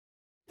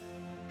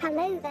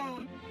Hello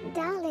there,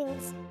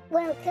 darlings.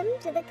 Welcome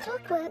to the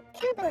Clockwork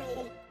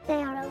Cabaret.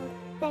 They are old,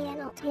 they are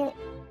not hip.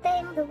 They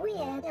are the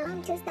weird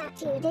answers that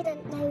you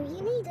didn't know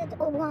you needed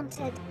or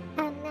wanted.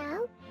 And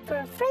now, for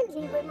a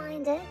friendly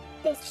reminder,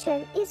 this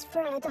show is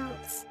for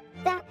adults.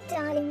 That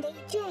darling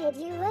DJ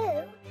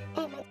duo,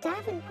 Emmett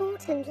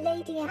Davenport and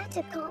Lady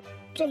Attercop,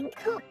 drink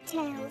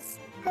cocktails,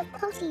 have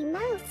potty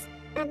mouths,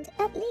 and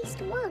at least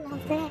one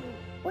of them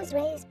was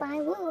raised by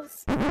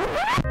wolves.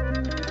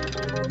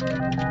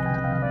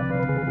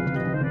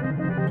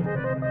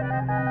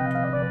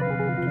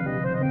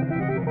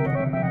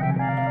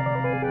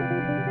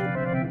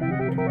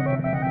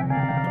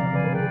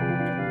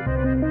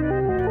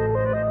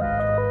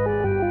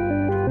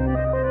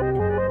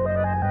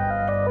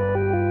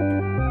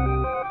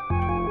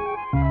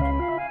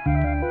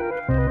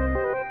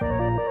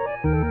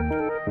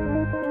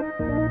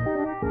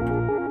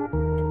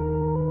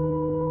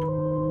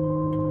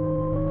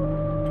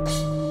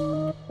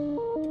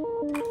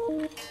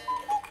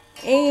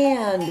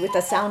 And with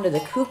the sound of the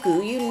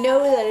cuckoo, you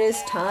know that it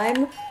is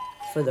time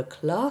for the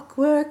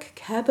Clockwork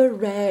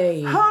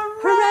Cabaret.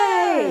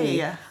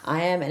 Hooray!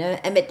 I am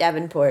Emmett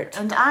Davenport.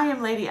 And I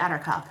am Lady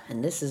Attercop.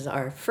 And this is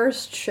our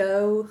first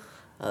show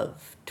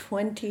of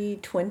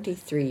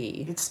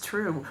 2023. It's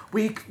true.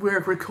 We're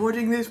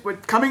recording this. We're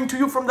coming to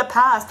you from the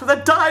past with a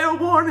dire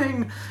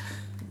warning.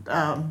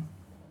 Don't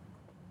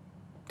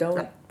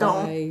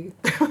Don't.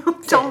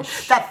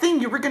 fish. That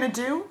thing you were going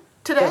to do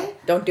today?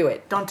 Don't do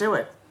it. Don't do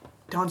it.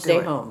 Don't do Stay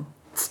it. home.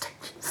 Stay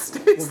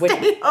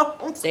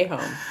home. Stay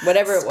home.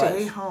 Whatever it was.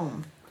 Stay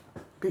home.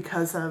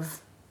 Because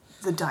of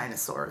the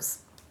dinosaurs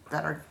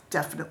that are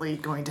definitely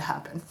going to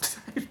happen.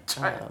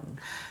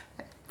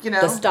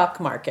 The stock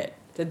market.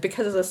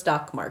 Because of the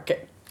stock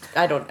market.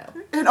 I don't know.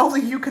 And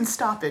only you can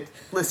stop it,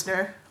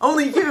 listener.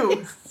 Only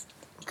you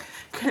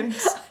can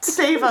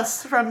save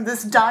us from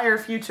this dire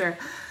future.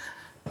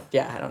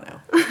 Yeah, I don't know.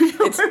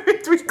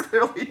 We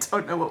clearly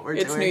don't know what we're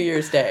doing. It's New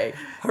Year's Day.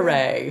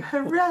 Hooray.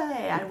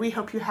 Hooray. And we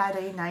hope you had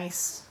a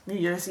nice New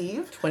Year's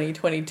Eve.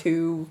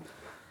 2022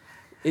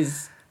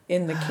 is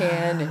in the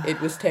can.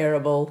 It was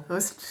terrible.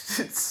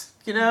 It's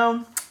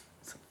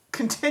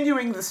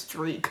continuing the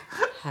streak.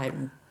 I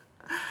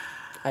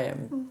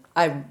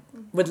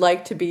would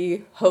like to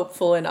be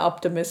hopeful and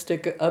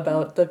optimistic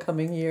about the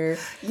coming year.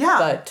 Yeah.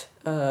 But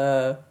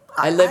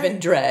I live in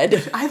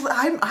dread.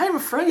 I'm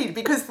afraid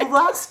because the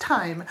last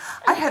time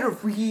I had a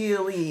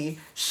really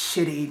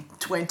shitty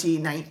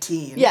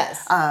 2019.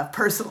 Yes.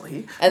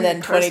 Personally. And then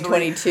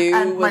 2022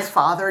 and my was...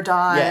 father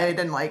died,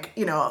 Yeah. and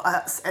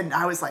and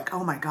I was like,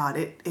 oh my god,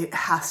 it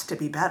has to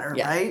be better,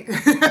 Yeah. right?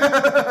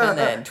 And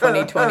then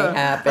 2020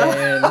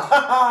 happened.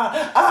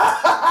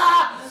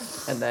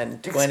 And then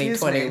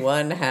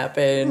 2021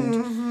 happened.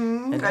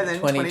 Mm-hmm. And then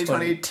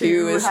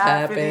 2022 is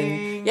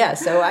happening. Yeah,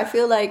 so I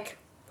feel like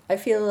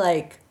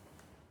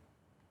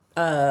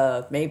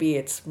maybe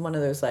it's one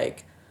of those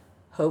like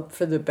hope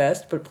for the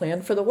best but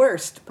plan for the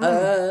worst.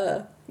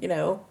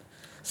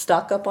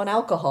 Stock up on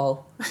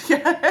alcohol.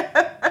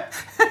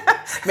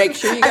 Make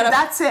sure you got and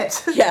that's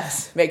it.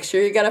 Yes, make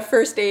sure you got a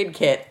first aid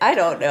kit. I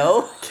don't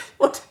know.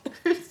 What?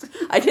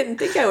 I didn't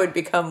think I would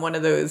become one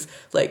of those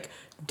like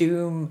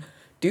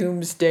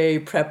doomsday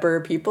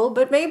prepper people,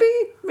 but maybe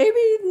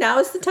now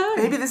is the time.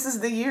 Maybe this is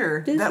the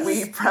year that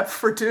we prep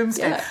for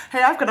doomsday. Yeah.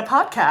 Hey, I've got a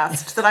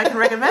podcast that I can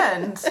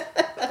recommend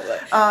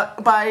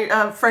by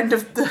a friend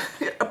of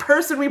a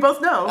person we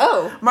both know.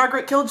 Oh.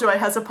 Margaret Killjoy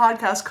has a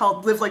podcast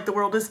called Live Like the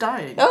World is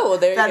Dying. Oh, well,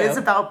 there you go. That is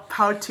about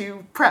how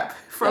to prep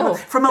from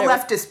a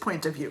leftist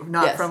point of view,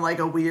 not from like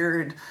a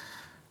weird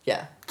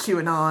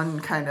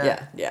QAnon kind of.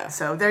 Yeah.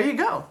 So there you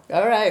go.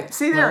 All right.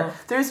 See there,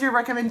 there's your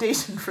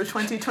recommendation for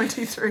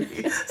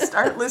 2023.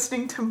 Start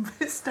listening to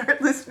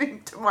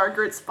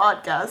Margaret's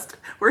podcast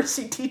where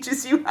she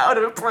teaches you how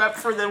to prep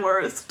for the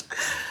worst.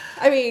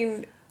 I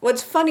mean,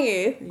 what's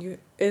funny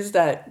is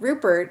that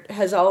Rupert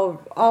has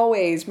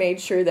always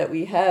made sure that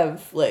we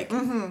have like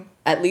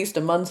at least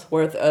a month's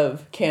worth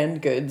of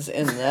canned goods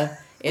in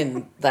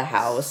the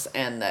house,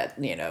 and that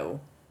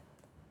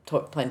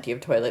plenty of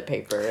toilet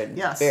paper and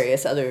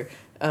various other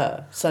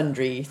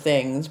sundry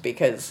things,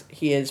 because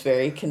he is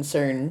very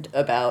concerned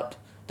about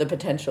the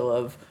potential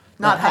of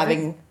not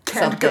having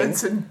canned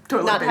goods and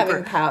toilet not paper.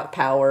 having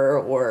power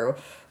or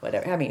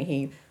whatever. I mean,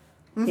 he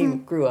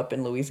grew up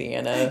in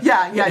Louisiana.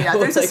 Yeah.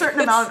 There's a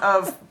certain amount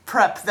of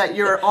prep that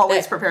you're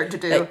always prepared to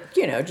do.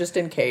 Just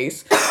in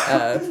case.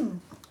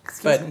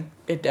 Excuse me.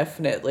 It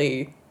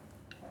definitely...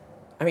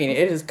 I mean,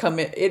 it has come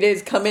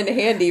in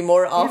handy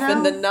more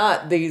often than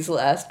not these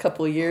last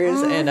couple of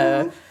years,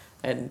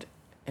 and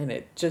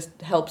it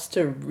just helps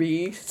to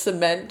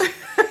re-cement.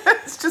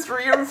 It's just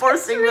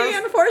reinforcing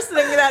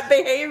that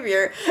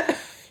behavior.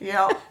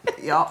 Yeah.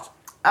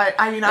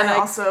 I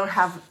also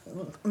have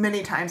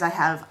many times.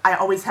 I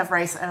always have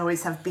rice. I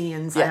always have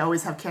beans. I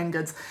always have canned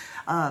goods.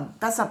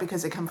 That's not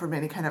because I come from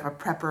any kind of a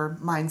prepper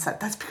mindset.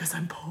 That's because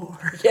I'm poor.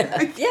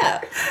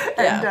 Yeah.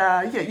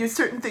 And you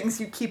certain things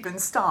you keep in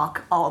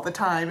stock all the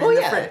time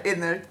in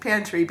the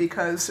pantry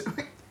because,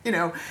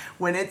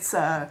 when it's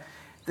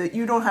that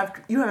you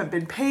haven't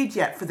been paid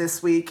yet for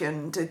this week,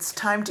 and it's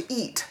time to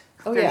eat.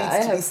 Oh, there yeah,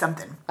 needs to be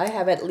something. I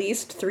have at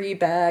least 3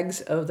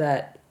 bags of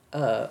that,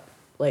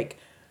 like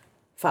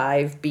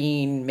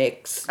 5-bean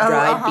mix,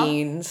 dried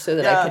beans, so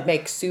that I could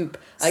make soup.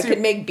 I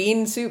could make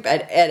bean soup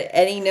at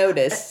any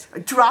notice.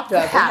 Drop the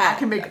hat. I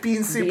can make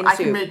bean soup. I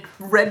can make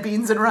red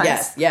beans and rice.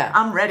 Yes, yeah.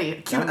 I'm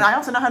ready. I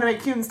also know how to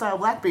make Cuban-style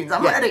black beans.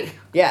 I'm ready.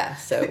 Yeah,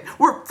 so.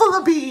 We're full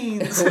of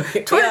beans.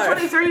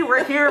 2023,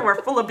 we're here.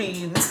 We're full of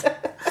beans.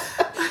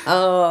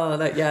 Oh,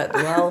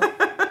 well,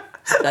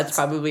 that's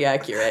probably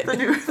accurate. The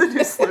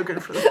new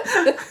slogan for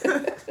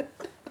the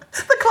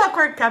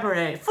Clockwork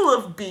Cabaret, full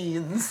of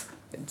beans.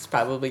 It's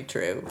probably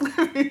true.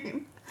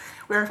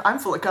 I'm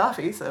full of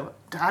coffee, so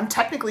I'm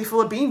technically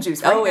full of bean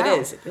juice right now. It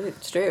is.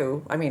 It's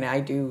true. I mean, I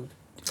do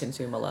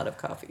consume a lot of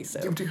coffee,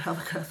 so. You do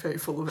have a cafe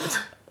full of it.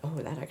 Oh,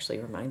 that actually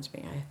reminds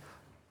me.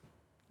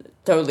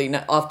 Totally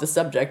not off the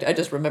subject. I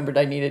just remembered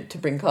I needed to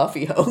bring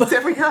coffee home.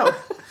 There we go.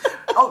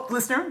 Oh,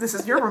 listener, this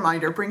is your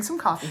reminder. Bring some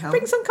coffee home.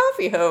 Bring some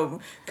coffee home,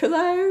 because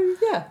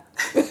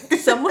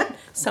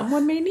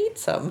someone may need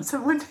some.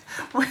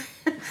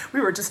 We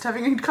were just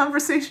having a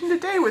conversation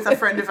today with a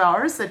friend of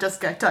ours that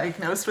just got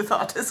diagnosed with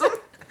autism,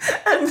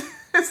 and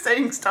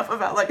saying stuff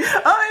about like,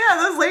 oh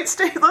yeah, those late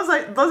stage,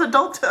 those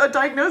adult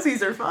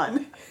diagnoses are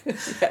fun. Yeah.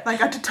 And I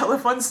got to tell a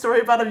fun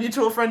story about a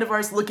mutual friend of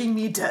ours looking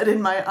me dead in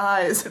my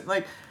eyes, and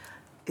like,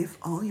 if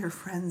all your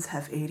friends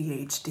have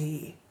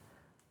ADHD,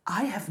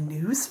 I have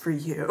news for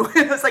you.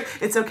 And I was like,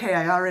 it's okay,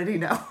 I already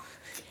know.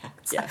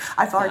 Yeah.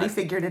 I've already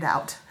figured it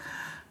out.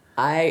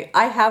 I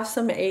have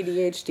some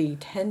ADHD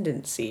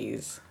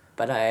tendencies,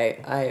 but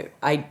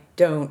I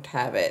don't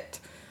have it.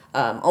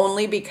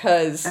 Only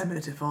because...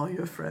 Emmett, if all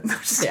your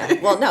friends... Yeah,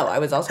 well, no, I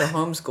was also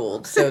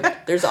homeschooled, so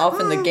there's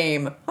often the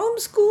game,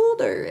 homeschooled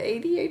or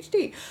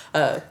ADHD.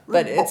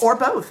 But it's, or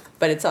both.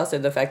 But it's also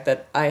the fact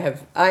that I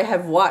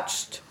have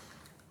watched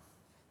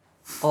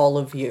all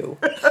of you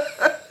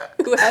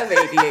who have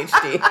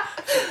ADHD.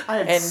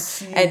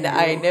 And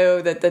I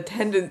know that the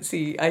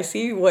tendency, I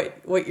see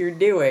what you're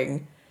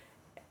doing,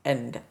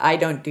 and I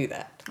don't do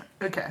that.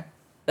 Okay.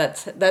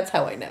 That's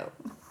how I know.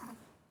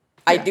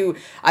 Yeah.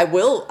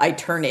 I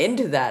turn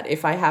into that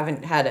if I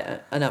haven't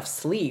had enough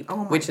sleep,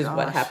 which is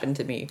what happened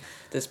to me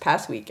this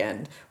past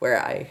weekend, where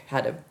I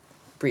had a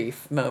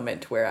brief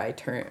moment where I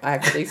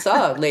actually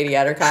saw Lady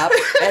Attercop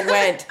and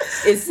went,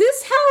 is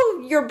this how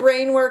your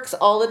brain works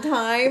all the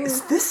time?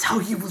 Is this how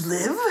you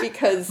live?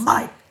 Because...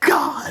 My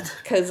God!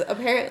 Because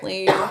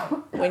apparently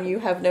when you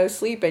have no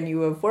sleep and you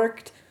have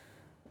worked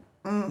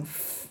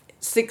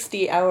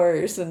 60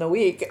 hours in a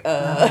week,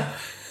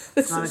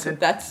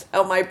 that's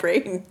how my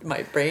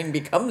brain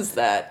becomes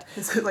that.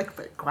 It's like,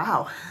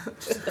 wow.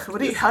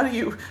 How do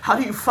you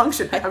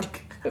function?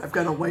 I've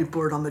got a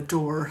whiteboard on the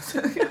door.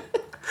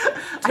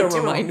 To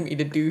remind me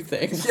to do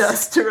things.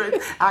 Yes,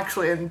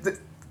 actually, and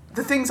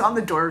the things on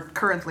the door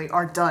currently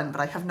are done, but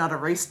I have not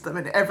erased them.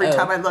 And every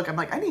time I look, I'm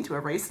like, I need to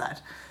erase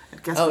that.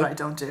 And guess what I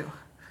don't do?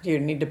 You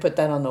need to put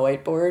that on the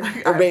whiteboard?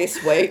 Erase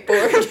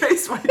whiteboard?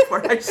 Erase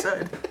whiteboard, I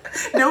should.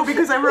 No,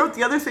 because I wrote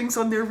the other things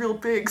on there real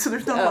big, so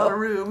there's not a lot of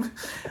room.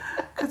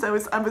 Because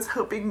I was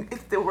hoping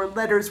if the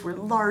letters were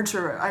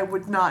larger, I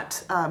would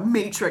not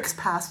matrix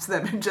past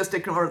them and just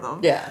ignore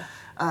them. Yeah.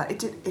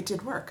 It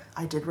did work.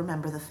 I did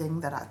remember the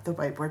thing that the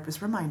whiteboard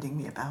was reminding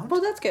me about.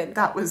 Well, that's good.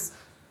 That was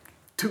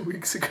 2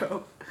 weeks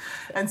ago.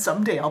 And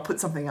someday I'll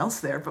put something else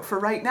there. But for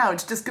right now,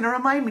 it's just going to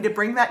remind me to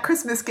bring that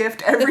Christmas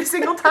gift every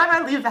single time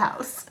I leave the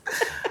house.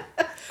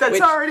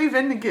 That's already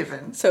been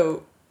given.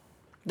 So,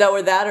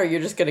 or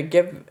you're just going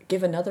to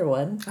give another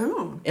one.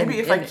 Ooh,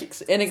 maybe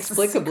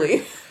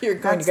inexplicably, you're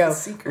going to go,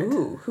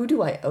 ooh, who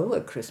do I owe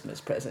a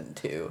Christmas present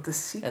to? The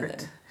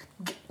secret.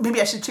 Maybe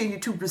I should change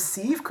it to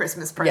receive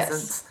Christmas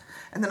presents. Yes.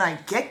 And then I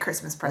get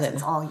Christmas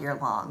presents all year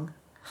long.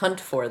 Hunt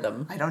for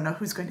them. I don't know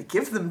who's going to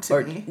give them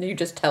to me. You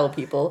just tell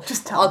people.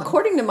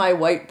 According to my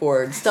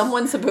whiteboard,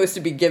 someone's supposed to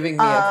be giving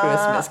me a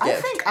Christmas gift.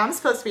 I think I'm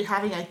supposed to be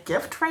having a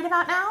gift right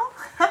about now.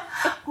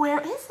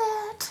 Where is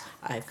it?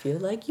 I feel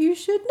like you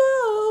should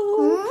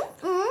know.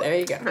 There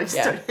you go. I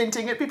start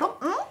hinting at people.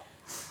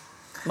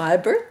 My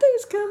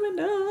birthday's coming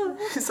up.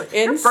 It's like,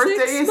 your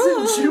birthday is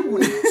in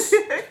June.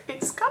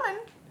 It's coming.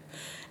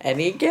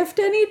 Any gift,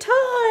 any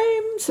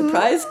time.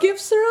 Surprise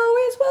gifts are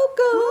always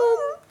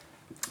welcome.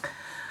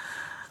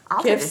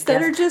 Gifts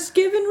that are just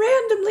given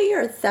randomly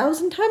are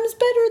 1,000 times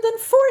better than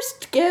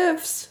forced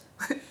gifts.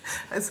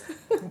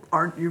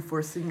 Aren't you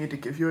forcing me to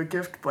give you a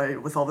gift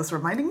with all this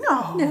reminding?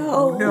 No.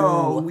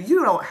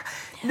 You don't.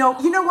 No,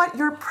 you know what?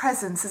 Your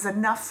presence is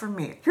enough for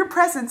me. Your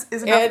presence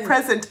is enough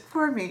present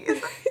for me.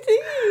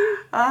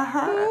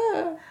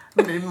 Yeah.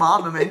 I'm going to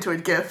mom him into a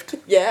gift.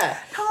 Yeah.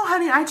 No,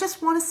 honey, I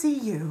just want to see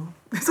you.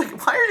 It's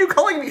like, why are you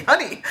calling me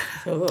honey?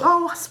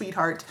 Oh,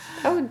 sweetheart.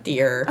 Oh,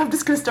 dear. I'm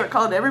just going to start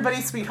calling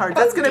everybody sweetheart.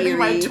 That's going to be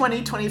my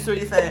 2023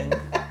 thing.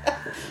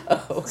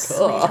 Oh, cool.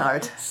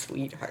 Sweetheart.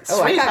 Sweetheart.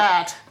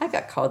 Sweetheart. I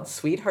got called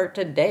sweetheart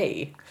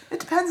today. It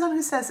depends on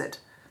who says it.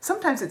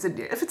 Sometimes if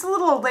it's a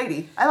little old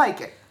lady, I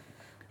like it.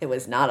 It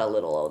was not a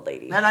little old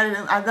lady. Then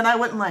I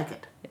wouldn't like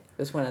it. It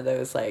was one of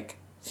those, like,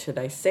 should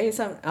I say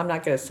something? I'm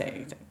not going to say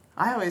anything.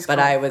 But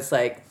I was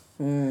like,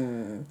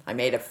 I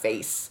made a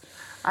face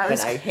when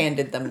I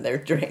handed them their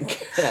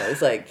drink. And I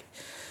was like,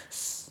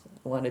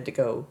 wanted to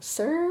go,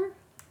 sir?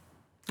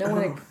 No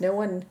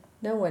one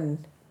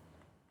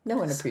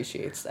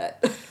appreciates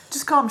that.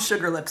 Just call them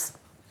Sugar Lips.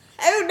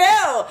 Oh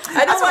no!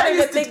 I don't want him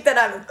to think that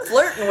I'm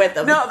flirting with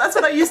them. No, that's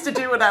what I used to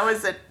do when I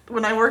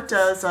worked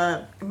as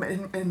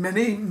in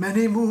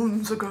many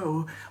moons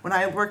ago. When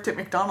I worked at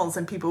McDonald's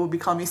and people would be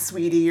calling me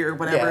sweetie or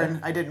whatever,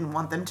 and I didn't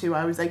want them to.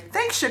 I was like,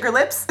 "Thanks, Sugar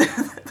Lips."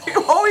 It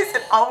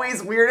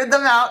always weirded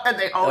them out, and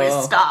they always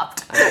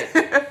stopped.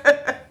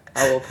 I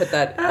will put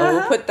that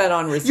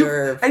on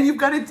reserve. You've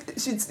got to.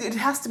 It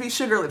has to be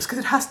Sugar Lips because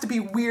it has to be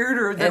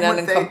weirder than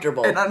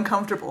uncomfortable. And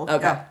uncomfortable.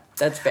 Okay, yeah.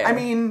 That's fair. I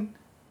mean.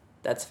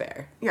 That's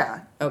fair.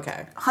 Yeah.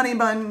 Okay. Honey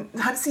bun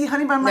that's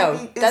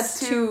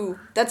too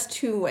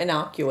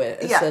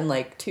innocuous and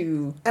like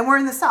too. And we're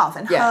in the South,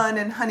 and hun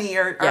and honey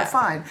are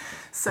fine.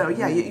 So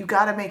you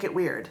got to make it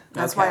weird.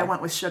 That's why I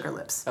went with Sugar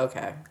Lips.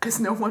 Okay. Because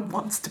no one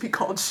wants to be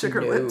called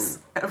Sugar Lips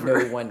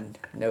ever. No one.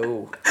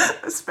 No.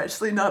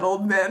 Especially not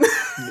old men.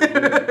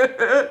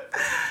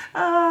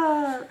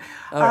 All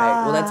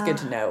right. Well, that's good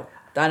to know.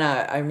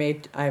 Donna,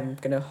 I'm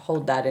gonna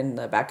hold that in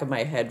the back of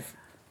my head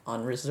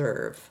on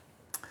reserve.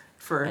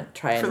 For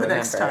the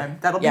next time.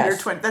 That'll be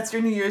that's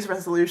your New Year's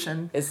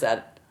resolution. Is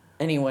that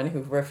anyone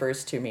who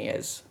refers to me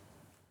as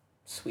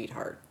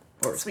sweetheart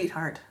or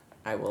sweetheart.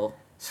 I will.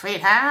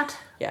 Sweetheart?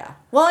 Yeah.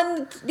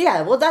 Well,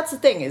 that's the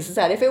thing is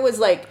that if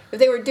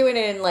they were doing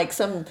it in like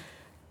some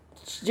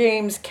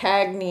James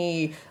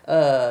Cagney,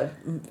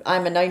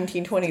 I'm a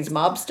 1920s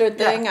mobster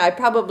thing, I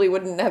probably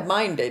wouldn't have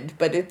minded,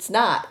 but it's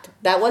not.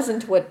 That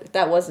wasn't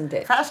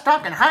it. Fast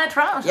talking high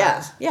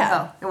trousers.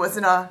 Yeah. No, it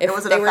wasn't a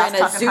fast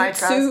talking high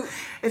trousers.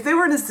 If they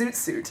were in a zoot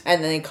suit.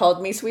 And then they called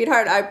me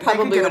sweetheart, I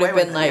probably would have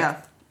been like,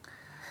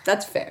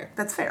 that's fair.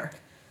 That's fair.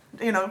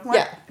 You know what?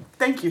 Yeah.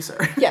 Thank you, sir.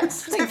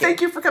 Yes.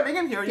 Thank you for coming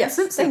in here. Yes.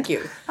 Thank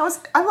you. I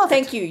love it.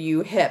 Thank you,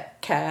 you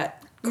hip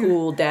cat,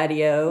 cool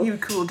daddy-o. You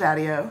cool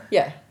daddy-o.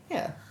 Yeah.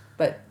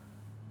 But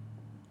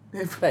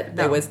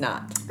there was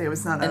not. There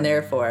was not. And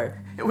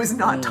therefore, it was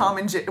not Tom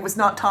and It was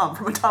not Tom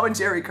from a Tom and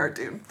Jerry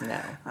cartoon.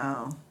 No.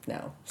 Oh.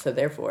 No. So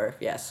therefore,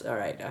 yes. All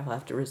right.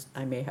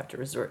 I may have to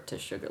resort to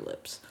Sugar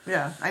Lips.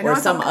 Yeah, I know.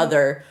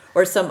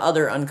 Or some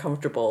other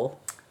uncomfortable.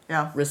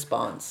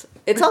 Response.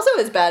 It's also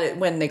as bad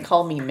when they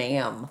call me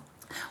ma'am.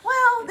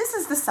 Well, this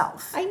is the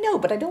South. I know,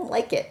 but I don't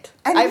like it.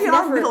 And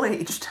you're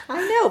middle-aged.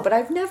 I know, but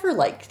I've never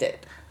liked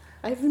it.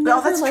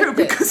 That's true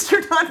because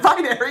you're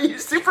non-binary. You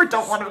super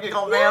don't want to be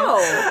called ma'am. No.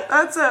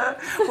 That's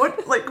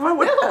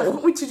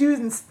what would you do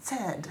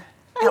instead?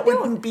 That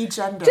wouldn't be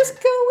gender.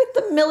 Just go with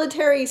the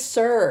military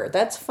sir.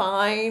 That's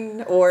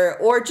fine.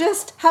 Or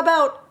just how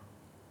about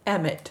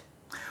Emmett?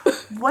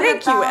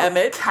 Thank you,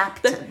 Emmett.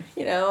 Captain.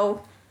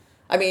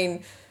 I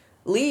mean,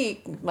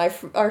 Lee,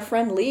 our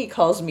friend Lee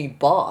calls me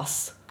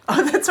boss.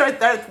 Oh, that's right.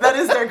 That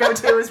is their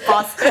go-to is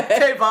boss.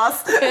 Hey,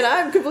 boss. And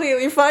I'm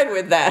completely fine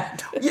with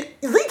that.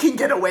 Lee can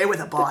get away with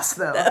a boss,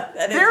 though.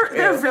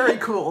 They're very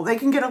cool. They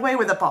can get away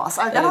with a boss.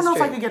 I don't know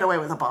if I could get away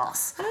with a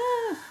boss.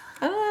 I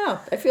don't know.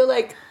 I feel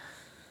like,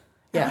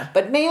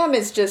 but ma'am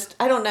is just,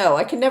 I don't know.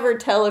 I can never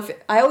tell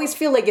I always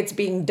feel like it's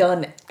being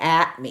done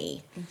at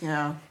me.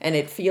 Yeah. And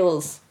it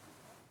feels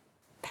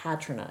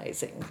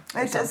patronizing.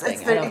 It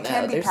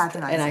can be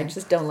patronizing. And I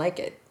just don't like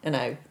it. And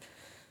I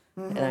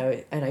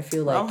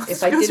feel like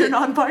if I did you're it,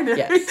 non-binary.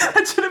 Yes.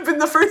 That should have been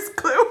the first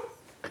clue.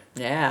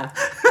 Yeah,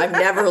 I've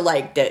never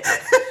liked it.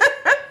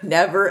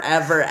 Never,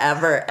 ever,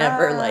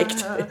 ever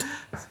liked it.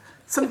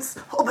 Some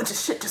whole bunch of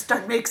shit just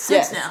doesn't make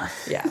sense now.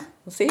 Yeah.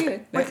 Well, see,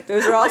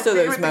 those are also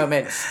those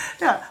moments.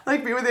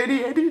 Like me with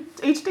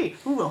ADHD.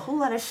 Ooh, a whole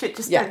lot of shit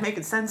just started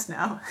making sense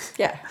now.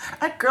 Yeah.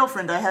 That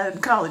girlfriend I had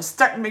in college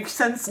starting to make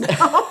sense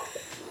now.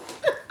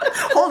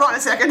 Hold on a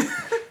second.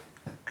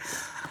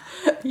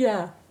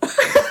 Yeah.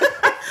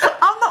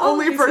 I'm the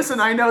only person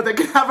I know that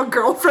can have a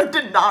girlfriend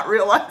and not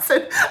realize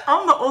it.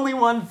 I'm the only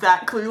one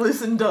that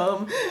clueless and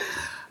dumb.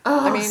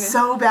 Oh,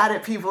 so bad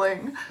at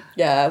peopling.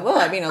 Yeah, well,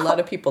 I mean, a lot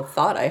of people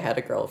thought I had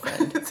a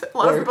girlfriend. A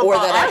lot of people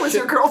thought I was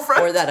your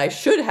girlfriend. Or that I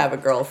should have a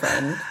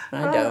girlfriend.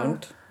 I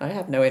don't. I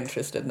have no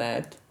interest in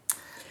that.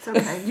 It's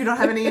okay. You don't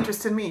have any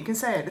interest in me. You can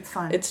say it. It's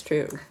fine. It's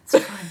true. It's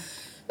fine.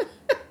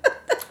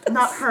 I'm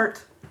not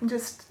hurt. I'm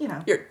just,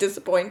 You're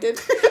disappointed?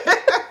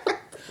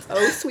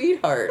 Oh,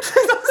 sweetheart.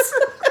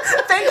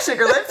 Thanks,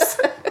 Sugar Lips.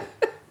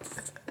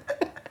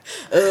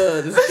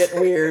 Ugh, this is getting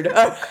weird.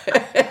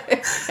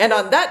 Okay. And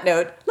on that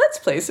note, let's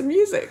play some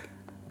music.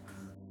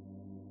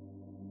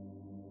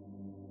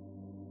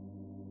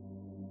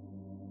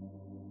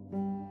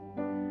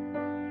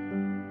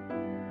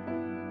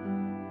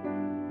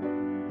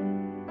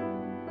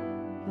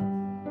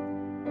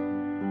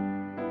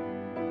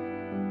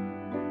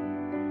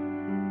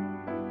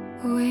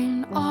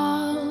 When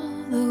all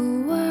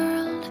the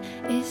world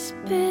is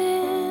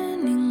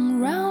spinning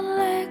round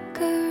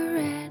like a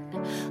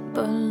red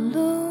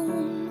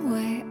balloon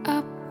way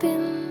up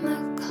in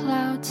the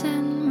clouds,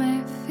 and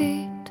my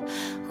feet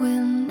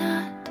will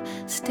not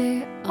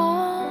stay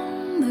on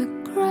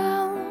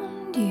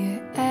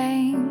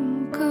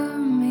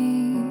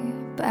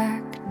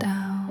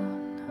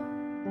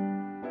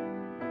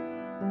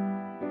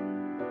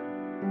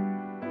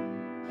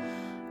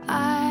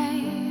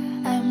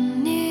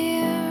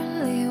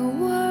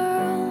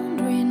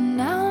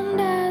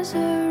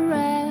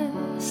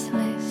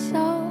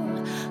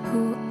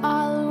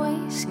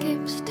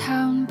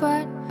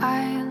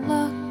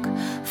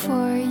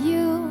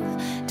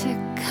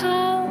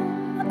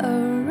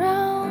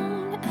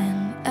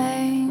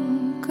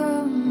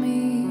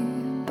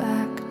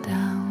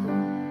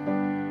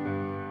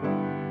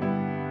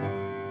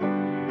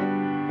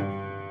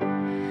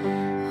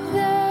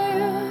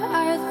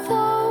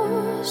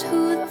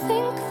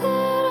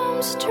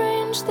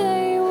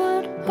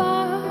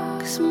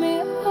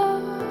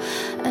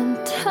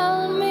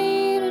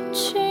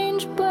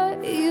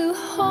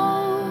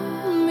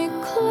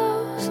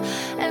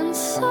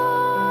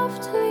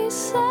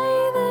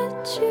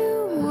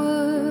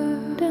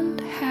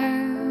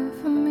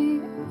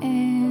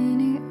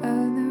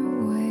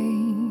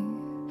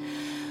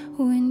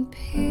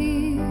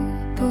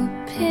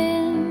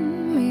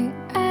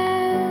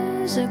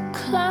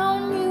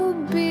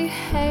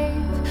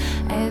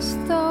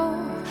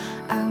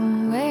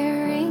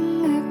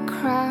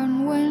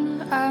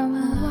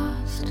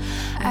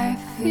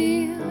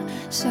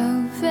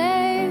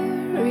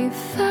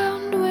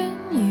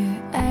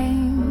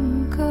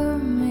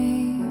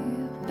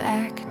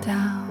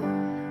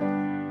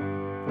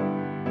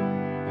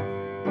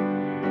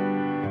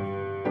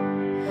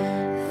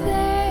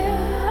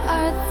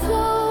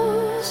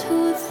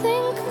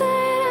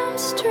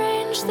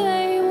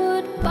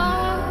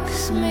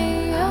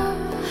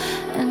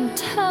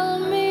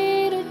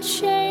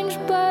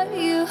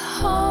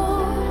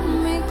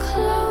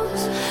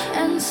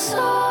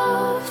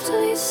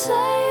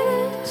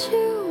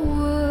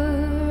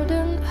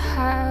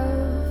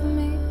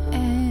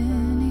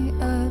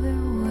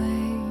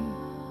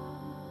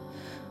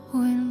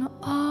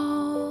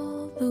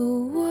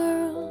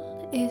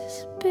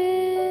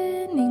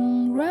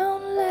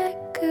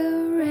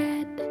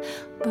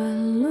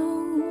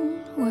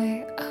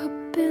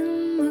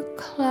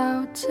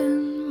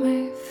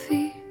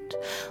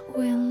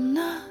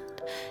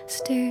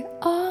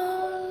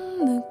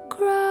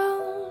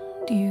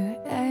you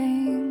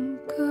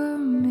anchor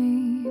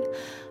me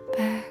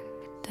back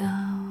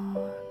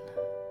down.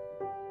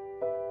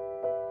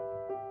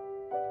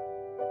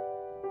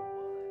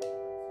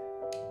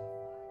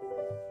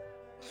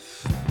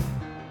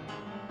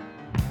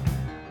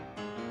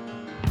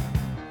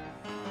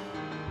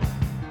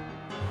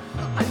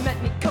 I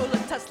met Nikola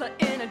Tesla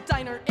in a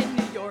diner in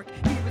New York.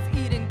 He was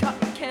eating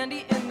cotton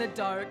candy in the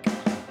dark.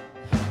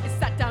 I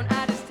sat down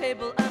at his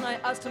table and I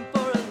asked him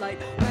for a light.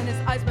 When his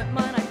eyes met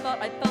mine, I thought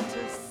I felt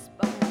a spark.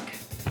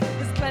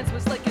 His glance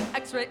was like an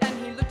X-ray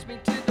and he looked me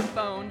to the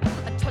bone.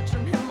 A touch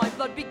from him, my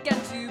blood began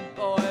to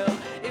boil.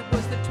 It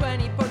was the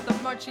 24th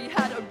of March, he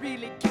had a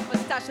really cute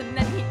mustache, and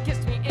then he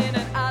kissed me in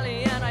an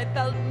alley and I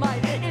felt my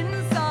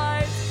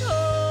insides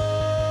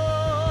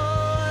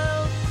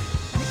cold.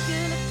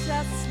 Nikola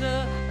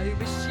Tesla, I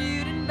wish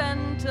you'd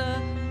invent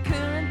a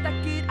current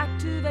that could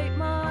activate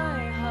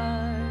my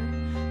heart.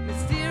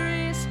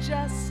 Mysterious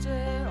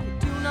jester, I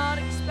do not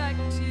expect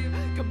you.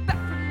 Come back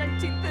from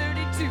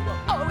 1932,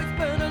 I'll always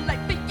burn a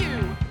light for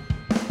you,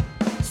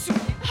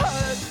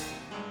 sweetheart.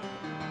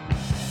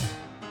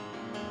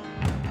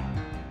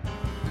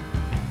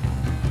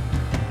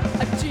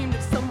 I've dreamed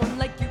of someone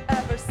like you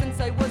ever since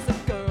I was a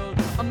girl.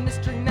 A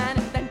mystery man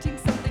inventing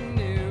something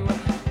new.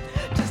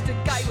 Just a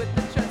guy with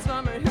a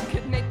transformer who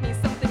could make me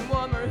something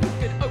warmer, who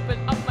could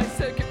open up my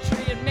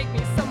circuitry and make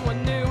me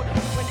someone new.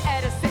 When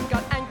Edison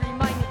got angry,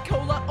 my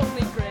Nikola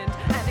only grinned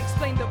and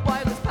explained that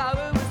wireless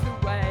power was the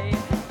way.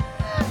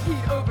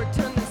 He'd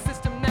overturn the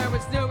system, there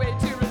was no way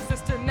to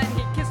resist him. Then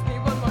he kissed me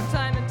one more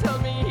time and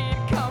told me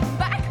he'd come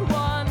back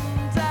one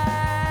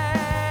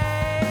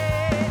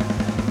day.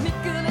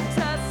 Nikola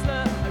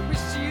Tesla, I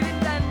wish you'd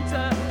invent a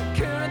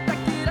current that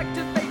could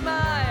activate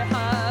my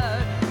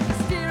heart.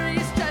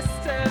 Mysterious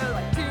jester, I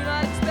do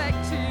not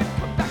expect you.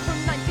 Come back from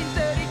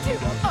 1932,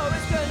 I'm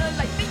always gonna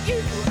light for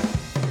you,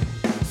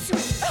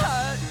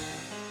 sweetheart.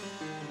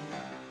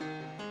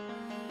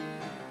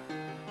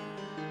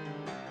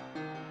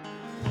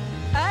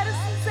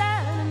 Edison's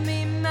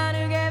enemy, man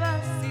who gave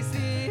us CC,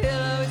 he'll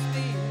always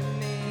be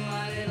me.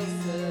 My little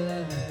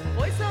son.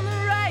 Voice on the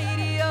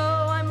radio,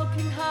 I'm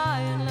looking high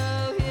and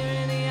low here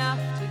in the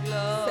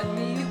afterglow. Send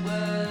me a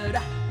word.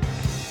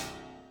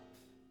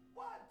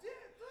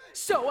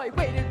 So I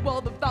waited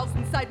while the valves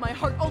inside my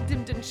heart all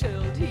dimmed and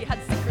chilled. He had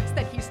secrets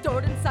that he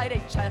stored inside a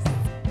chest,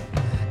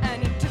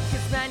 and he took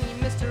his many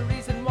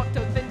mysteries and walked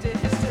out into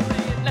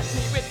history and left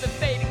me with the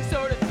fading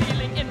sort of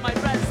feeling in my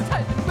breast.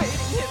 I've been waiting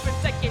here for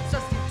decades,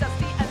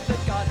 dusty and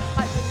forgot.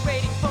 I've been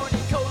waiting for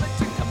Nikola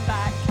to come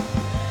back.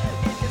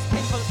 It is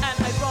painful and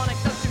ironic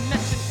not to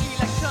mention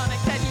electronic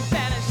that he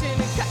vanished in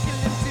a crackle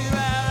into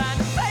air and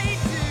fade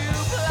to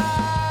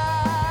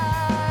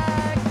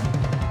black.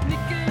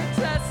 Nikola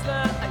Tesla,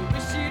 I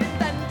wish you'd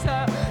invent a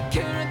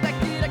current that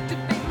could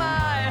activate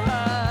my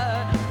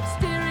heart.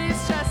 Mysterious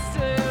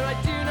jester, I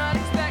do not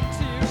expect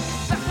you.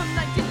 Back from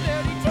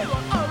 1932,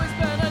 I'll always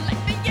burn a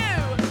light for you,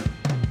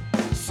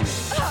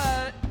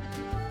 sweetheart.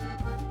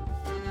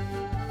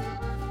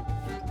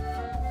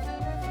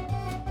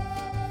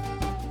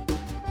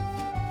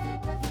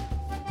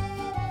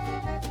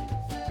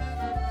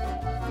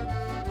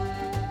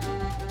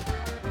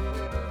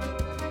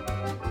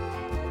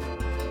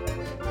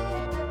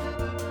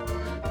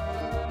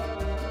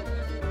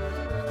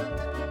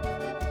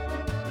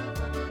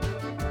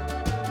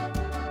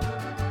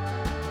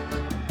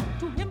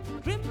 To him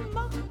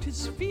remarked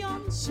his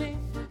fiancée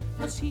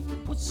as he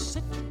was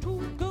set to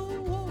go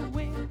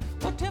away.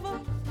 Whatever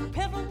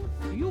peril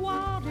you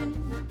are in,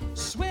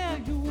 swear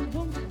you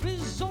won't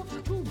resort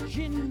to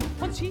gin.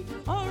 Once he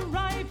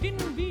arrived in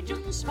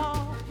regions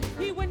far,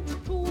 he went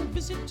to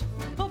visit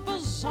the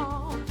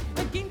bazaar.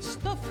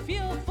 Against the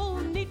fearful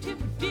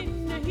native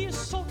din, he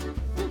sought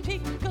to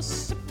take a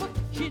sip of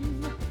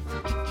gin.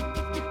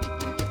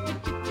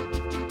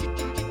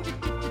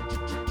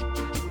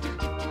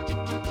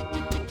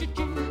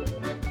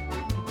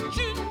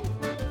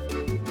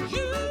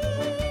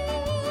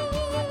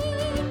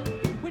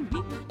 When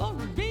he,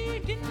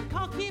 arrayed in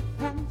khaki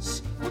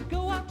pants, would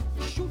go out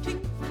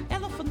shooting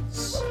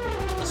elephants,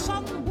 the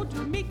sun would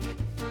make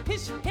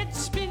his head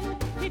spin.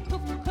 He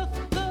took a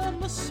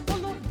thermos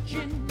full of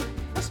gin.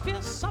 As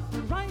fierce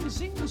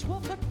uprisings were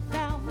put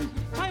down,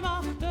 time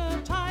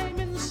after time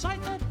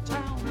inside the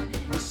town,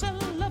 he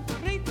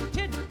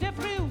celebrated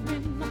every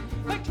win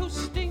by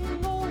toasting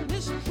all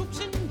his troops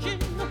in gin.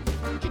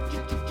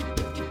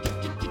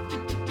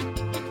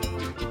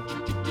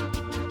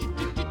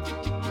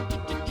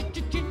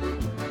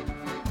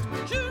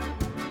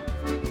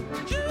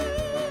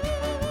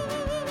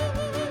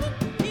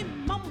 He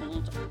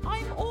mumbled,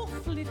 I'm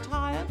awfully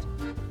tired.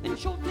 Then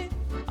shortly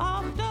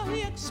after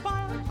he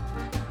expired,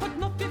 but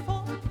not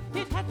before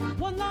it had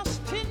one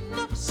last tin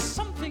of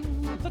something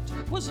that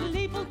was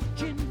labeled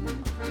gin.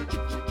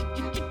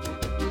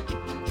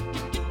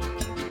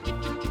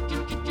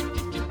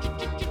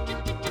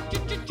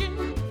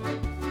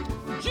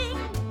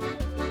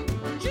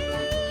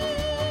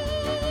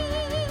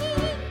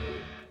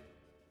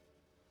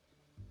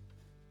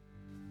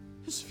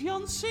 His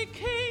fiancée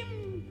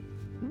came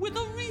with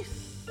a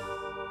wreath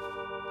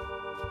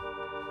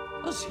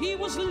 'cause he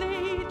was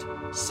laid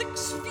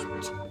 6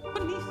 feet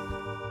beneath,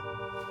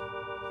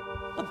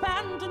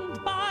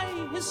 abandoned by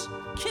his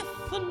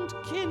kith and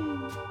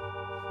kin,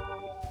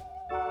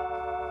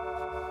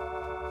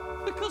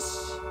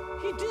 because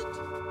he did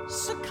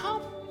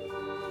succumb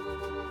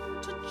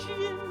to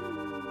gin.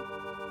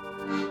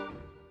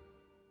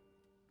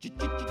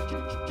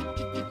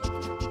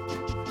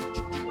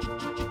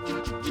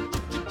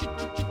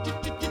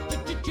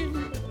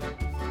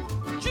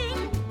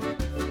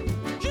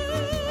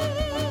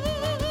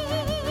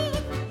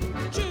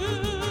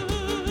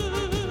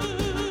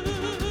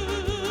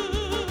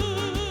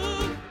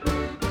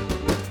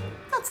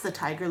 The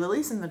Tiger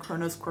Lilies and the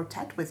Kronos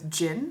Quartet with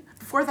Gin.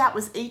 Before that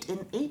was 8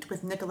 in 8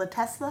 with Nikola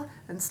Tesla.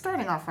 And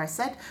starting off our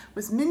set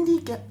was Mindy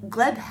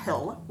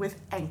Gledhill with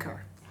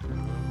Anchor.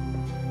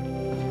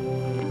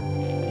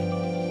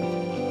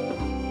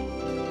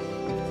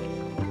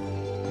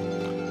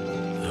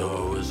 The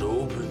door was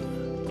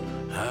open,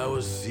 I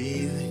was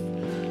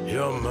seething.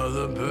 Your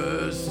mother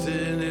burst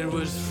in, it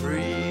was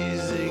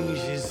freezing.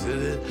 She said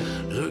it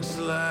looks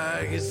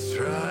like it's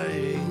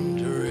trying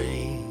to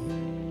rain.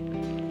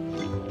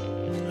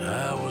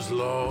 I was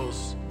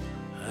lost,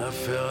 I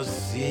felt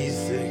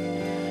seasick.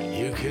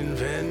 You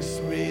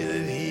convinced me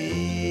that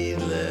he'd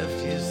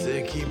left. You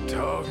said keep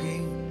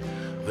talking,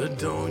 but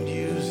don't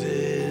use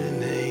any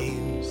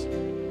names.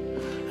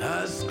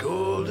 I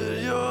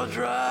scolded your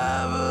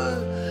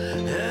driver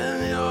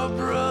and your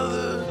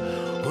brother.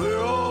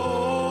 We're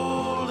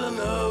old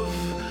enough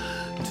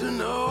to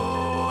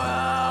know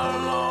how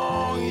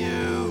long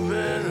you've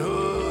been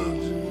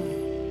hooked.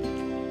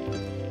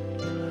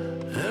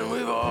 And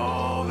we've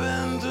all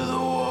been to the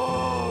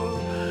war,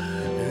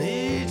 and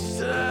each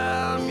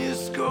time you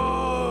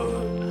score,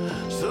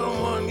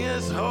 someone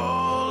gets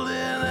hauled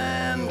in,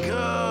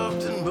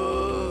 handcuffed and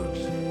booked.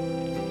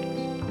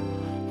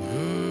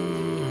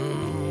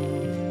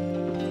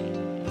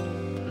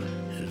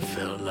 It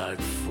felt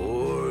like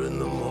 4 in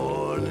the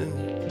morning.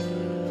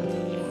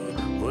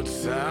 What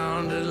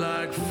sounded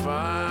like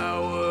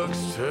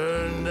fireworks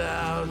turned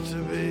out to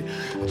be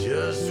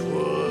just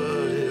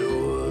what it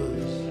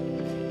was.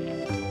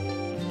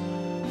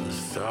 The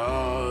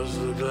stars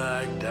looked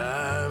like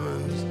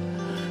diamonds,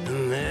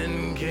 and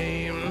then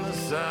came the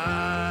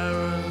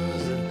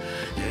sirens, and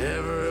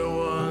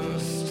everyone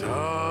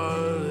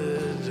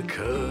started to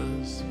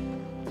cuss.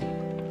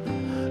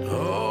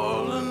 All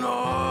the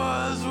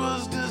noise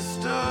was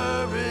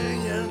disturbing,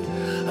 and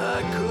I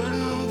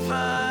couldn't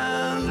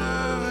find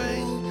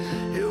Irving.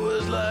 It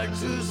was like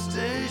 2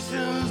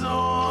 stations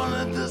on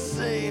at the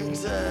same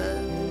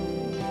time.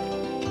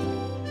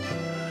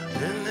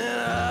 And then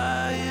I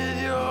hit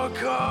your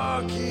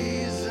car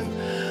keys,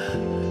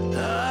 and I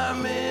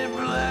made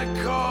black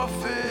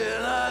coffee,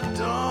 and I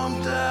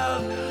dumped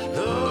out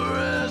the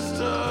rest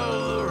of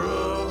the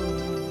rum.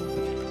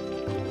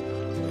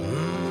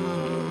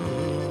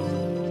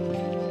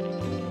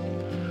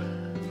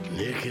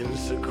 Nick and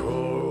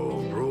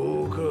Socorro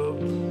broke up,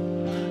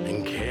 and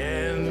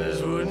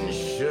Candace wouldn't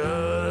shut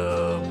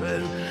up,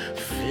 and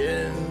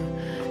Finn,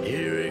 he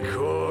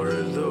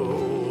recorded the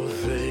whole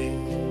thing.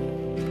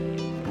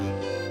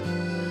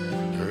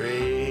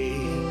 Ray,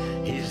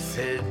 he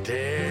said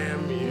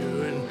damn you,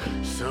 and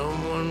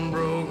someone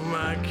broke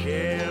my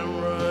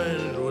camera,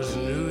 and it was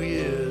New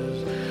Year's,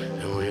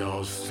 and we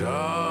all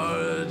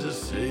started to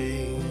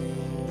sing.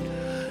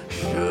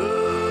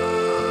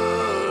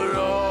 Should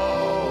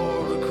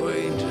old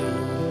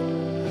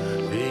acquaintance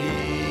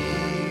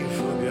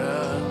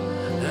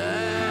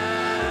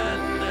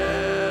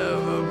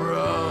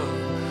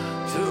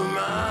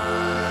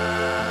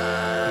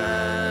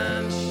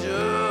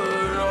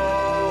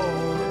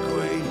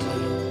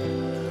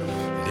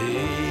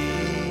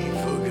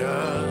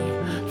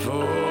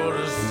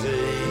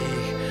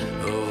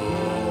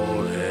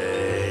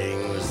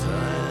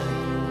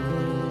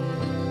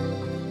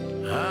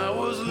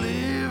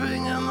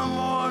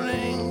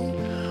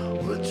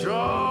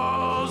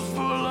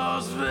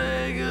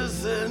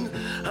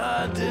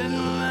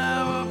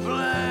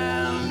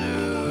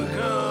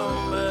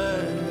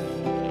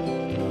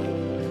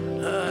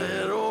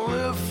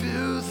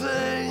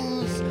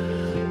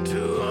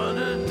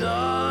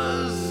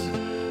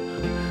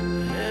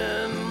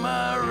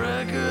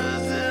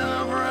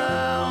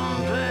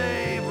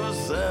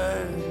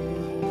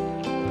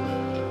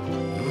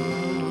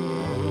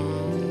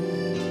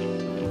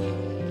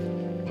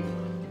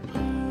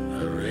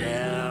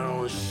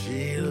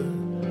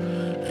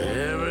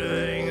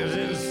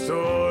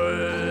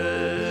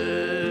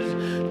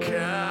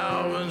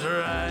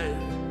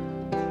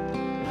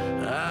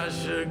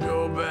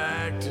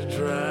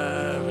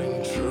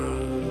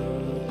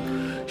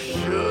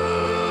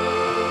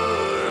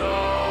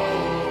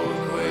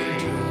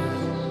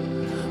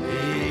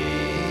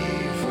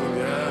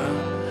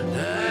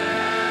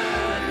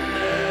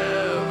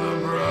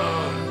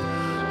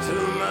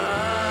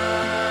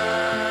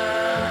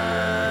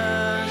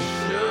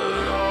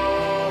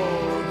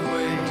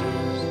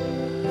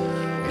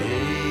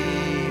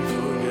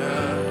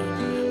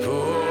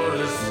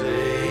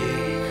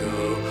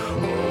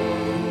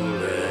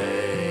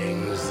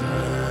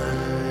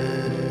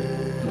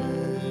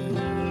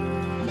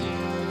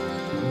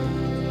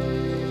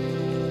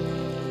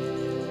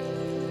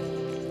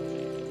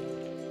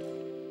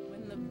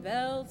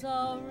bells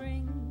all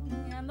ring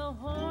and the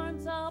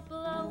horns all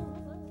blow,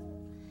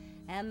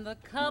 and the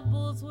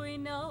couples we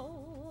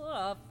know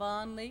are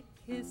fondly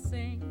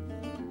kissing.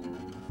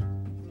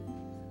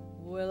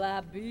 Will I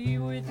be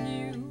with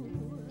you,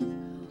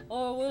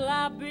 or will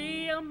I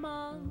be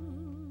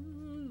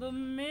among the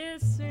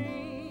missing?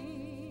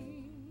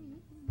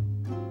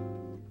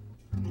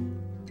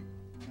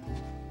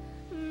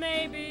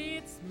 Maybe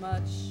it's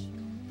much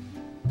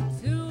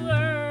too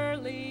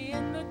early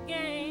in the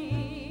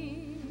game.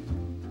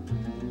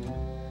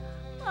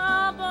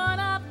 Oh, but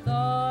I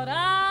thought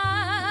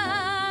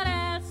I'd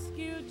ask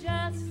you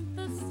just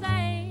the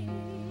same.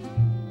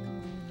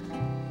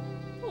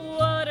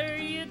 What are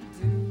you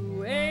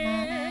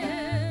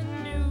doing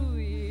New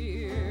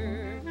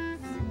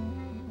Year's?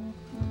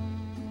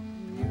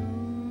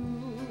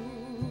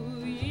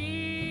 New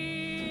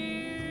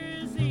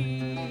Year's Eve.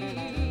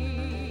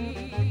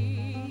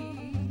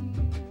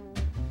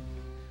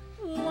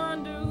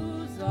 Wonder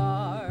whose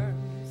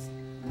arms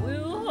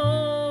will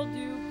hold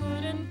you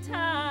good and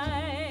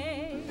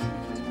tight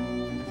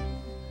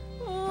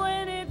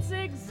when it's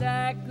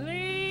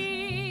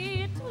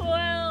exactly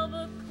 12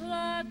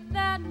 o'clock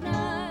that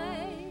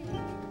night,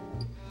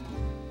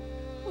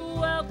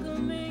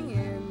 welcoming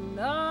in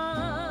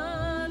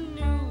the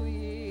new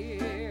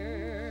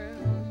year.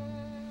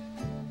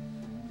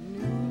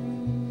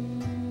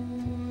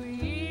 New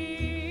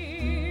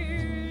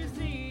Year's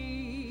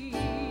Eve.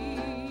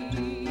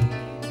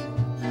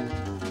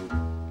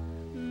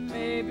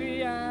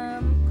 Maybe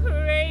I'm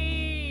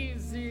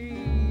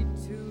crazy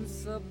to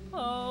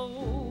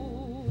suppose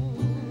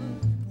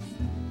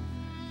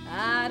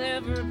I'd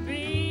ever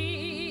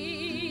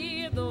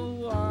be the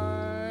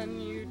one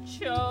you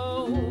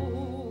chose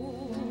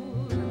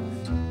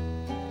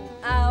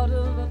out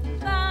of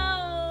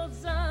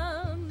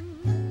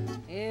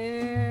 1,000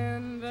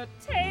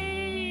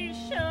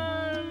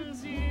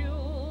 invitations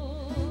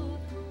you'll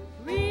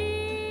receive.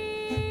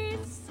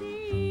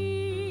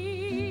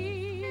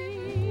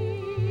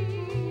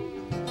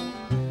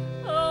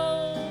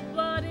 Oh,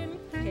 but in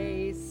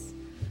case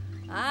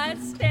I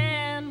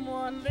stand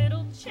one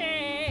little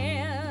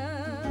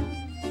chance,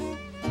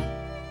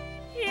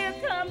 here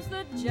comes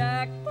the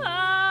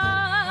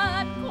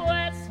jackpot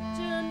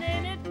question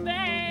in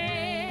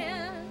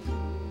advance.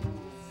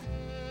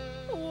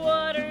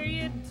 What are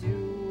you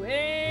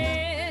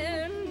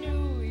doing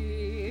New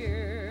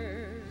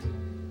Year's?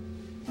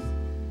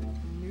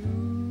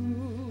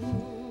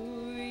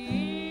 New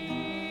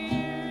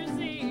Year's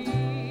Eve.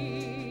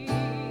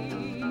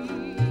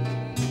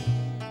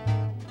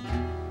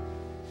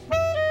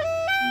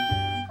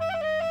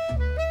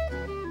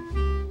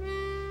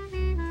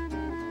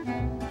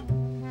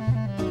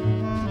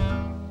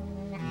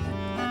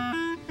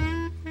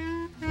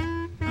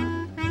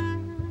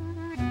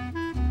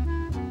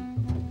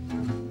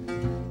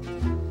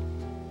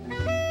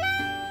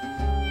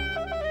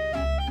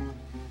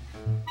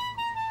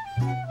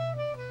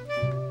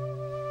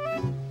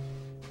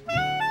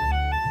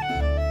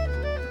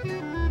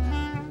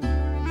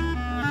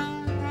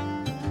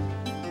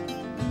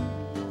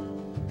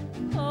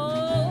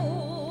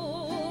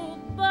 Oh,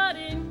 but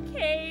in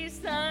case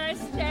I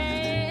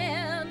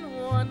stand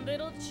one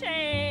little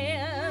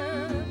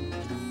chance,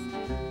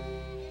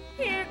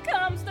 here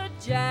comes the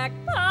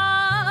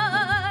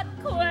jackpot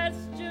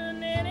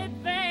question in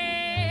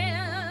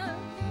advance.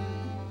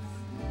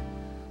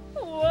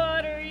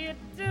 What are you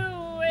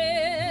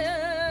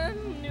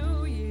doing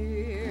New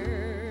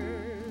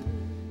Year's?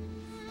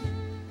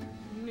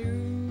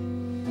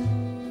 New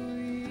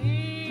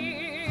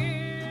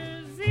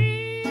Year's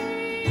Eve.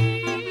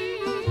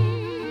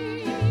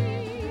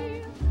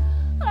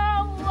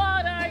 Oh,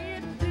 what are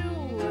you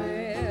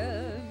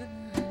doing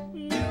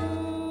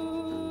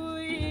New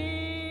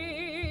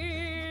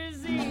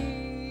Year's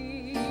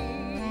Eve?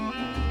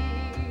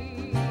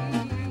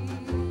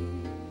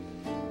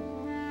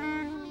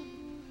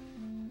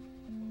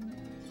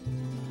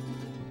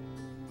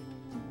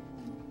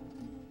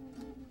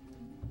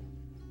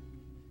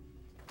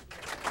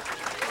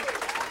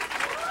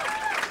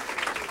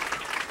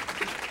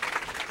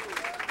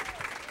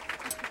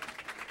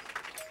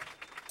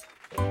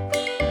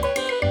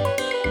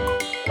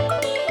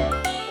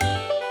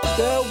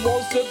 There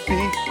was a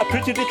bee, a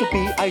pretty little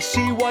bee. I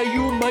see why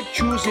you might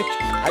choose it.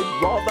 I'd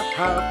rather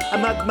have a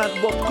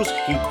madman wasp, 'cause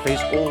he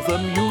plays all the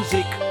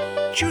music.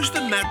 Choose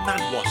the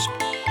Madman Wasp.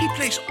 He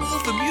plays all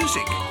the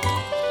music.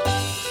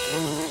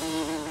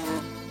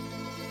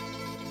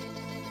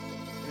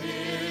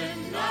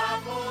 In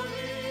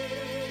Napoli,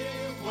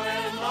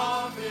 where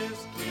love is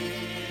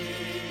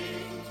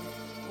king,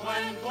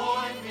 when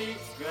boy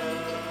meets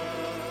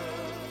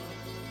girl,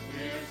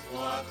 here's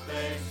what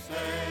they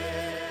say.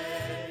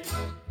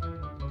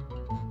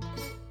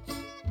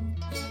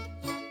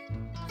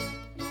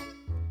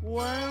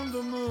 When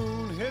the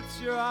moon hits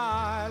your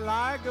eye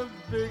like a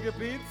big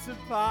pizza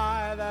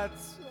pie,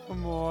 that's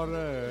amore.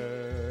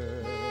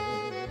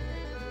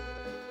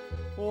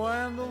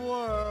 When the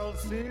world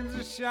seems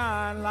to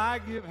shine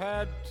like you've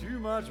had too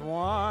much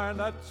wine,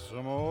 that's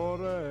amore.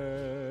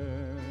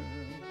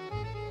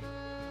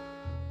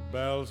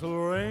 Bells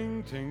will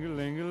ring,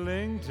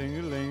 ting-a-ling-a-ling,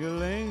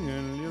 ting-a-ling-a-ling,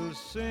 and you'll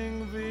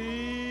sing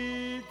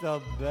Vita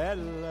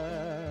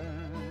Bella.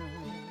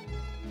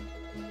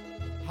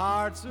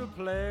 Hearts will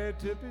play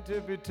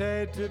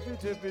tippy-tippy-tay,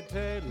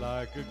 tippy-tippy-tay,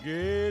 like a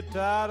gay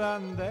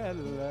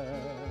tarantella.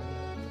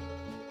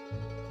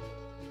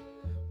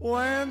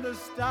 When the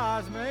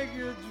stars make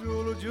you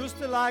drool,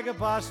 just like a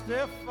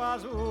pasta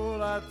fazool,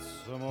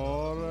 that's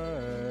amore.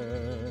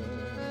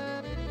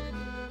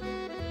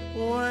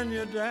 When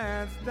you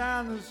dance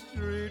down the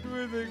street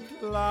with a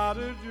cloud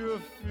at your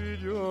feet,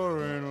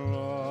 you're in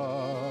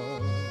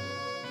love.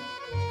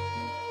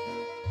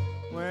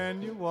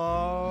 When you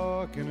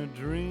walk in a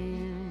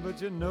dream,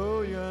 but you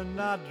know you're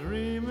not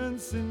dreaming,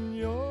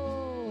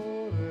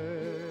 signore.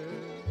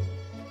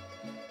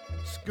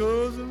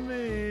 Scusa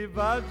me,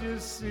 but you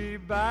see,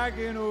 back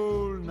in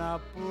old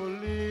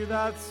Napoli,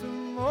 that's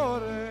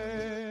amore.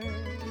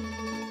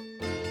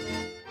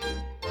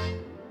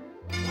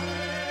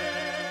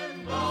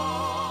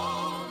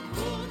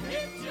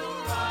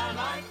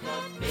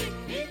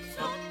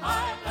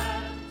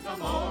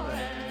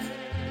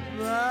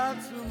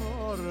 That's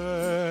amore.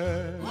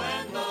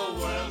 When the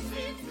world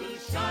seems to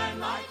shine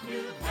like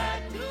you've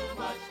had too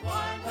much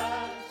wine,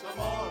 that's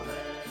amore.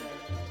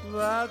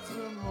 That's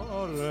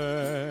amore.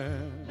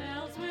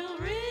 Bells will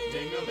ring,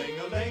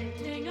 Ting-a-ling-a-ling,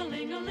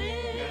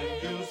 ting-a-ling-a-ling,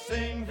 and you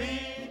sing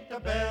Vita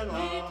Bella.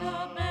 Vita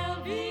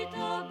Bella,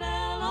 Vita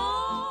Bella.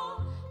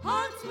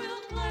 Hearts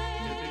will play,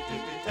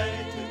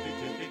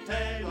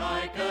 tippy-tippy-tay,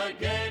 like a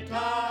gay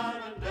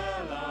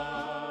tarantella.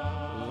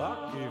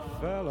 Lucky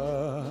fella.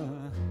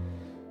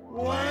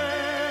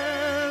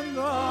 When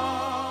the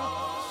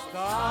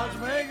stars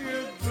make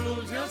you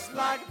drool, just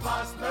like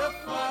pasta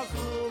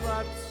fazool,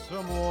 that's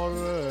amore.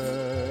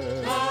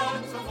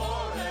 That's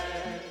amore.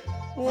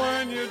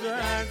 When you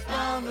dance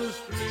down the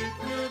street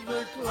with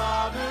the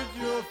cloud at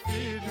your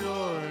feet,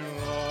 you're in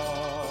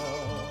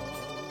love.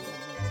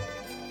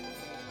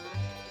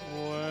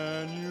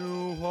 When you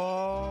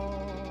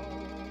walk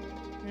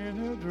in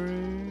a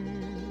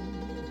dream,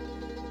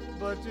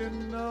 but you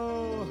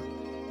know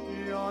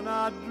you're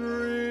not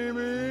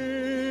dreaming,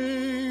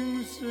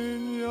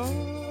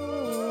 signore.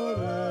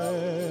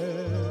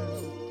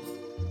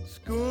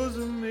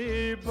 Scusa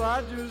me,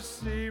 but you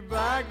see,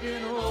 back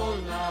in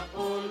old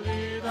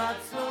Napoli,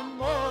 that's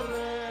amore.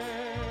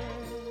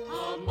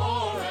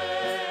 Amore,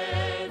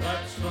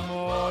 that's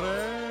amore.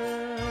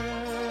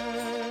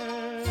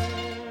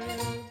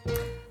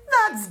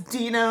 That's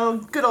Dino,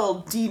 good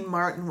old Dean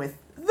Martin with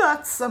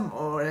That's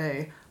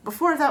Amore.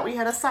 Before that, we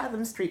had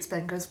Asylum Street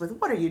Spankers with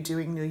What Are You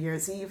Doing New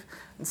Year's Eve?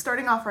 And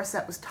starting off our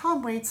set was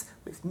Tom Waits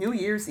with New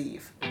Year's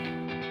Eve.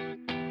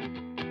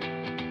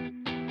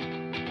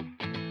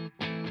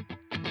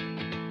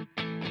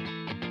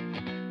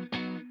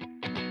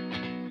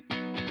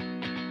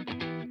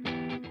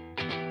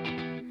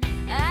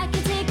 I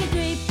can take a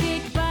great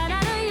big bite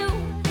out of you.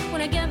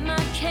 When I get my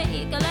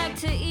cake, I like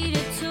to eat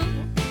it too.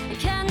 I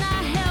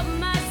cannot help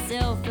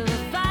myself if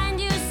I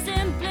find you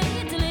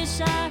simply delicious.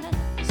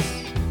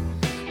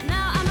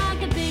 Now I'm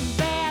like a big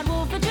bad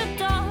wolf at your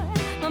door.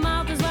 My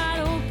mouth is wide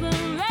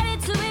open, ready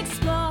to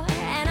explore.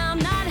 And I'm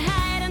not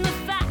hiding the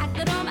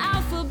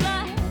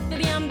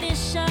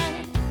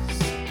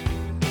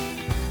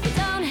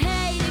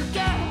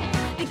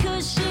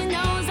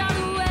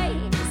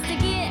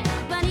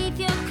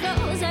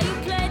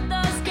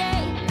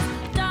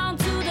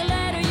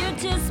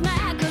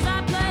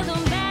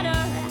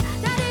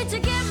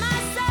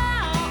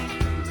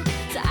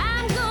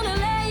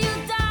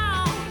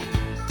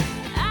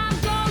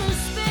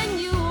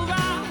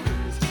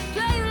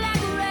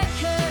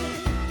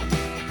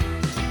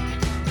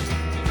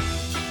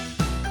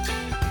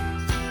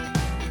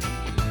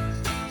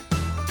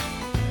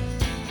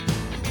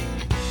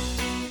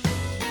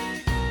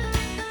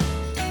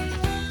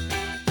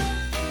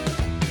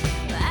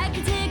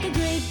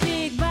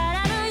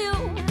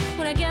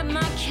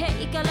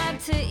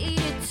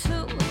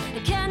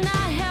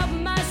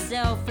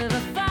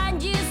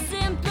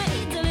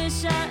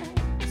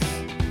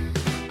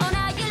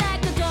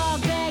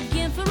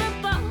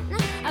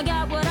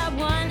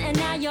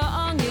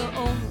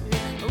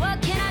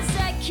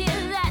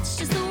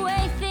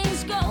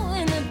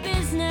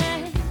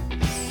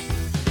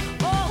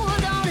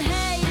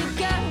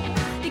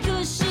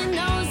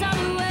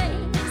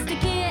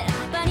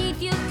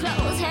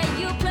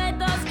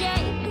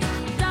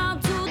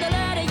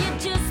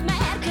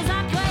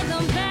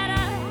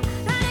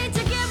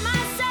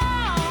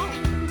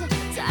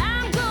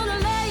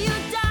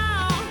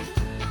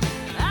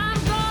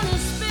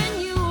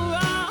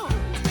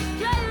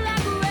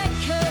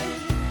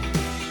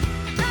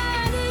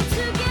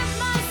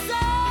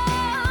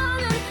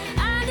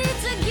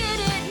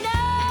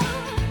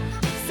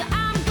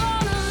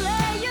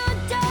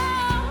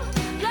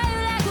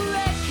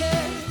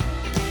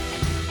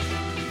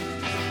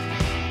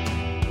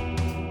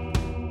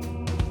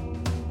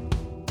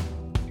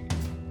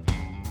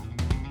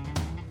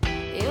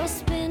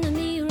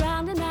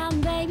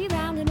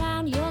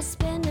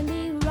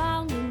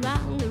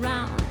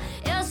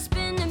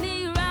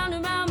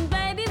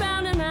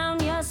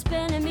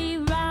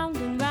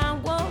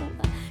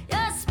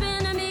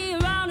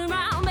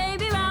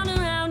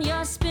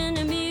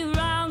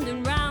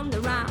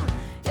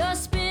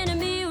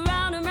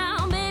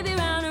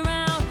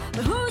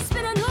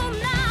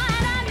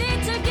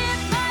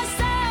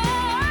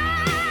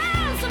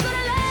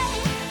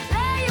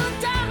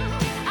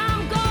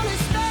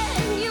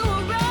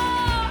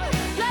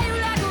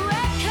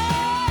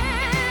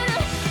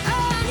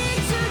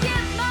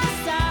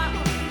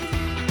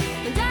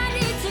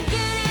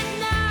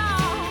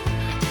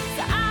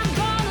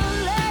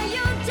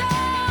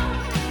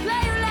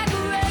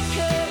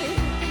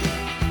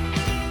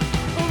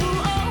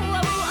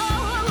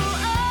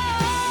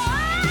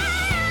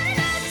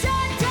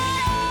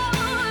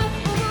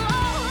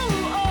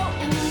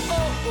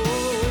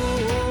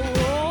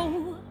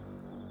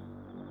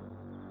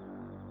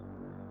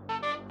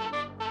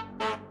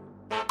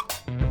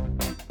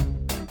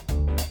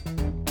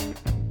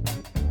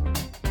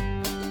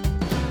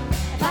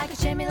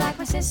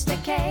Sister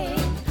Kate.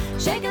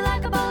 Shake it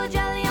like a bowl of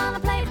jelly on a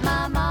plate.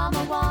 My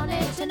mama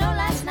wanted to know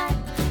last night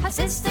how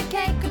Sister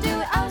Kate could do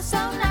it oh so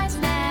nice.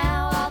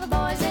 Now all the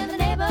boys in the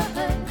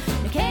neighborhood,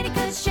 the Katie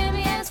could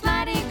shimmy and it's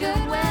mighty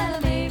good. Well, I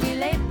may be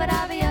late, but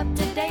I'll be up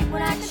to date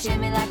when I can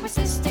shimmy like my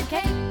Sister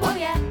Kate. Oh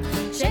yeah,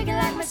 shake it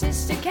like my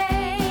Sister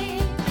Kate.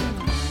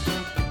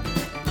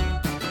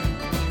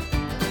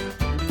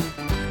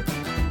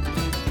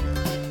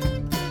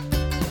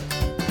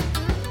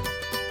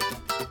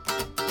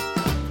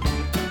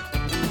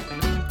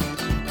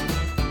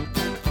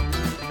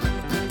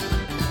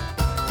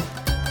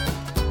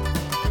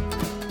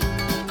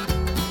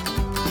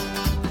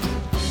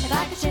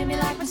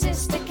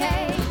 Sister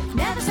Kate,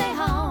 never stay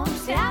home,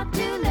 stay out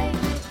too late.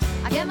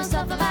 I get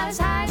myself about as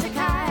high as a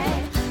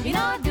kite. You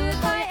know I do it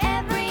for you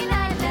every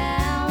night.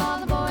 Now all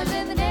the boys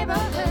in the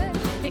neighborhood,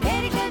 the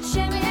Katie could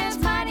shimmy and it's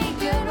mighty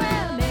good.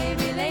 Well,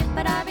 maybe late,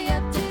 but I'll be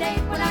up to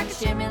date when I can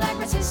shimmy like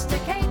my Sister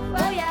Kate.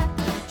 Oh yeah,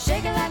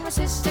 shake it like my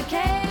Sister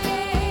Kate.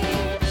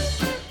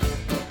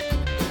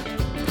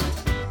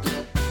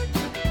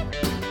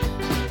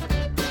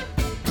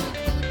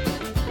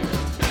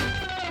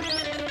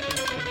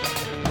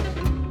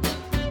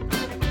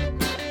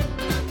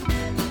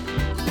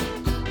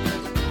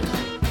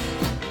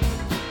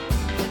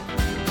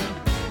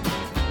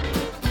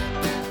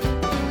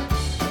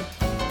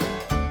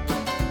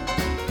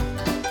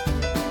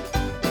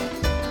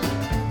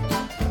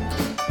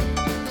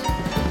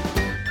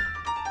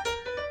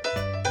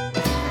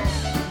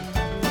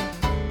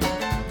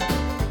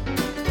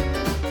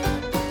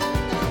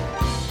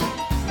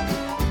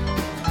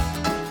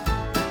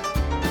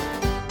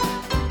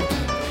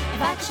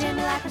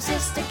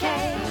 Sister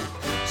Kate,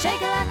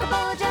 shake it like a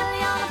bowl of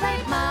jelly on a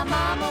plate. My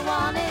mama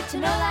wanted to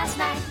know last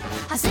night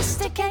how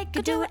Sister Kate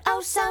could do it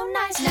oh so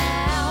nice.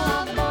 Now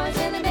all the boys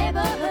in the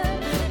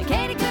neighborhood, the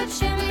Katie could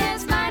shimmy and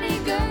it's mighty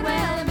good.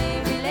 Well, it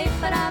may be late,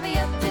 but I'll be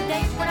up to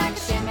date when I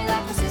can shimmy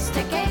like my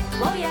Sister Kate.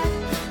 Oh yeah,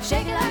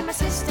 shake it like my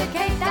Sister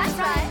Kate. That's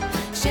right,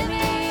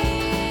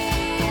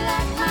 shimmy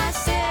like my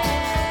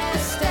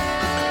Sister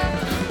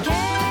Kate.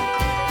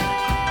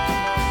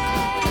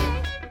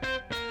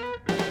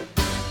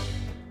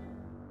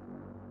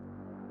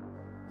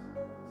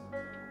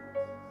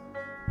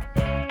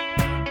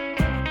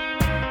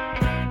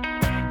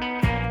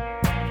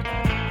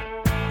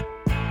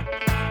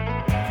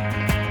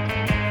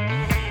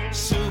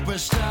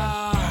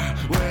 Superstar,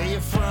 where you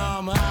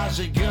from? How's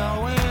it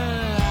going?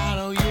 I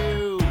know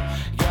you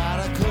got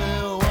a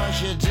clue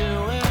what you're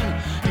doing.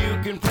 You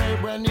can play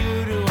brand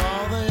new to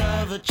all the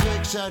other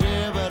chicks out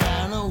here, but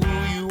I know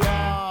who you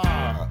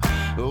are,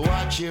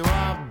 what you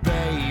are,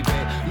 baby.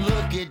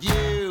 Look at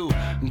you,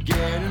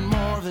 getting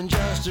more than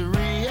just a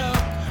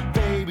re-up.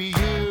 Baby,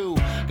 you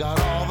got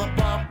all the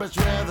puppets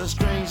with the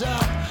strings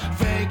up,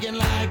 faking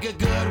like a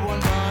good one,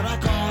 but I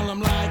call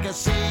them like I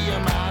see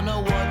them. I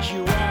know what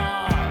you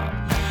are,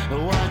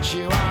 what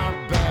you are,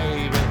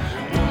 baby.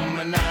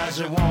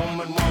 Womanizer,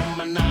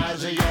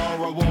 womanizer,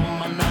 you're a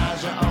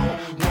womanizer, oh,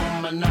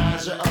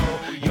 womanizer, oh,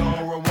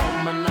 you're a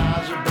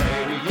womanizer,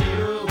 baby.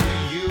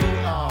 You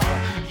are,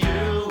 you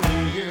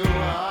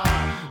are,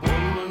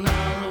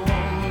 womanizer,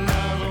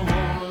 womanizer,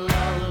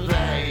 womanizer,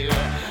 baby.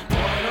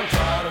 Boy, don't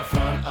try to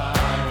front, I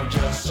know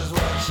just as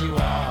what you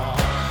are.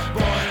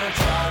 Boy, don't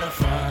try to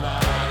front, I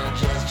know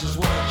just as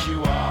what you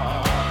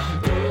are.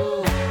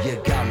 Ooh, you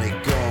got me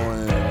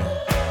going.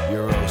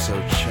 You're oh so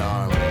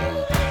charming,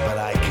 but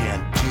I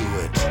can't do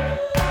it.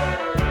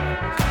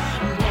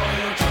 Boy,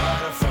 don't try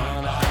to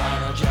front, I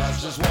know just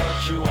as what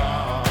you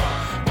are.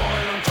 Boy,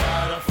 don't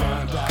try to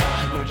front, I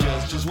know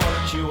just as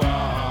what you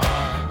are.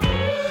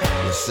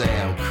 You say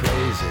I'm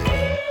crazy,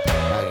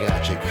 I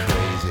got you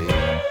crazy.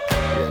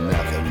 You're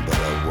nothing but a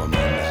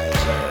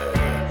womanizer.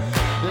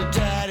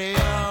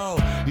 Daddy-o,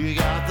 you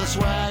got the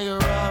swagger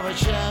of a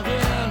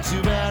champion.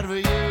 Too bad for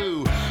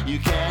you, you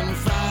can't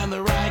find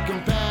the right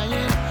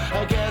companion.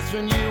 I guess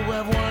when you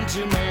have one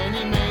too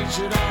many makes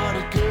it hard,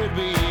 it could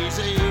be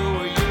easy. Who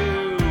are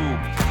you?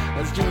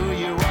 That's who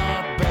you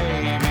are,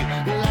 baby.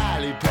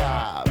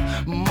 Lollipop,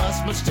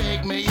 must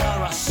mistake me,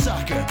 you're a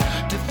sucker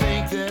to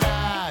think that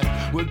I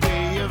would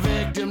be a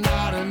victim,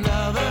 not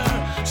another.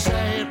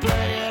 Say it,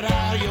 play it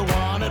how you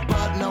want it,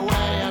 but no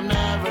way, I'm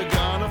never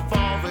gonna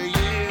fall for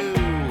you.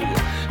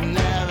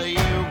 Never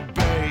you,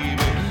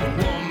 baby.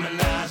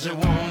 Womanizer,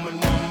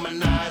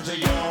 womanizer,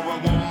 you're a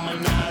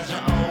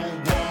womanizer, oh,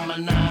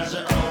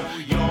 womanizer, oh,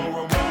 you're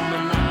a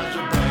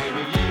womanizer,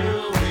 baby. You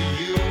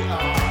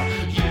are,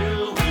 you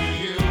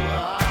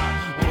are,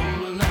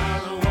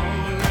 womanizer,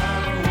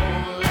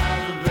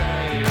 womanizer,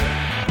 baby.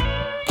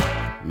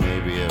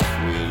 Maybe if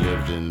we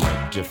lived in a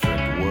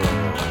different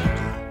world,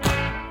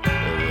 it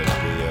would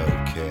be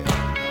okay.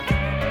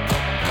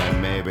 And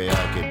maybe I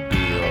could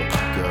be your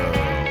girl,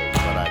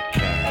 but I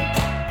can't,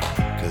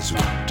 'cause we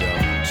don't.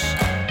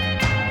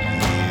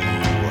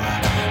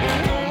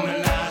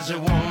 You,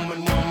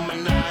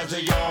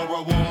 womanizer, you're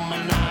a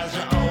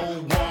womanizer, oh,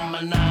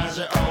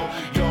 womanizer, oh,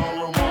 you're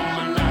a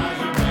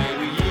womanizer,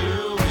 baby. You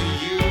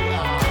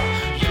are,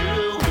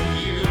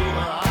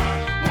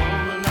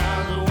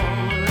 womanizer,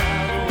 womanizer,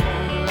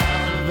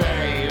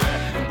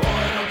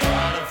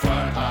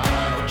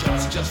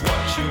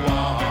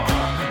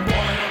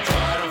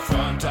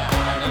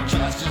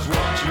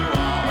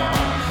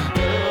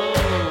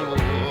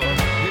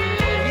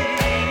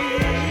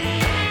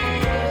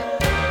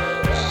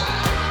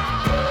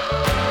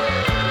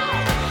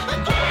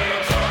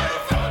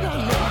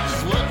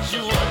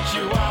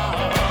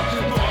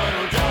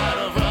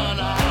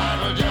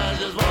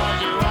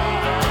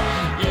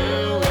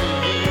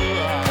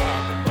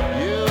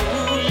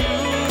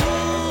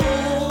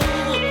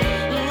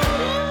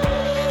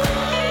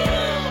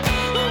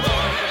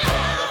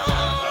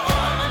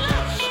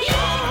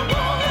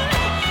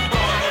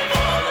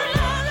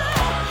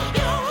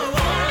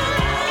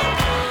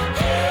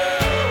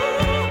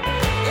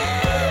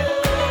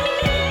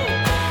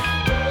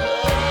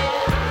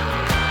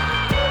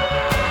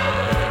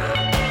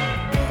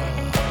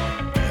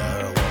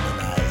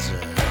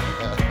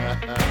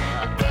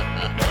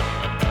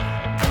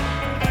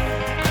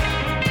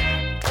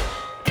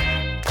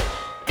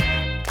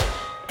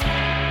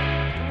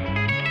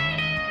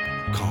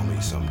 Call me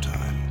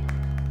sometime.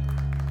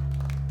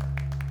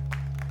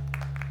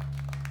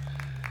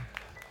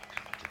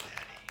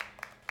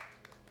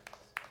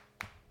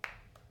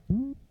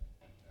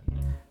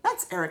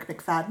 That's Eric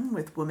McFadden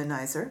with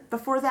Womanizer.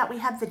 Before that, we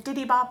had the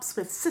Diddy Bops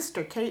with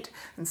Sister Kate.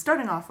 And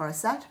starting off our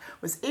set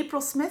was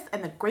April Smith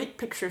and the Great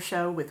Picture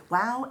Show with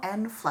Wow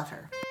and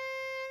Flutter.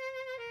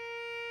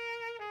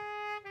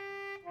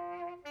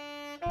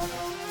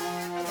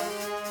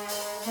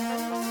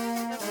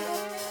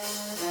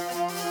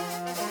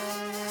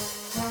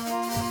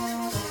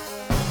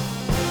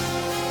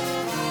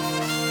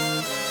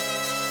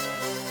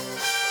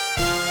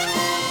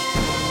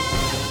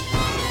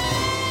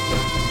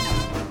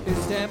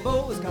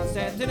 Istanbul was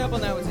Constantinople,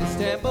 now it's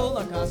Istanbul,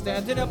 not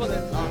Constantinople,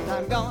 then long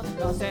time gone.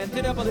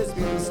 Constantinople is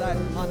beautiful sight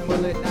on a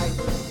moonlit night.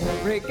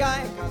 Every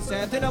guy in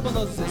Constantinople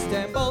knows it's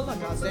Istanbul,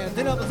 not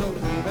Constantinople, so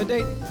leave a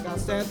date.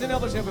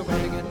 Constantinople shall be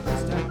waiting in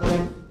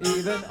Istanbul.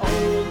 Even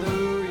old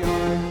New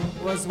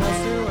York was once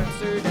to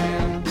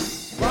Amsterdam.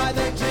 Why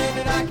they changed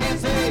it, I can't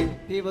say.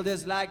 People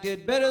just liked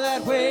it better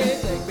that way.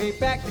 Take me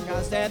back to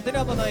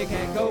Constantinople. No, you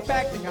can't go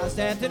back to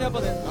Constantinople.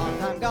 Then long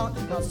time gone.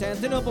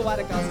 Constantinople, why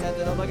did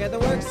Constantinople get the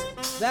works?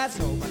 That's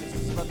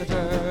nobody's but the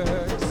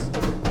Turks.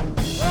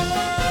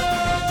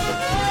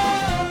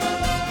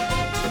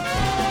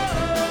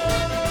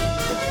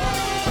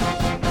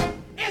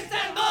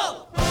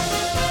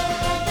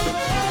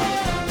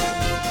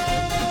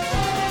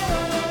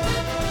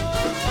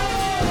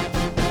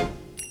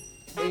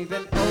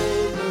 Even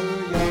old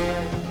New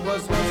York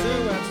was once to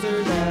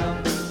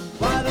Amsterdam.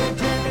 Why they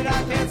turned it,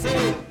 I can't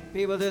say.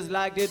 People just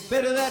liked it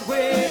better that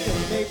way.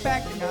 Take me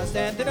back to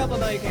Constantinople.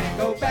 No, you can't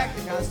go back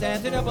to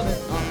Constantinople.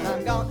 Then long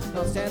time gone.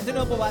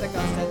 Constantinople, why did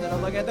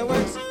Constantinople get the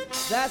works?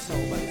 That's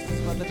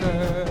nobody's but the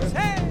Turks.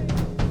 Hey!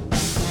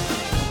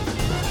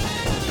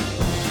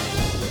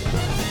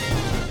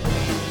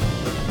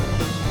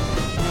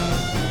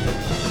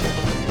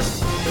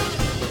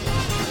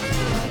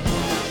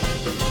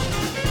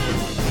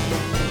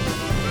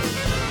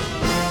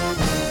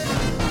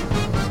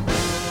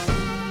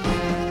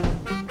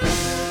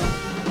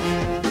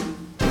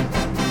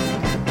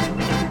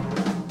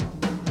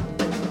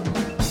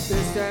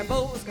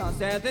 Istanbul was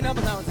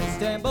Constantinople, now it's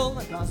Istanbul,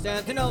 not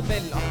Constantinople,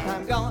 been a long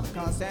time gone.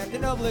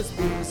 Constantinople is a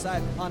beautiful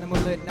sight on a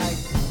moonlit night.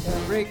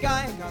 Every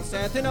guy in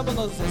Constantinople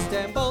knows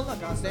Istanbul, not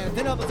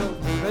Constantinople, so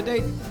leave a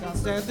date.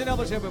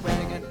 Constantinople should be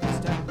waiting in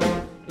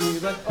Istanbul.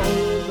 Even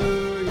old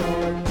New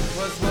York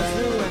was once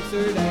to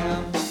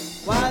Amsterdam.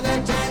 Why they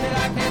changed it,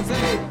 I can't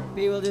say.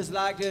 People just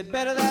liked it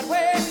better that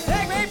way.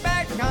 Take me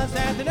back to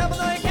Constantinople,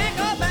 no, you can't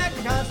go back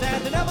to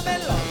Constantinople,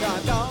 been a long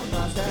time gone.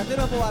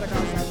 Constantinople, why did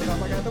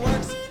Constantinople get the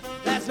works?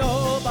 That's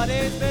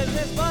nobody's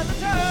business but the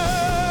Turks.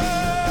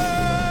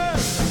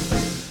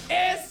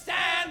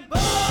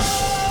 Istanbul!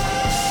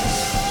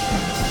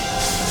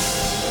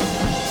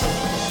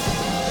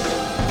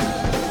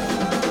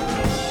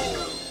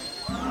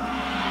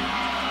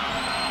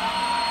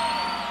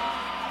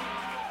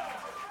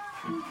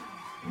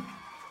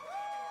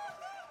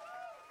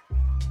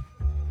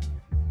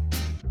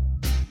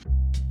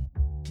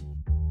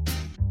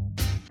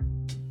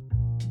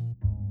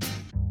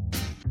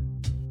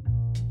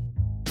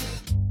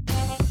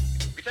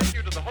 We take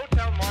you to the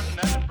Hotel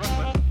Martinet in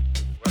Brooklyn,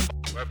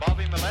 where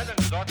Bobby Millett and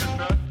his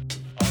orchestra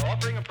are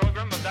offering a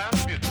program of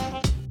dance music.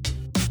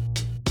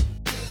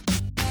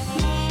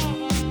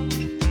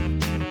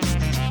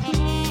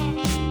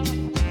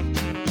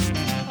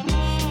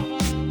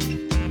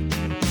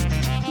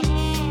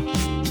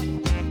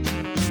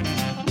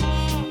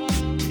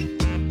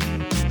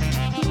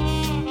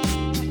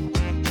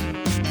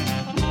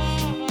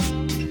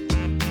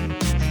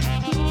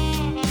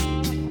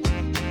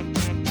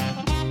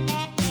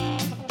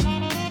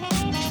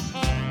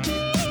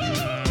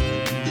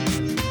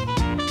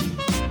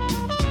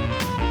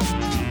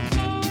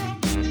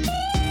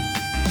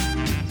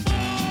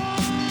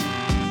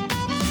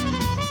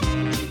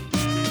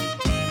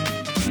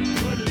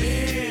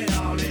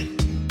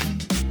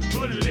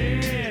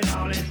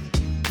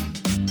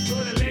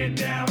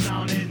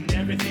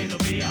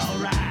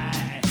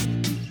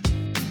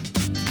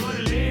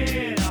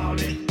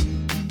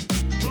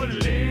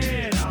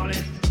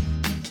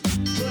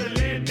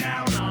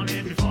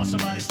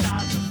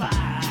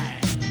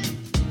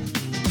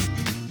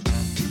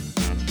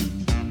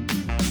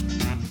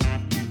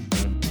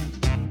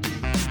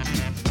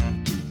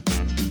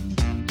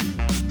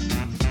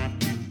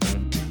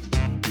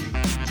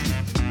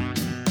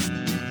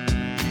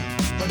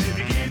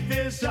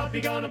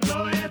 You're gonna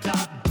blow it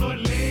up. Put a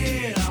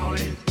lid on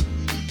it.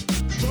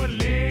 Put a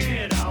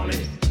lid on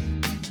it.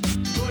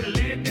 Put a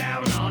lid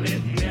down on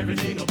it, and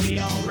everything will be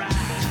alright.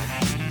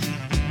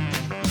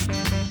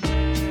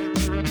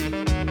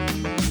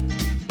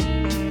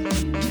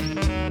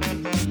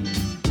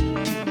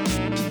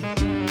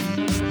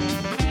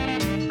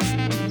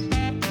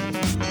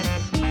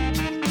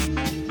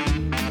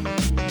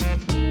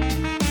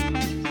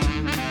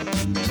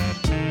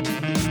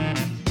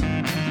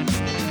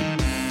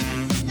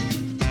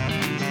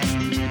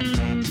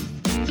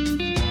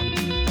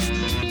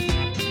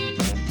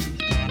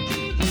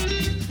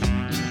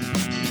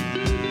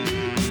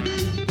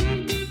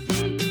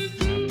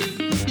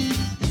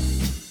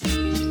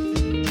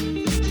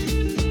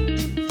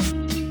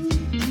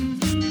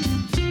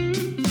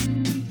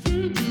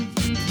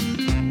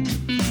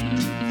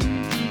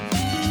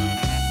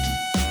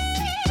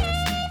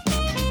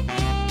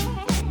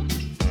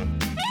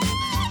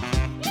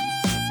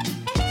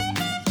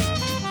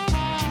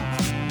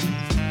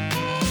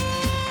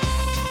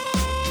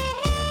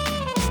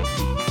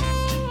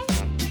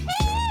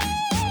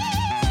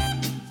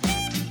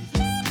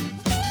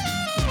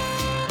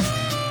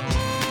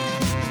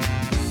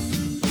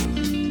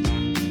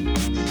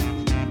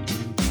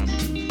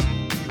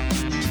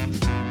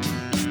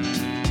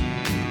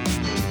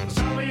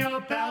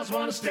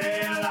 gonna stay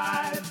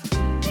alive.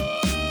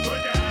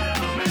 Put your hat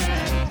on,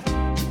 man.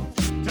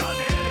 Tell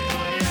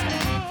Daddy,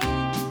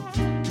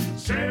 yeah.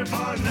 Stay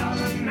for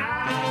another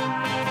night.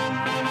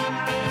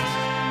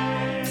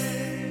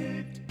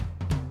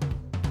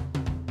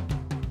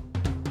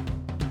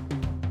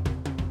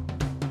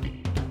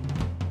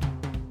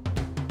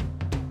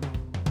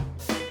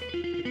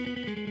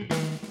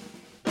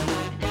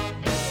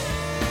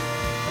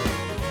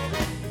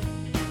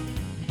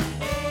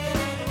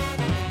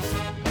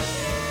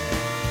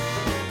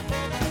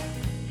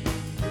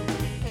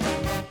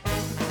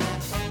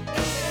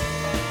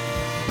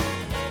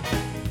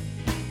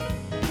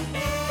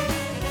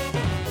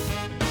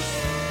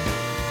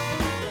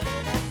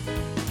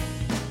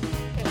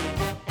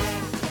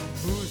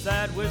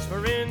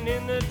 Whispering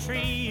in the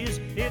trees,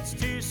 it's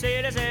two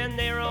sailors and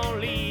they're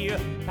only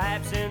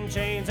pipes and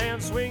chains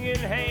and swinging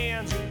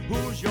hands.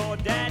 Who's your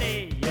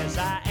daddy? Yes,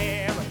 I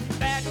am.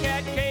 Fat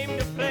cat came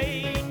to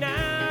play.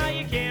 Now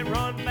you can't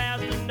run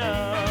fast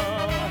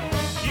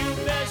enough. You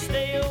best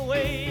stay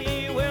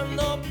away when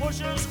the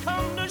pushers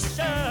come to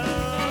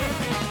shove.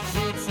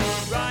 Zoot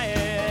zoot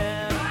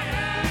riot,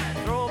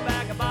 throw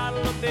back a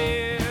bottle of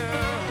beer.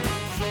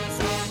 Zoot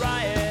zoot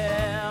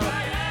riot,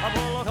 a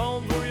bullet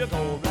home through your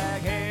cold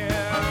black hair.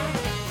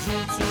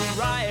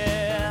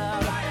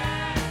 Riot,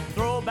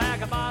 throw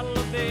back a bottle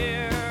of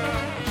beer.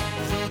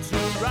 Zoot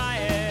zoot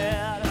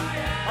riot,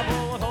 a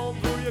bullet home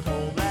through your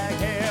cold black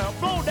hair.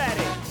 Blow,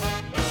 daddy.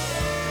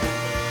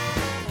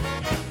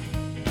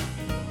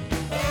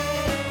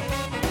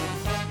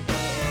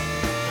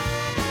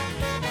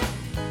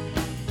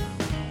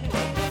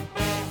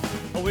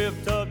 A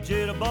whipped up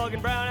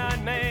jitterbugging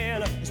brown-eyed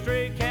man, a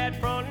stray cat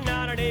fronting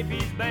out an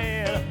AP's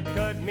band.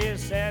 Cut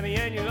Miss Sammy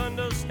and you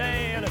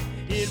understand.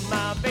 In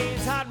my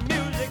veins hot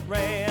music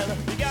ran.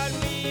 You got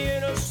me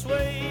in a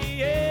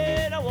sway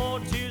and I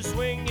want to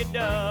swing you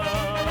down.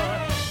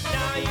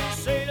 Now you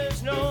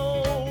sailors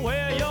know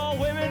where your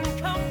women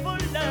come for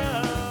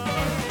love.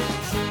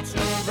 Zoot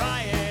zoot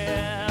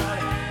riot,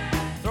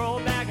 throw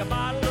back a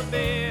bottle of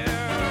beer.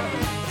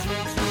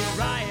 Zoot zoot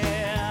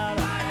riot,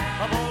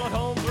 a bullet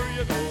home through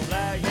your cold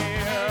black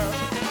hair.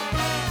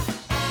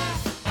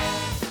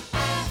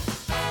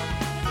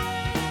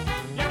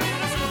 You're in a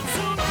zoot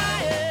zoot riot.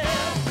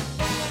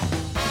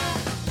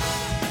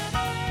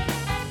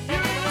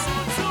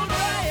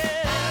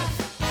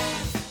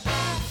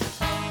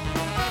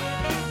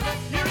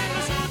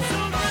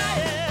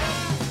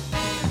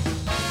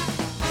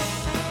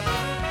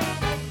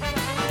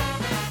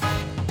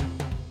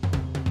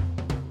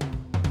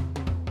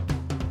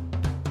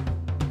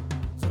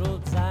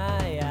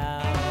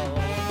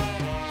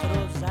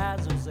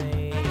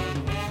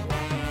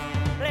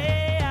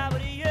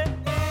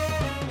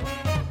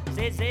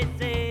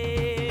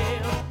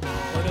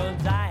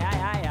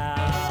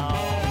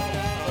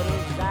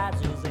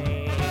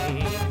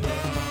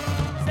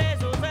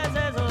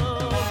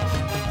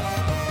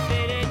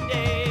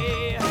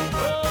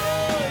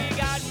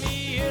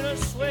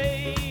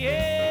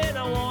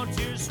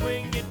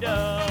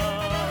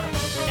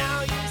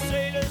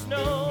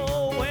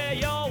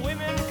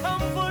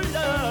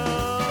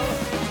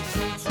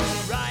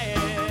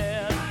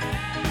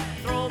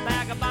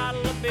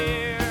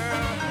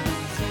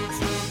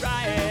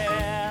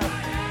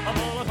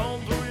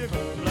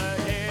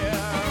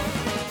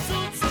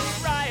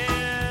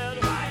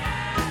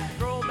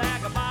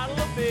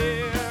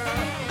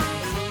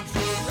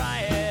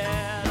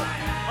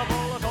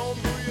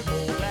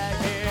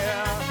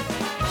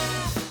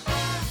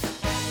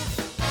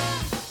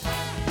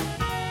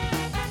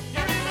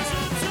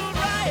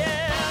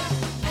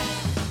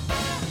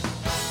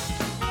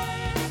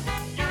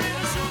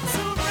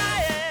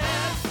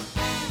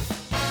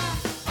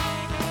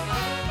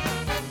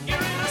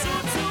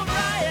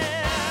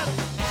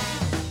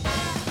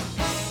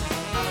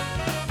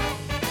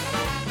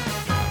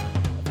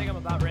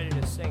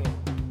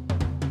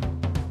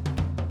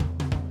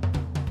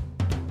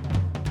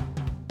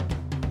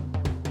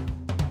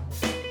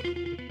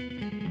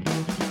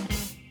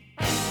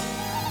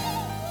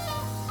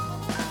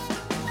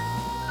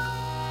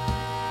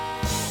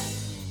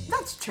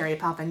 Cherry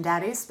Poppin'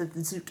 Daddies with the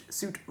Zoot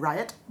Suit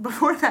Riot.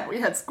 Before that, we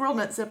had Squirrel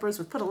Nut Zippers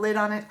with Put a Lid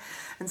on It.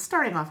 And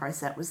starting off our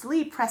set was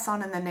Lee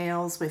Press-On and the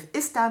Nails with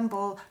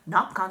Istanbul,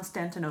 Not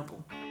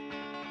Constantinople.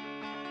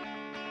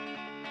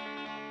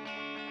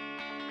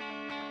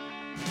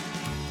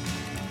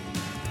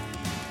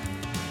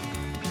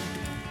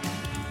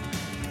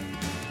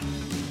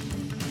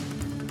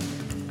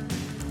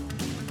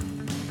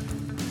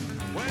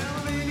 We're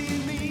looking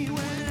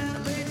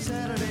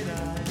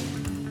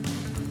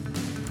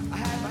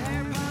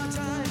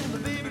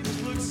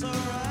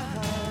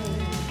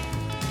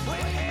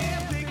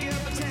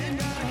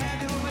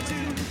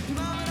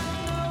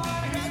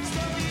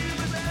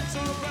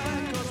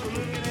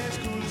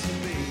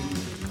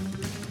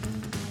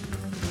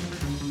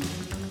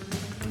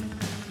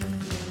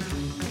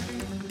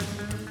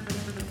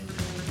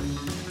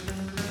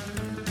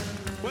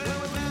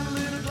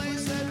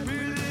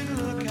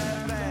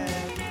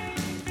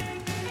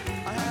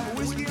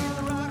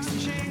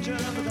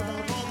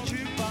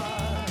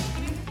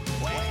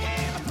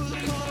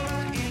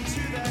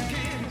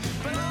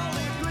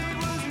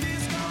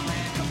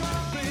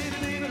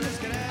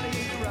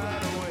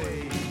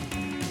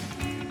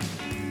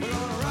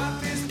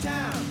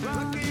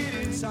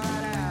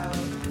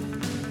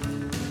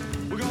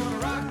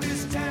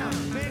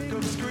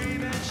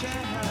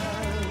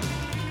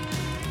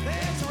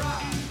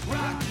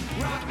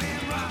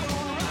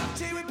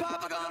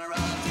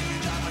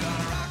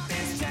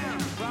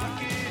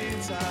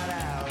inside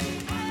out.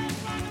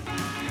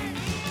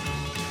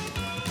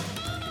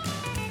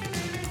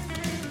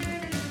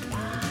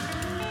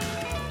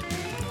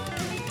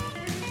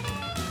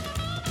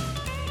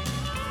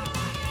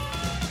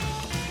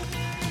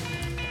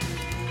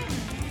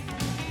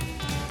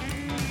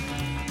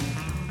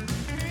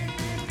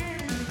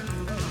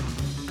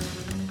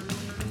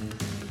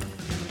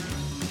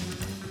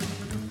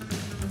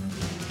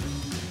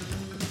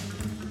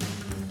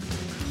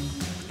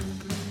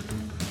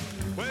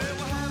 Well,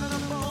 we're having a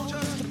ball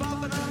just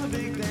bumping on the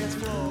big dance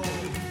floor.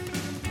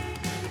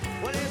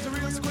 Well, there's a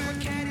real square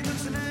cat, he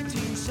looks in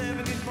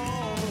 1974.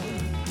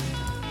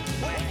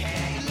 Well,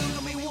 hey, you look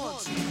at me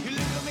once, you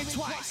look at me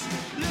twice,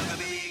 look at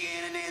me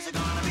again, and there's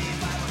gonna be a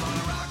fight. We're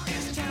gonna rock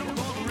this town, we're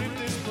gonna rip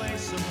this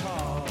place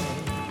apart.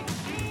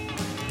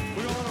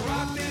 We're gonna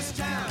rock this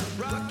town,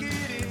 rock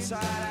it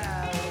inside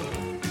out.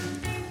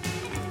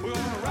 We're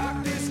gonna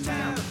rock this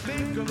town,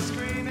 make 'em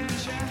scream and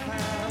shout.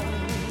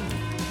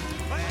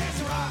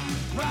 Let's rock,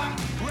 rock,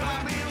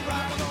 rock, man,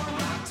 rock. We're gonna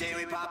rock till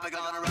we pop. We're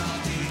gonna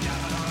rock till we drop.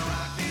 We're gonna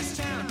rock this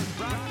town,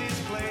 rock this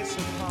place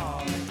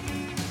apart.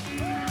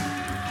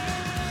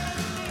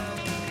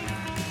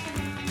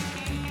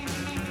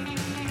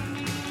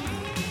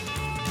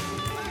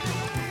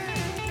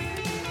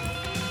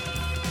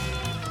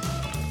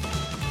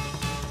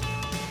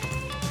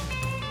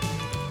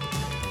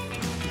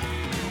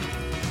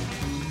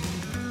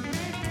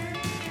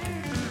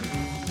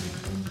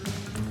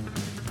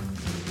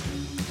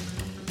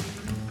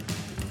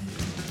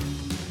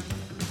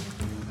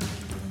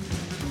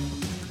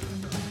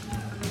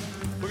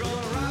 We're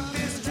gonna rock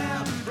this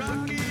town,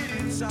 rock it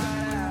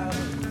inside out.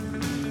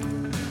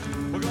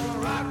 We're gonna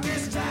rock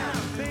this town,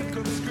 make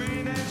 'em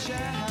scream and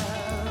shout.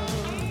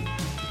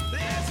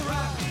 Let's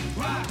rock,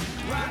 rock,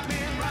 rock,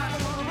 man, rock.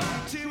 We're gonna rock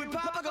till we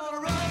pop. We're gonna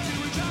rock till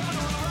we drop. We're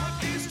gonna rock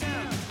this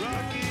town,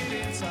 rock it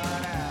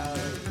inside out.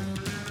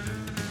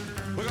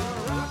 We're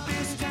gonna rock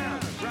this town,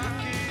 rock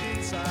it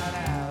inside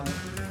out.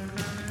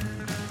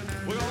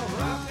 We're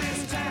gonna rock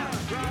this town,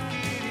 rock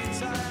it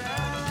inside out.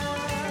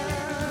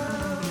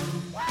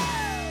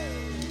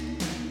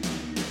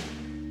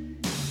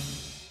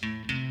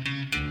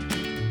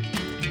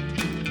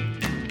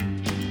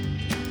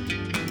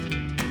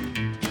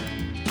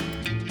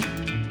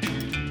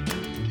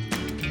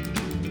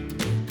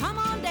 Come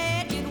on,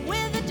 Dad, get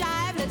with the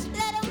jive. Let's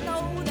let 'em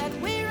know that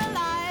we're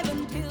alive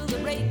until the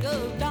break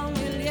of dawn.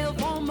 We'll live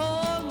for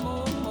more,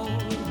 more, more.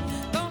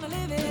 Gonna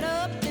live it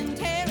up and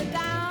tear it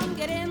down.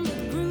 Get in the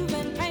groove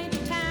and paint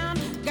the town.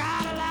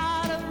 Got a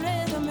lot of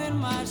rhythm in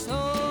my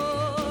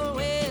soul.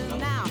 Well,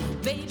 now,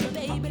 baby,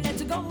 baby,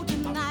 let's go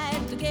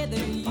tonight together,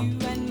 you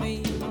and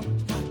me.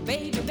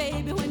 Baby,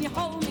 baby, when you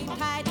hold me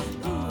tight,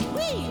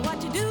 ooh-wee,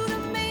 what you do to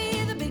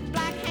me? The big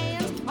black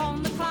hands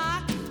on the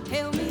clock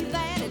tell me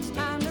that it's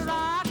time to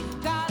rock.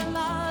 Got a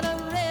lot of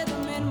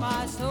rhythm in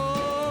my soul.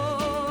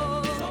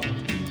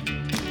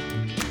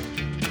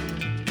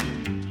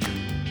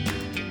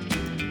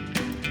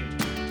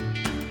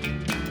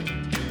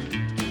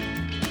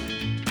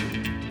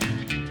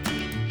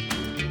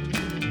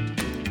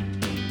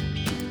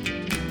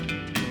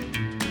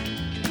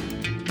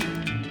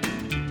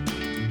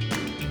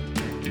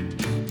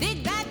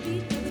 Dig that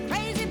beat to the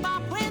crazy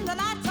bop when the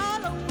lights are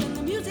low and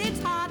the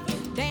music's hot.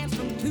 Dance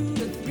from 2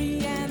 to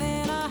 3 and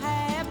then a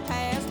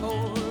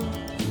 4:30.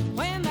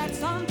 When that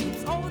sun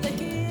beats over the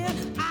hill,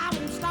 I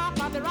won't stop,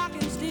 I'll be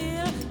rocking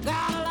still.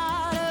 Got a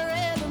lot of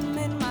rhythm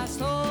in my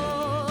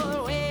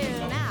soul.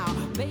 Well, now,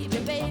 baby,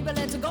 baby,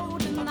 let's go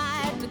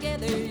tonight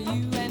together,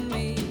 you and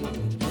me.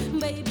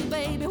 Baby,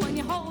 baby, when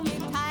you hold me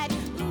tight,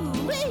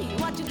 ooh-wee,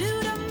 what you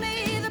do to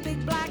me? The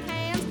big black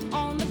hands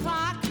on the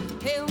clock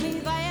tell me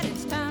that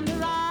it's time to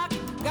rock.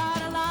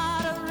 Got a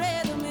lot of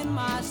rhythm in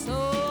my soul.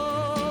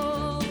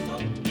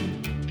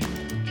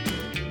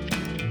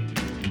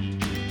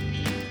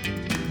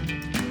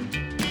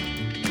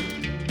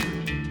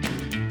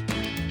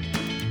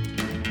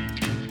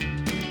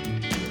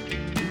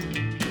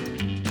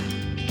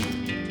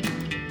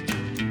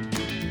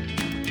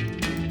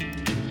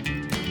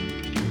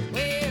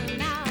 Well,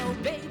 now,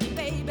 baby,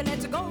 baby,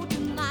 let's go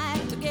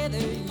tonight together,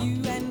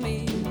 you and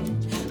me.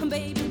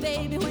 Baby,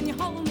 baby, when you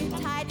hold me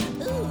tight,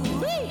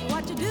 ooh-wee,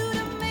 what you do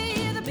to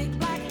me? The big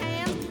black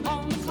hands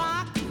on the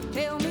clock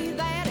tell me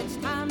that it's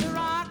time to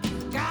rock.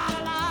 Got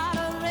a lot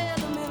of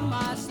rhythm in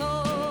my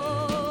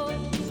soul.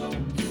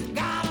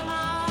 Got a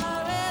lot of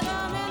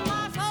rhythm in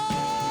my soul.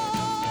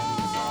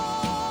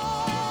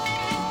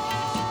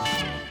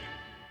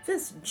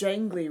 This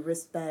jangly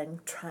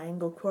wristband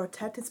triangle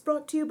quartet is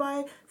brought to you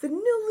by the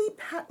newly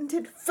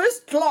patented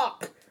Fist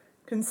Lock.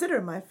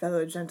 Consider, my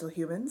fellow gentle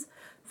humans,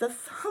 the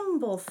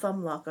humble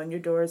thumb lock on your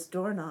door's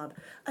doorknob,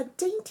 a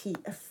dainty,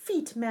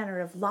 effete manner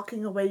of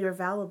locking away your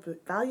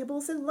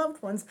valuables and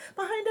loved ones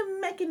behind a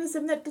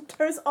mechanism that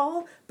deters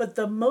all but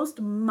the most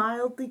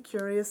mildly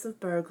curious of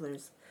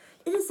burglars.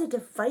 It is a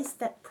device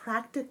that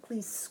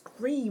practically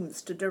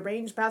screams to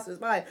deranged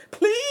passers-by,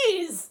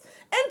 "Please,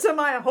 enter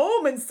my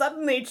home and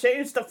suddenly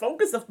change the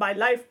focus of my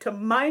life to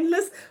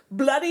mindless,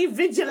 bloody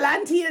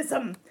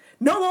vigilantism.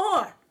 No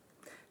more!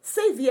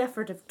 Save the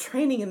effort of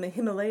training in the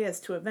Himalayas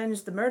to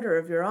avenge the murder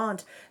of your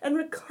aunt, and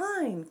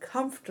recline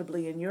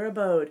comfortably in your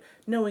abode,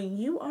 knowing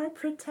you are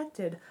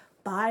protected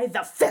by the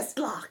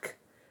Fistlock.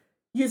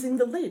 Using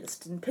the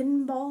latest in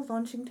pinball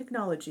launching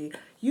technology,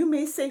 you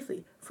may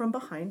safely, from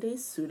behind a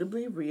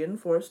suitably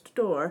reinforced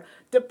door,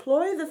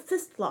 deploy the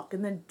Fistlock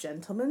in the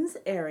gentleman's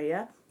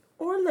area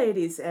or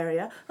ladies'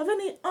 area of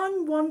any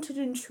unwanted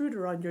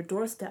intruder on your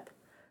doorstep.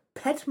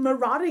 Pet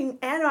marauding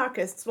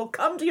anarchists will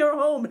come to your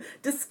home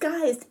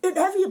disguised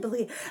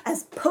inevitably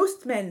as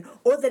postmen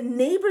or the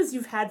neighbors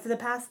you've had for the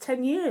past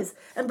 10 years,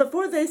 and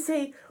before they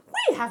say,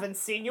 "We haven't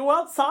seen you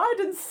outside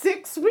in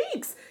 6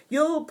 weeks,"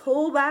 you'll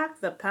pull back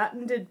the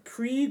patented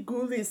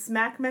pre-ghoulie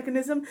smack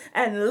mechanism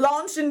and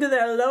launch into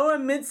their lower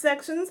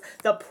midsections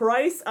the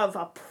price of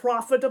a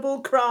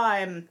profitable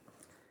crime.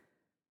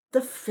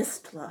 The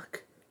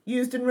Fistlock.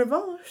 Used in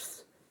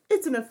reverse,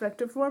 it's an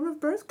effective form of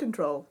birth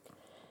control.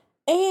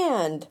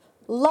 And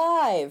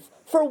live,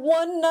 for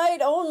one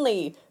night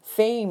only,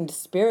 famed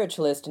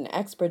spiritualist and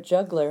expert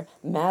juggler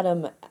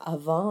Madame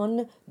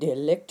Yvonne de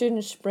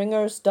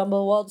Lichtenspringer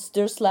Stumblewaltz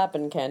der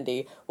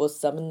Slappencandy will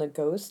summon the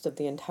ghosts of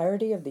the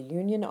entirety of the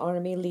Union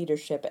Army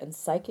leadership and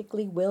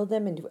psychically will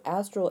them into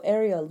astral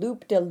area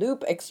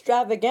loop-de-loop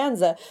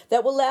extravaganza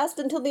that will last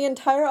until the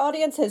entire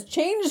audience has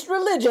changed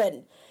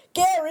religion.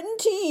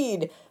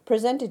 Guaranteed!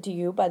 Presented to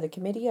you by the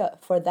Committee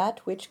for that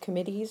which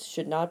committees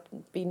should not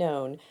be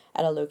known,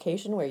 at a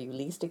location where you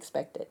least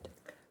expect it.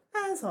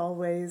 As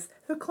always,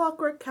 the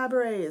Clockwork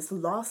Cabaret is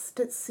lost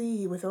at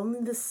sea with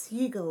only the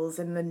seagulls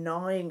and the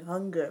gnawing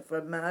hunger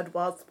for Mad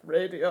Wasp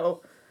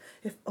Radio.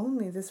 If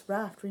only this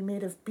raft were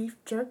made of beef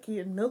jerky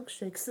and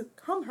milkshakes would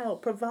somehow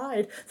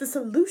provide the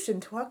solution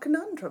to our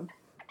conundrum.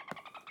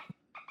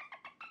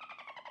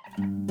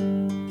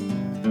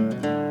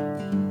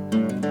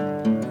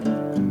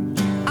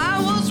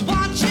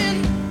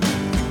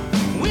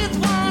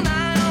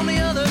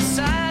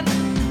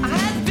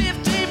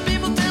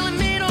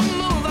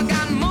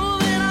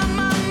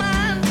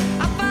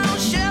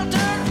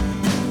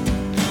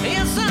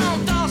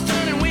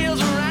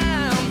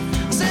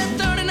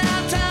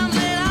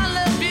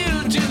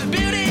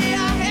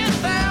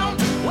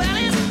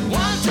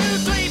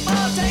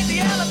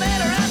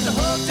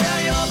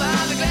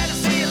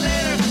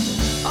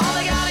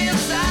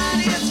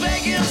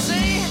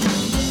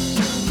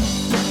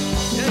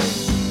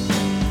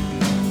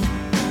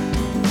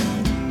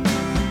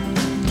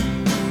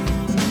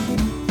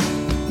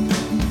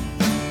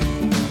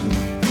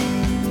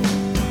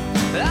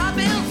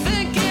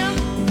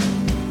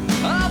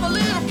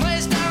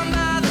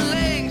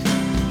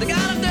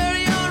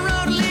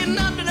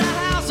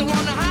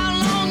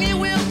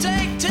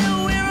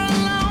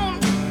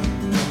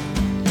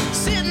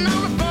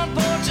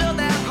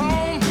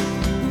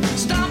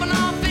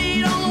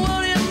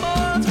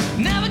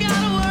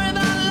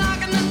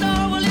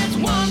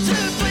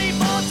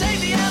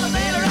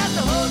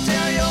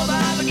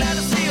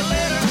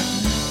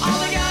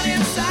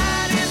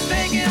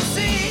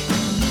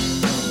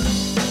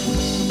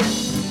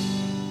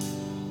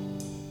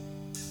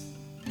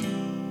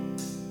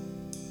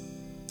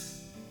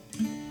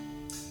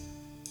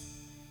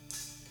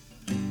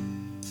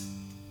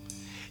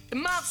 It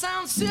might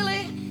sound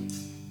silly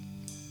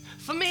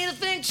for me to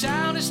think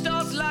childish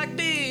thoughts like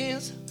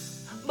these,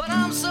 but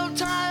I'm so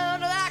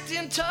tired of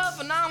acting tough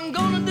and I'm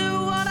gonna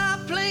do what I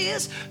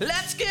please.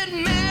 Let's get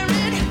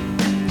married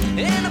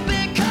in a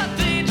big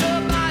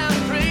cathedral by a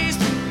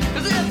priest,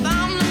 'cause if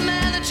I'm the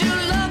man that you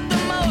love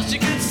the most, you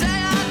could say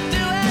I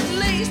do at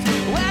least.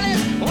 Well,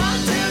 it's 1,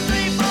 2,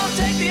 3, 4,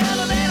 take the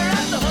elevator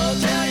at the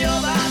hotel. You'll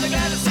be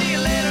glad to see you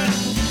later.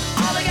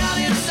 All they got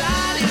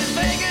inside is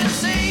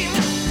vacancy.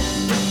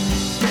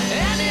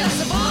 And it's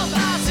a 4,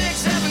 5, 6,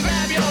 7,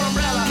 grab your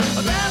umbrella.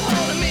 Grab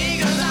hold of me,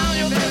 'cause I'm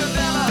your baby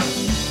fella.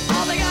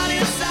 All they got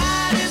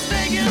inside is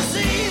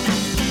vacancy.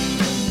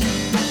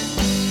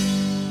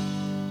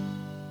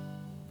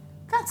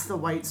 That's the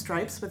White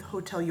Stripes with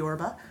Hotel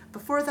Yorba.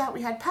 Before that,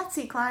 we had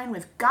Patsy Cline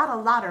with Got a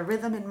Lot of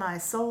Rhythm in My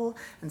Soul.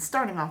 And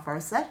starting off our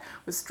set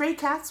was Stray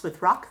Cats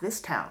with Rock This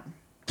Town.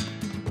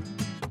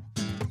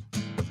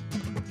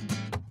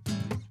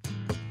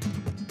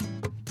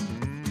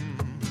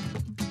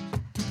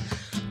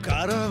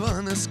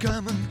 Caravan is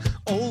coming,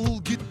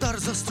 old guitar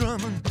are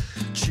strumming.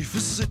 Chief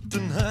is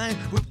sitting high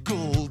with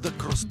gold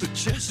across the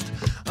chest.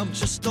 I'm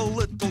just a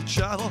little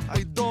child,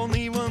 I don't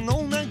even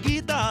own a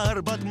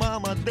guitar, but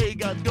mama, they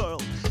got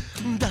girl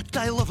that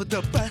I love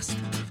the best.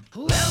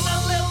 Lila,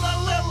 lila,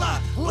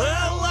 lila,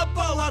 lila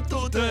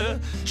palatute,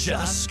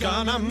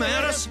 Chaskana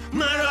meres,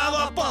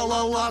 merava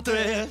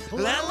palalate.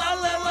 Lila,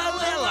 lila,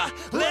 lila,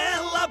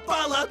 lila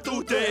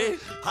palatute,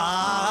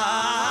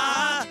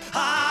 ah,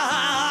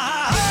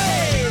 ah,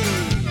 hey!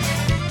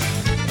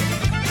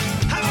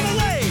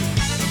 Halalay!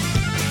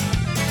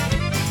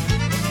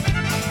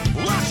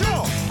 Lacho!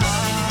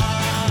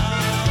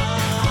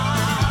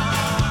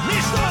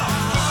 Misto!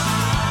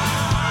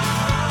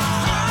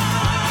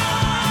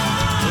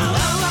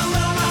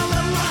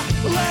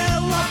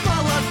 Lela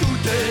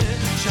palatute,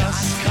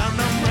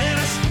 Chaskana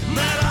meres,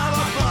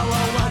 merava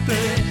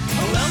palalate.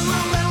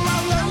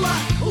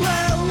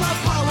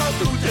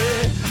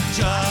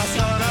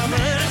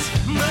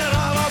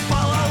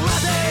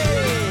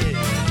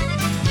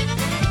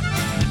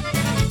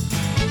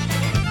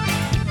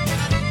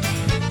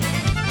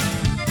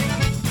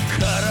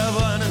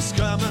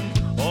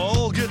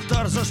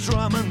 a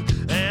strumming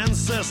and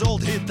says,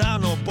 old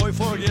Gitano, boy,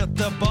 forget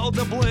about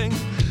the bling.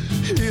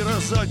 Here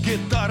is a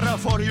guitar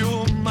for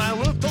you, my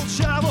little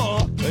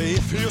chavo.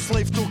 If you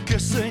slave to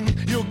kissing,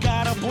 you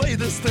gotta play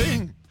this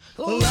thing.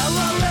 La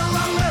la la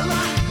la la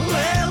la,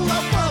 la la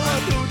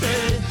paladute.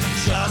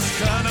 Just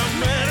kind of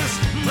mess,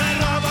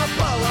 merava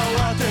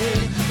palalate.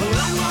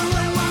 La la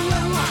la la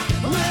la la,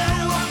 la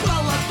la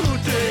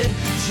paladute.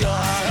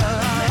 Just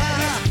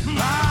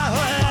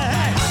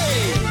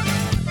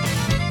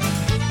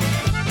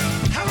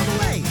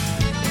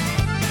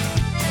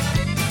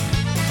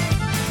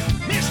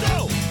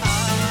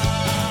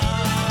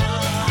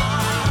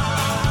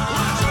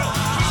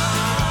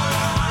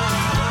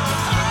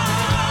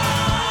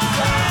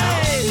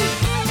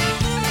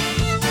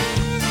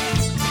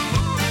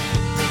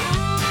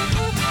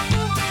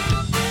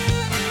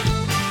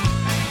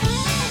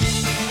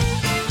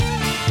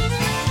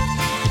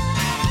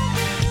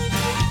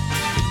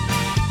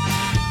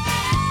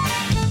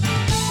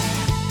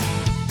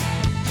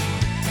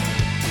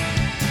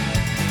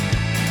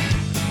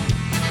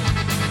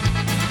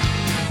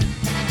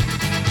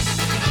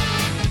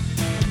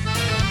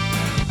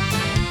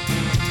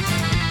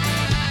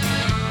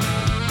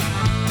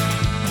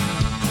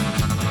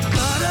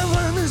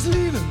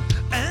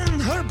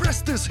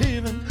is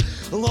heaving.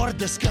 Lord,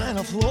 this kind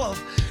of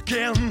love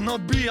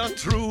cannot be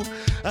untrue.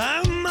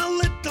 I'm a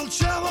little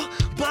chavo,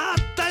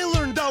 but I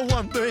learned that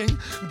one thing.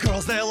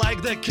 Girls, they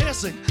like the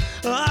kissing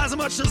as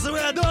much as we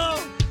do.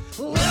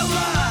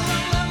 Lella,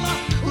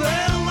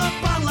 lella,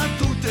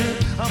 palatute.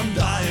 I'm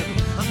dying,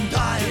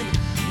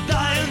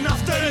 dying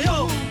after you.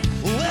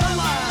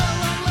 Lella,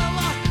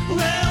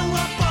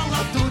 lella,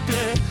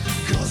 palatute.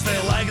 Girls, they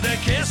like the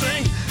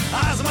kissing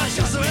as much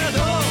as we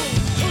do.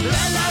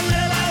 Lella,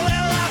 lella,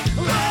 lella,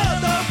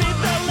 lella,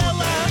 pita,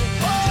 lella.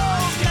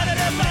 Oh, get it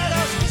in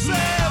matters,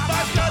 say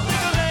about the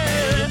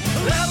thing.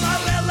 Lella,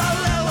 lella,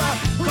 lella,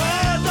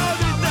 lella,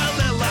 pita,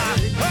 lella.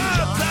 Oh,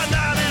 da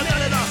da da da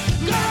da da.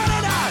 Go da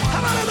da,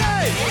 how about a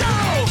day? Go!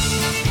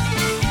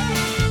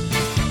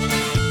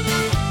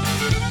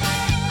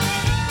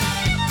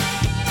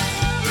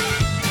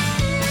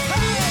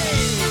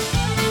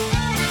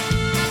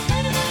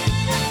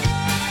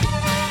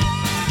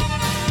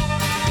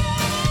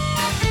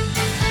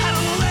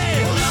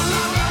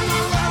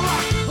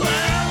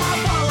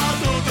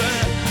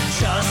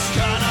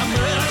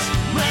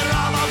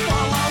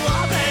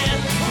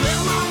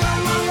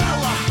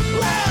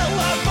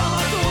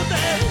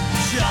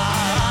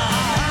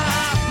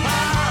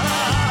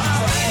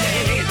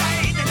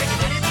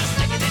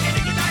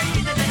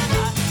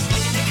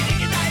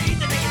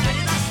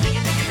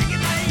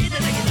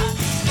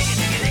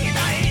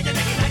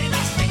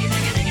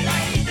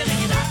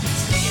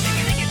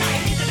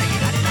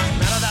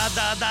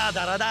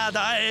 Da da da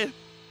da.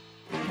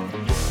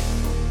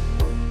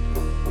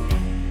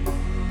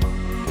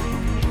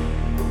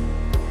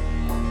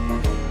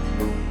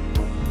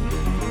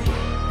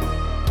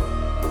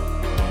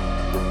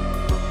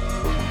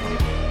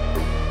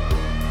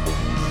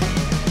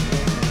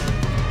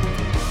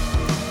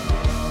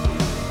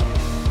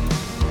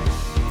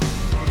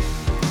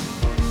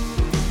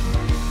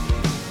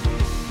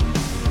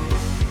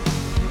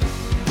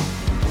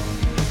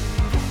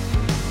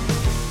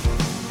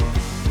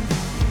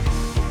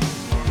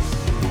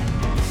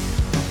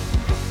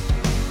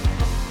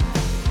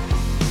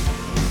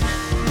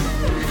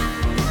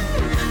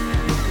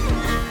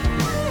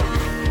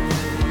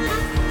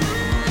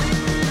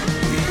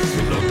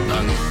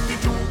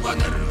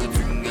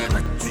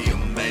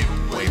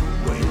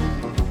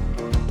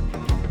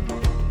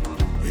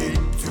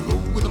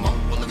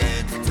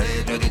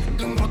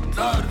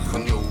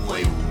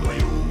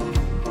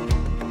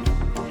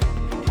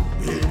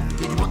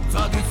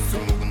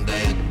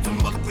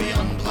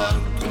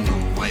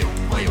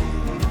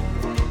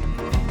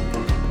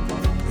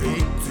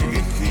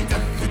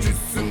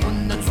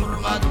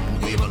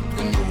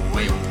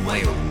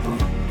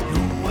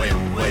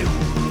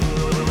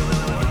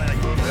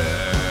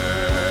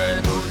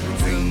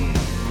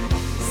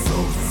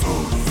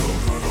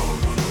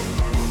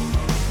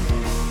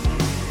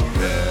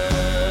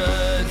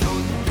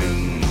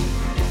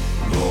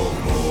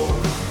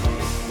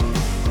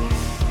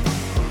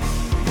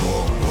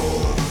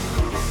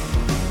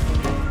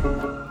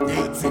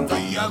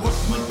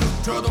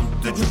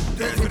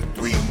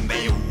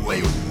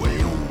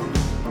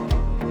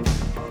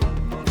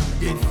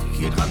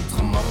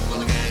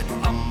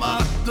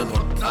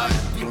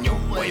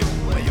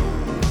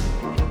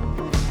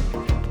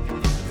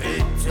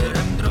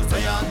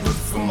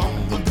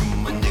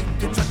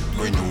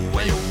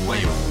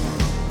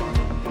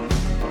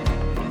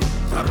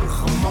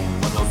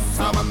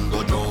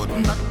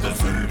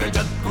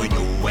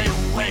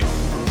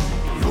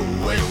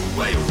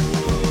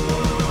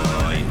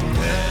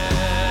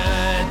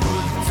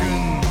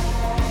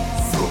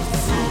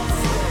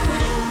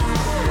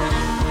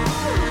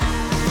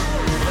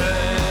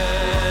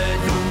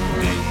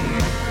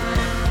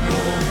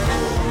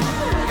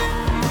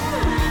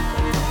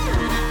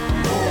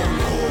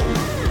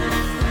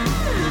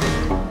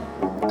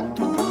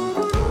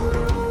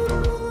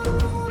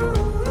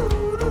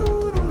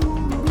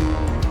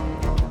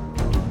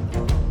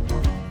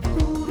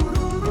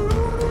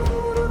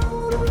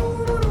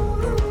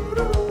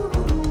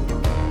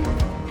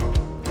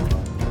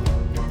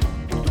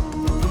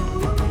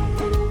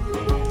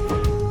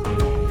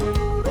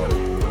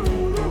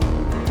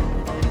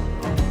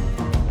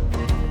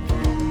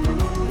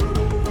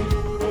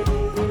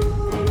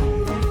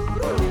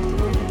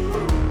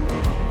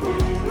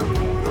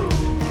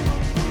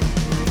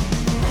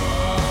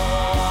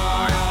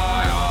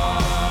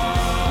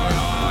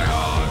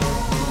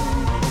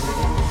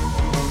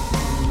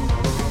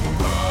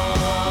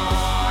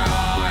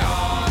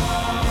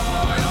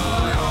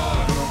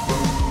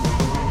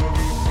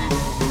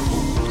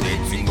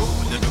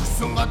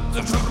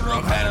 저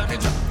할 때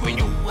자꾸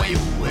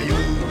요와요와요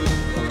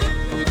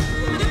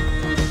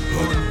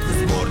그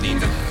스포딩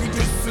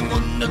그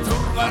승은 나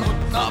돌아가고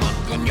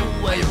나만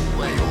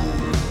요와요와요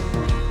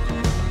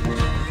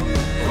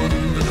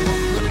온도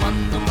몽골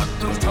만도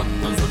맞도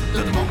찾는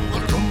소들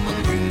몽골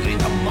돈만 굉장히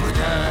다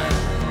먹자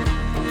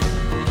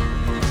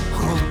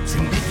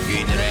고침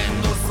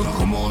비키들의 노선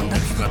고문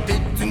낚시가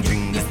됐든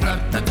징기스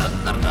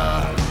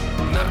날따달라나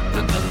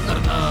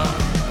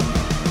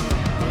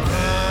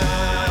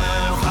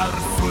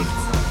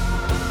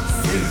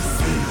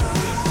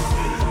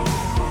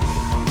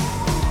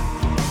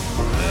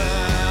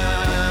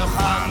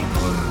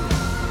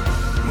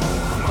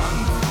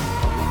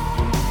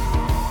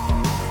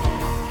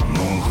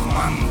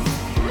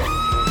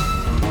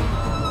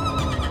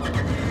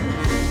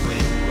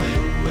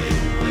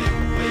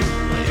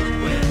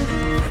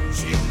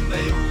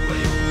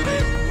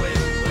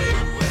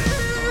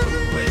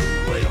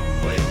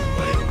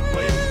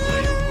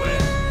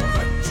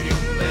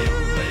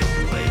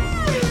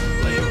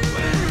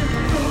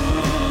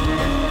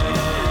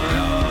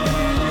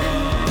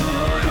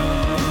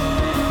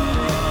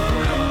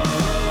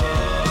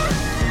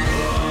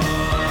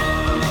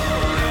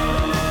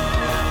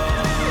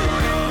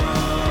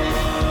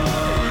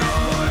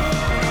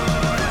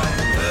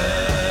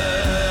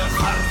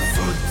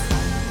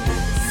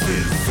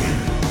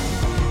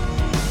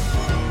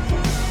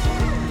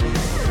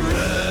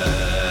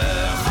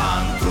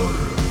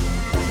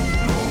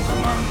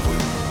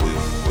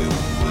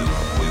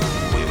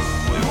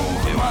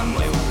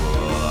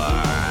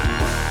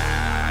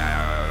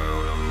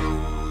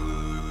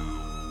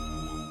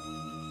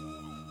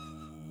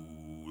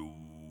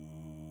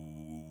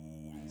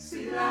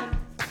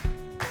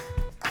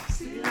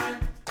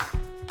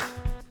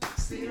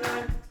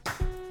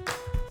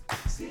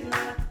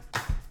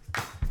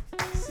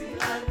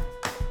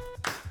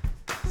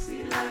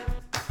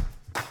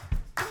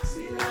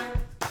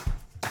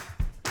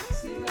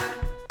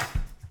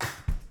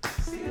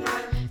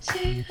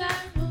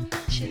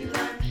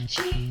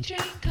She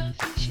drink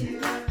coffee, she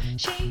love.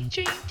 She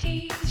drink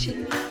tea, she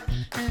love.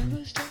 And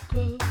rooster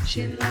crow,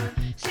 she love.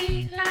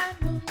 Sea lion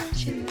woman,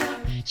 she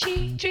love.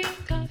 She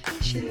drink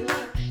coffee, she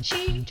love.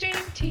 She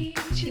drink tea,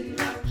 she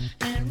love.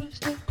 And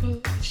rooster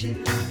crow, she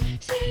love.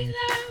 Sea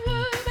lion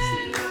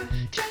woman,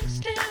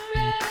 dressed in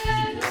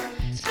red.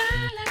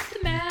 Smile at the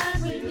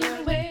man when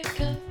you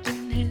wake up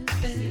in his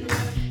bed.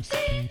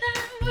 Sea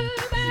lion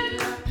woman,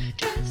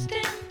 dressed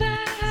in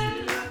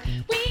black.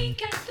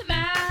 Wink at the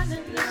man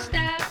and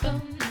stab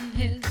him in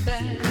his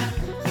back.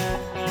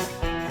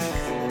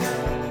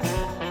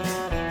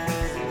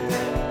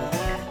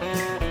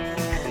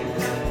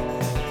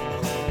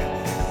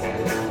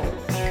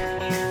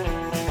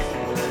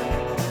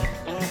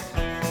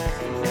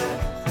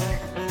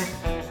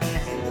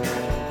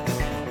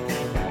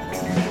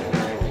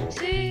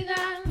 See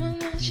that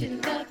woman she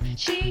love.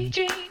 She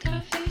drink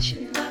coffee,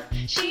 she love.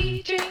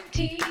 She drink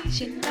tea,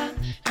 she love.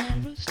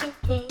 And rooster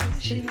crow,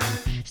 she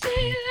love.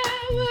 See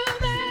that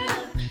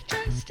woman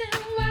dressed in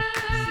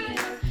white.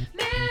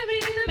 Marry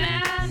the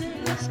man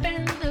and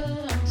spend the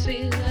long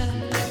sweet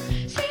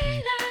life.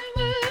 See that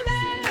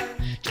woman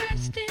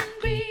dressed in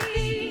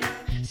green.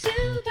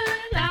 Silver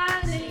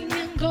lining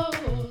and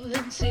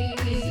golden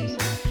seas.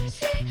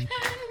 See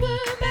that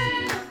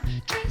woman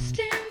dressed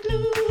in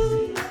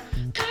blue.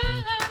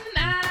 Call on the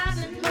man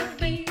and hope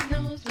he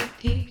knows what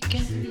he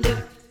can do.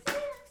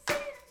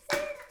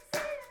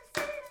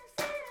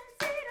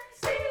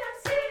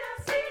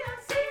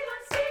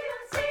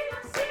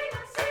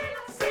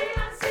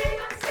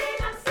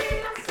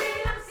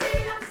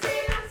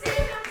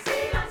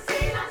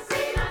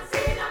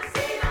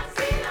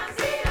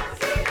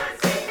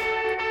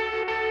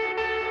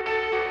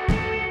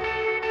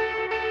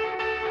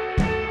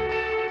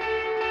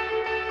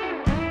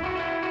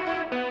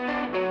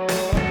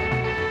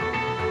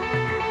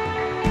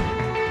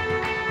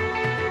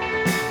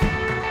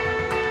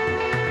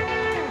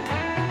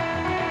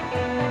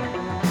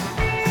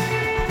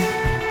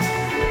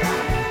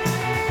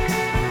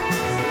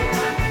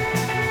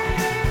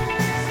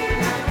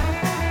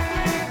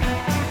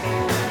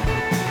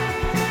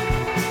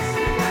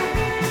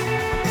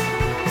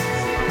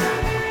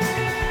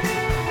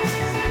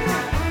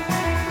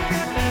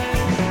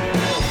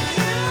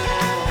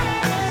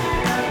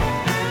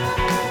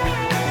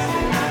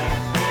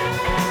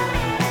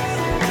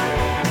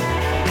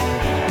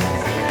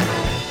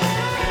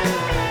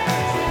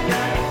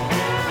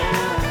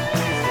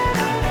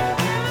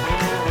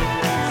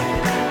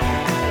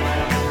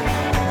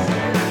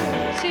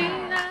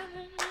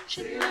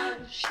 She love,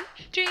 she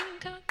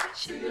drink coffee,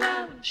 she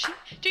love, she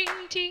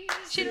drink tea,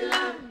 she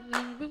love,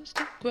 and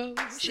rooster crow,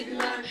 she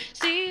love.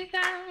 See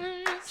that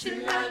woman, she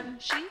love,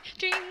 she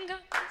drink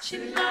coffee, she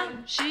love,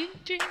 she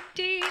drink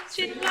tea,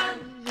 she love,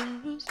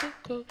 and rooster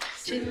crow,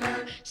 she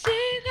love.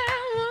 See that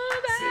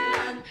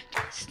woman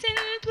dressed in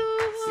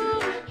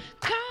blue,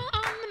 call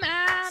on the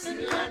man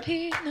and hope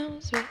he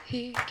knows what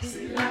he can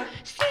do.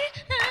 See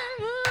that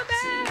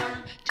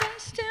woman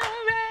dressed in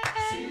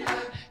red,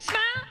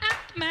 smile at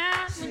the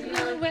man when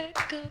you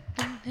wake up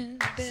in his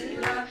bed.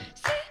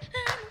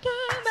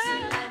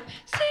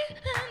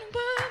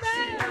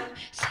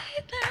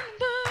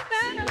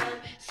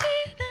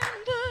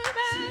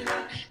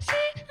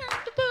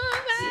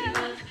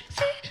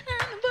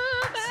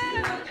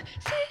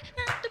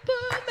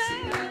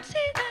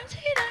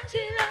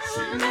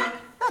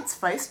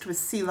 Feist with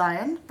Sea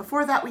Lion.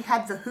 Before that, we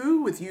had The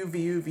Who with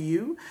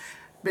UVUVU.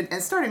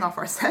 And starting off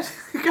our set,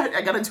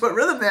 I got into a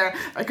rhythm there.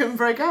 I couldn't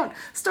break out.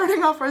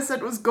 Starting off our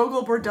set was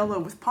Gogol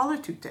Bordello with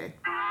Politute.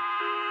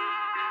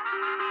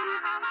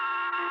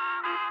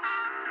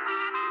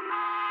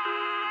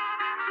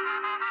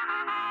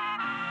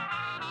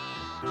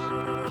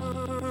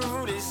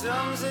 Vous les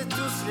hommes êtes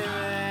tous les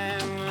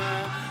mêmes,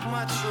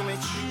 macho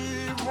mais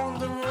chill, le monde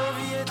de nos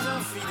vies est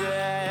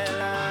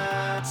infidèle,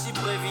 si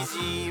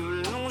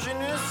prévisible, non je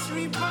ne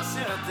suis pas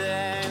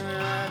certaine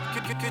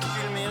que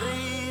tu le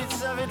mérites,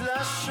 vous avez de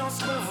la chance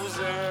qu'on vous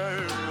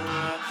aime,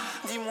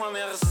 dis-moi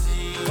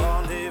merci.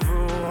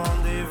 Rendez-vous,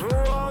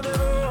 rendez-vous,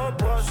 rendez-vous au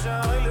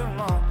prochain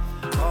règlement,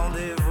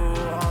 rendez-vous,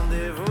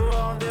 rendez-vous,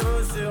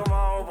 rendez-vous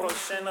sûrement au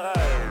prochain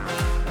rêve.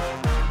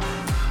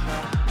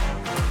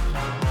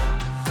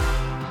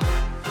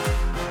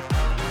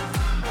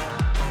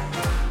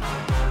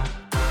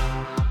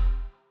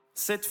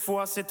 Cette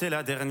fois c'était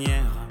la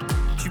dernière.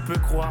 Tu peux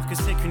croire que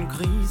c'est qu'une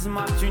crise.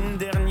 Mate une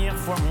dernière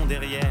fois mon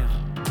derrière.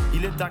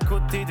 Il est à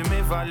côté de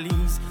mes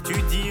valises.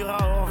 Tu diras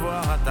au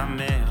revoir à ta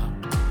mère.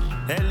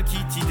 Elle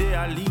qui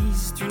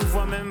t'idéalise. Tu ne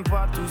vois même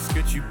pas tout ce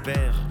que tu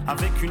perds.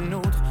 Avec une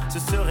autre ce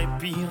serait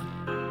pire.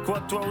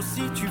 Quoi toi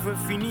aussi tu veux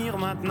finir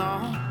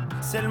maintenant?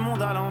 C'est le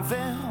monde à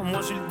l'envers.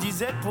 Moi je le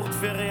disais pour te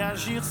faire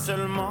réagir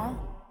seulement.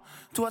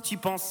 Toi t'y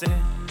pensais.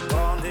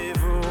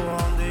 Rendez-vous,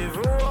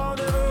 rendez-vous,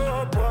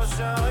 rendez-vous au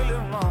prochain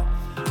règlement.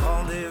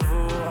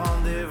 Rendez-vous,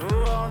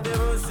 rendez-vous,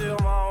 rendez-vous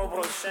sûrement au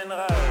prochain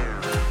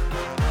rêve.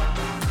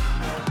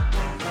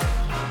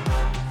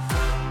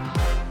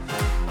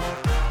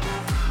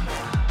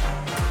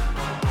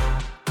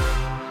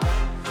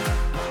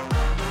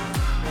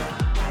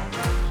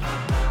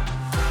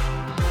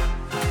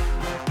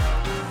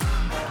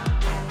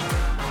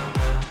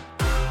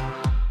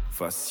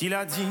 Facile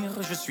à dire,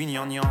 je suis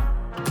gnangnan.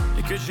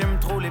 Et que j'aime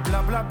trop les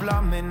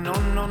blablabla. Mais non,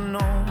 non, non,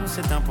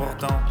 c'est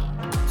important.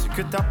 Ce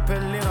que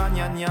t'appelles les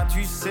ragnagnas.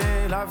 Tu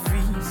sais, la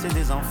vie, c'est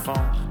des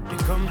enfants.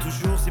 Et comme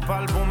toujours, c'est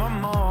pas le bon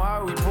moment.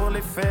 Ah oui, pour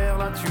les faire,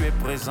 là, tu es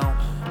présent.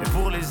 Et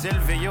pour les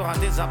élever, il y aura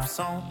des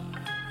absents.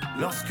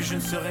 Lorsque je ne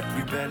serai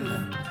plus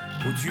belle,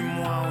 ou du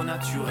moins au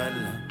naturel.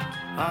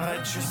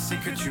 Arrête, je sais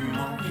que tu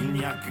mens. Il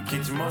n'y a que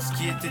Kate Moss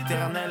qui est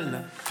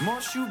éternelle.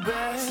 Moche ou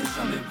belle, c'est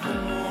jamais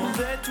bon.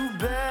 Bête ou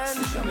belle,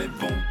 c'est jamais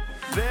bon.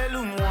 Belle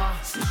ou moi,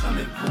 c'est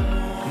jamais bon.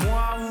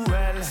 Moi ou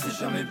elle, c'est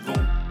jamais bon.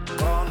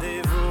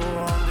 Rendez-vous,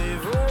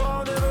 rendez-vous,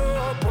 rendez-vous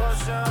au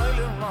prochain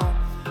règlement.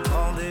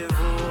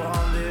 Rendez-vous,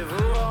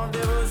 rendez-vous,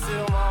 rendez-vous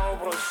sûrement au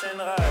prochain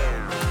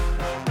rêve.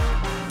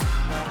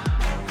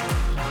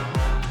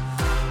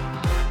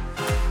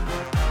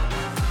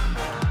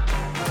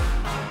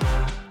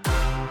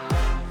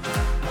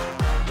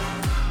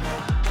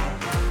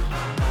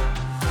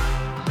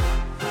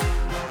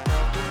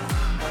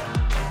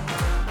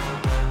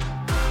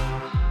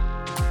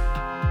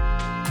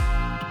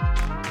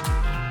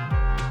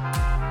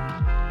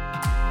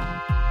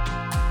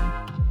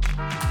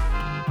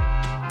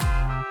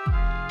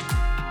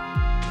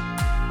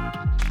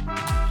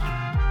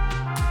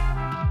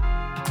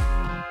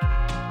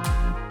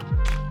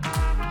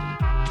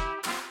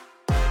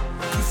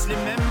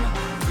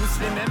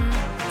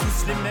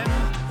 Les mêmes,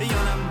 et y'en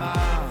a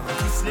marre.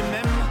 Tous les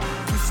mêmes,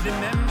 tous les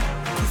mêmes,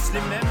 tous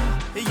les mêmes,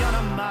 et y'en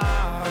a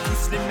marre.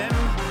 Tous les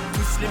mêmes,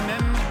 tous les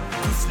mêmes,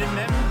 tous les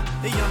mêmes,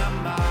 et y'en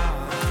a marre.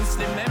 Tous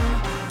les mêmes,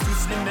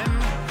 tous les mêmes,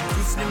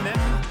 tous les mêmes.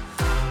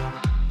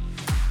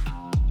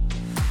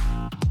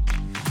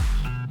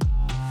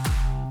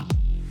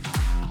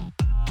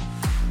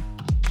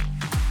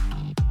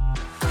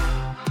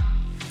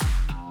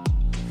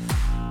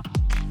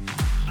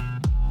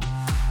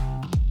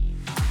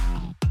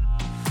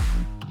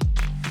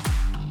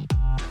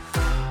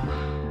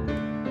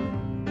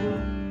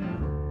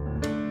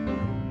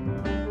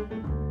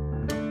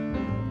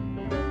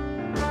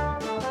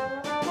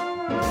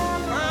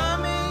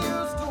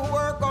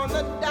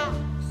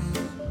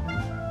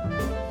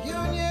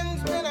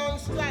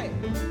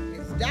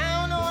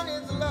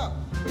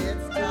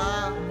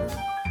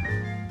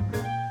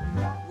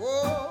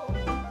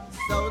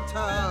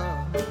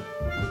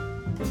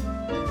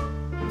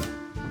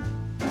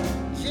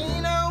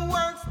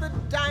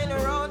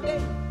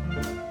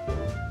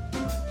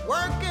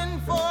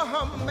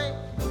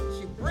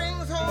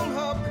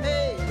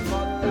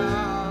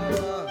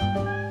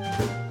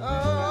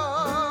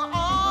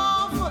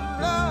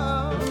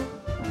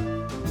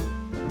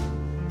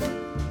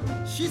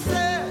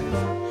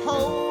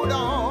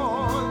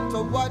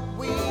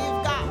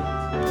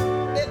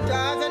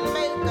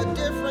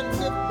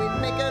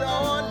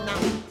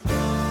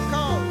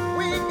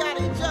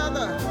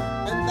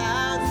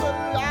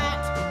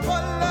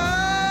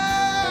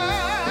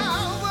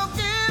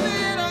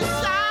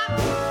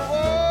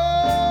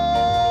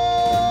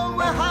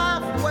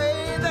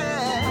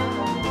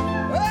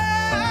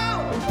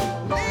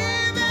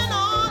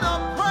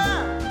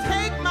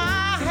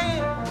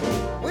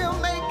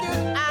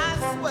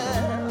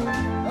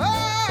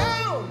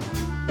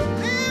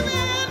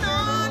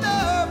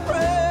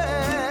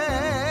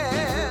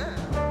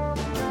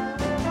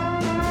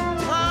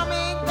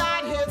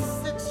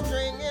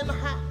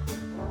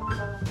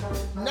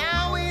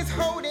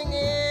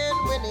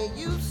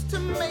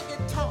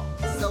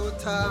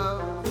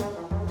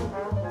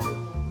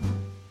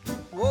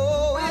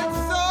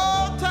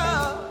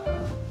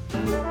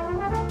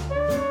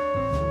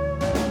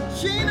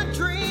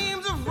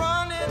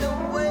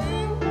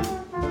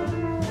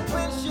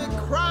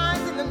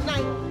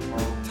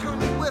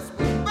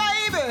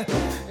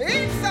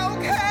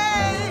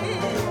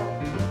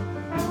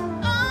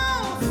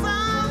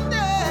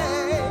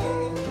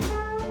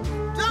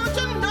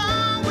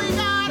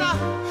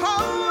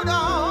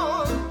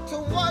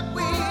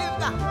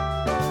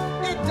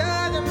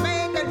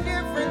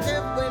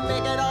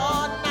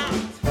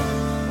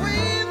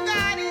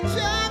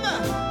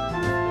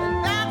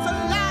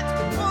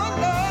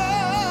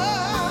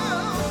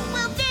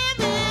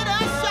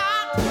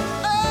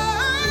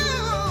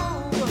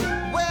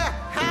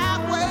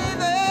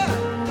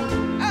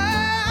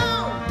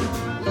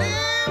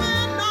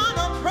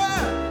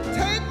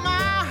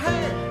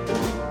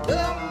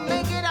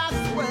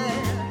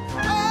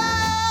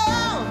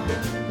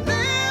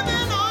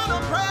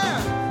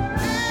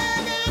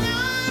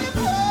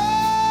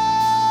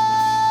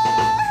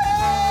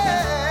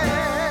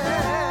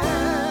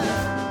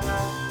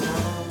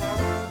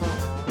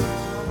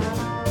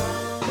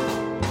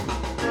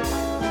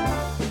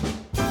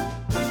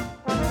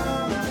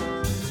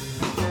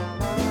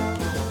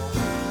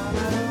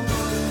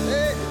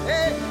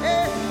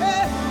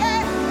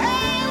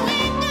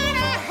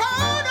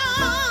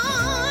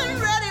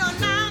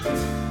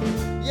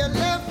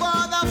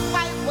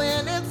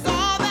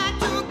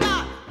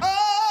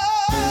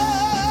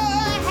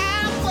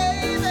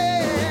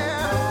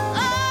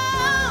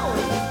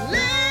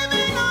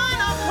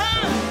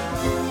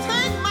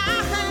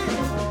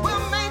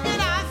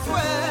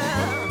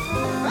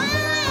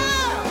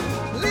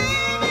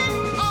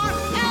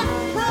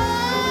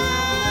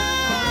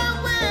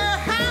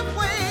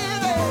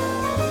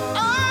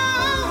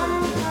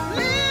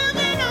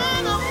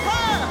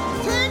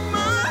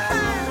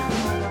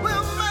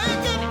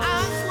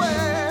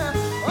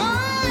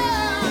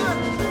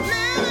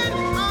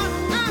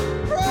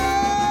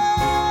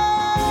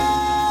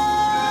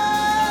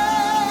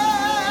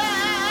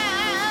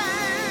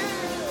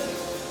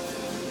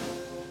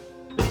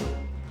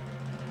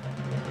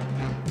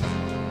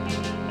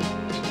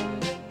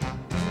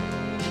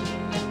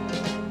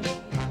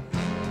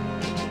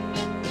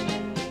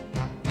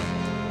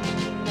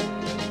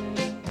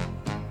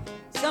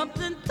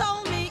 Something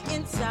told me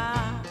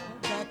inside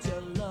that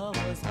your love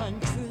was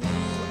untrue.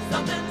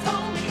 Something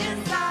told me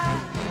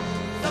inside.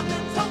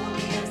 Something told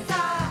me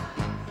inside.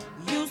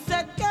 You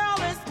said, girl,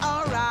 it's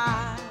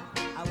alright.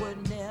 I would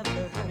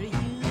never hurt you.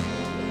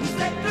 You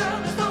said,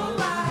 girl, it's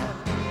alright.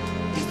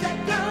 You said,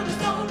 girl,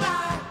 it's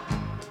alright.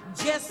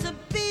 Just to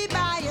be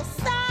by your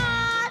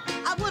side,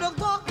 I would have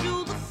walked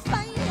through the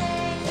flames.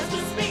 Just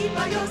to be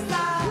by your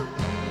side.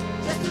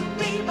 Just to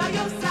be by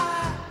your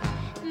side.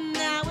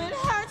 Now it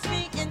hurts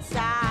me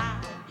inside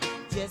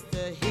just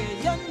to hear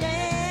your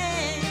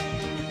name.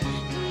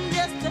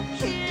 Just to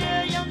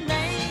hear your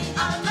name. I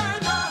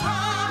learned the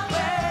hard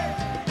way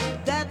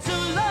that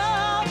your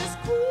love is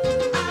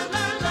cruel. I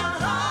learned the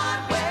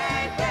hard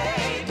way,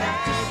 baby,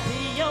 to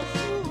be your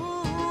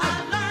fool. I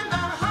learned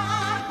the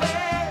hard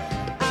way.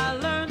 I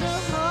learned the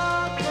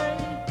hard way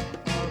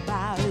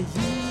about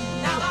you.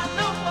 Now I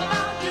know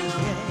about you.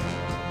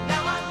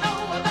 Now I know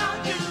about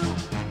you.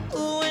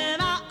 When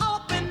I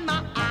opened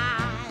my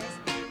eyes,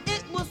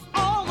 it was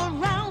all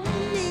around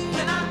me.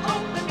 When I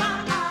opened my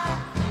eyes,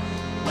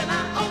 when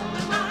I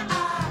opened my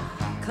eyes,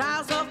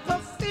 clouds of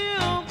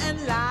perfume and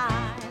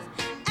lies,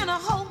 and a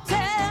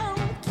hotel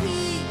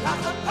key.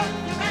 Clouds of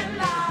perfume and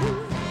lies,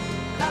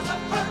 clouds of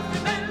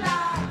perfume and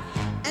lies.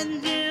 And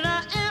then I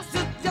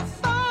answered your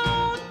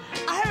phone.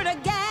 I heard a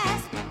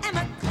gasp and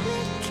a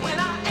click. When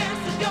I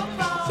answered your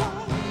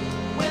phone,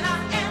 when I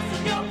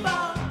answered your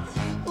phone,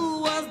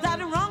 was that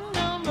wrong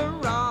number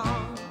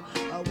wrong,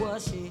 or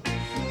was she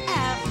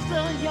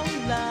after your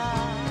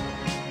love?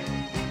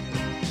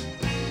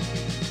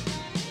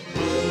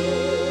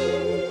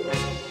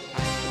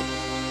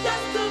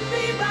 Just to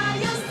be by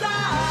your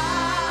side,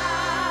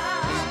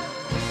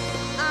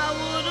 I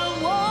would have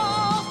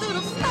walked through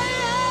the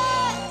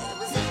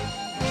flames.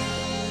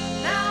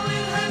 Now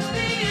it hurts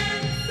me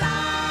inside.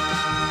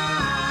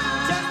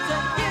 Just to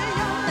hear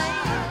your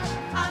name,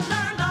 I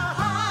learned the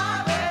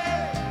hard way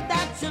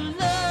that your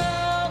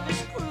love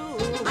is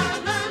cruel. I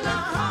learned the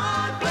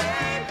hard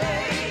way,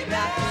 baby,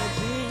 that to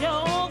be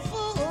your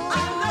fool.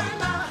 I learned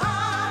the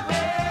hard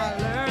way. I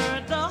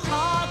learned the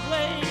hard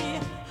way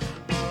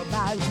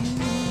about you.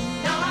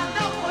 Now I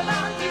know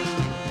about you.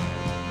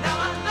 Now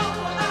I know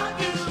about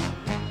you.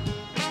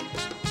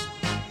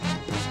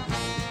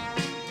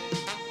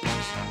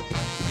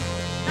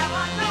 Now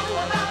I know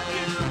about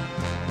you.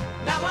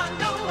 Now I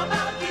know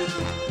about you.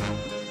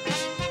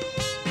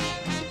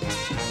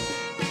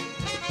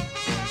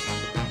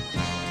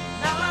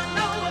 Now I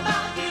know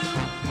about you.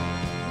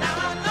 Now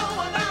I know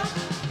about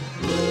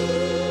you.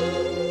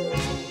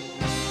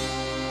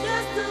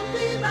 Just to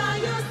be by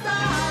your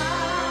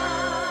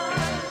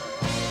side,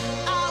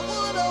 I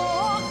would have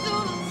walked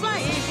through the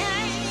flames.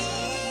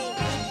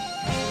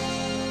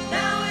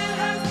 Now it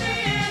hurts me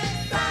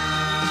inside.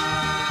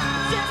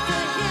 Just to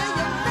hear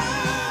your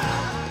name,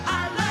 I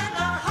learned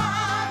the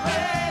hard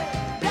way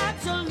that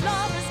your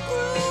love is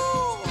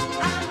cruel.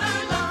 I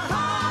learned the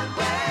hard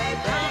way,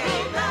 baby,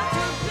 not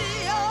to be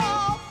your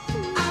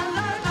fool. I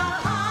learned the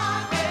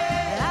hard way.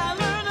 I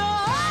learned the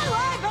hard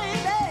way,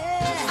 baby.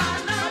 I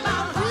learned the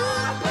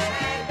hard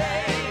way,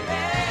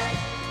 baby.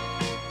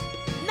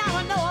 Now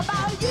I know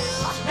about you.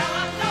 Now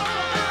I know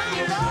about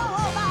you. Now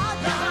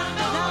I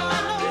know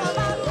about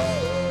you.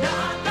 Now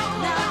I know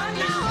about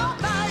you. Now I know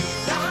about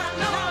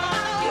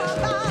you.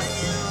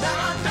 Now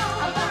I know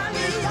about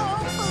you.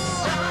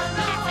 Now I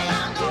know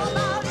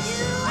about you.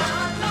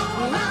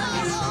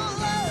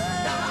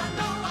 Now I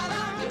know about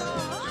you. Now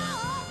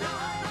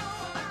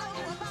I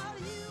know about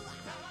you.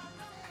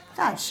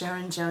 That's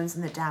Sharon Jones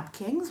and the Dap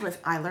Kings with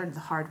I Learned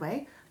the Hard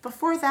Way.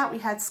 Before that, we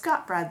had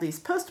Scott Bradley's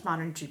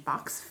Postmodern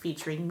Jukebox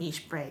featuring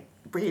Mish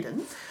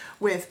Braden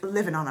with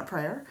Living on a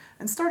Prayer.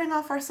 And starting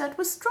off our set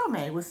was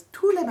Stromae with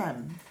Tous les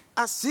mêmes.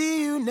 I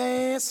see you,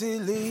 Nancy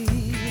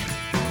Lee.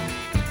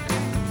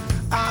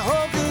 I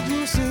hope that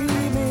you see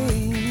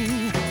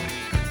me.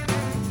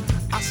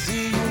 I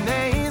see you,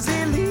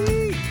 Nancy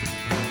Lee.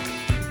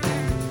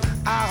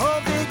 I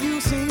hope that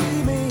you see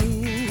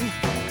me.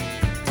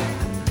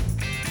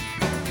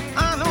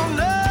 I know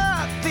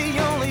not the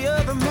only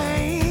other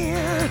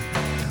man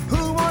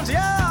who wants your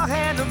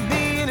hand to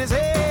be in his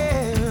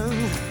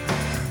hand.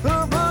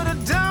 But I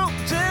don't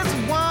just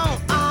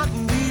want, I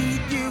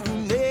need you,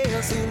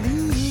 Nancy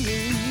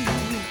Lee.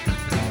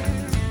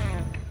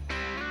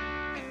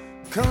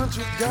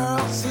 Country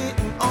girl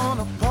sitting on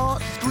a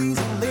porch,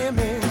 squeezing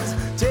lemons,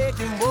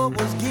 taking what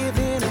was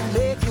given and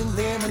making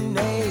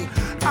lemonade.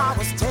 I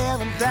was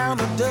tearing down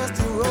the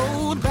dusty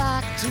road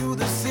back to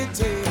the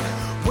city.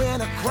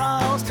 When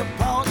across the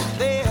porch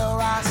there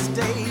I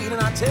stayed,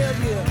 and I tell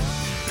you,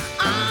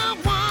 I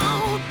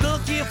won't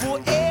looking for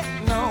it,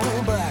 no,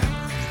 but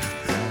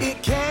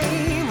it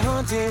came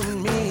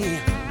hunting me.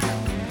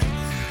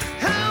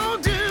 How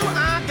do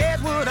I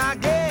get what I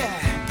get?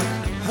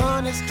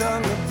 Honey,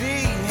 stung to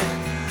be.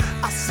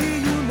 I see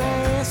you,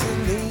 Nancy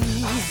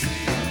Lee.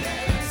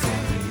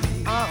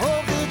 I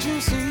hope that you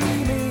see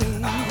me.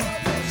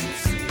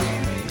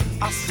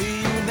 I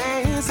see you,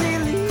 Nancy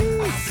Lee.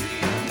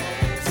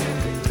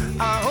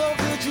 I hope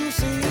that you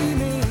see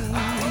me.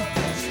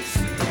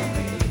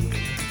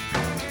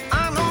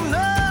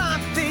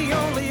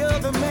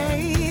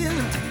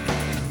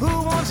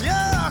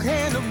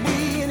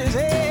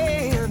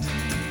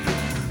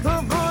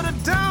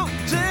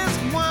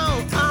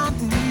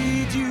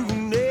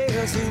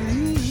 Nancy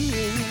Lee.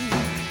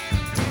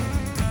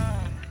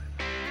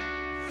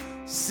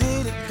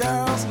 City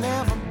girls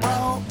never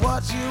brought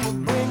what you were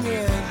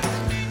bringing.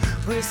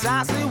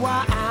 Precisely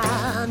why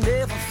I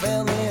never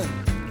fell in.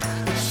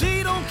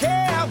 She don't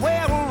care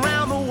where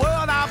around the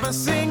world I've been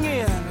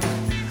singing.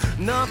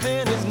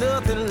 Nothing is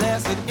nothing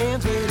less than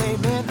ends with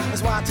amen.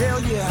 That's why I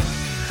tell you,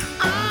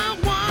 I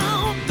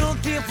won't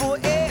looking for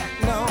it,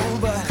 no,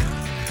 but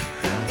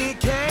it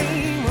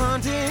came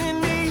hunting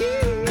me.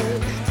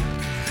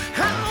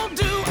 How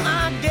do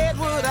I get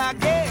what I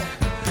get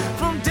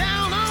from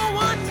down on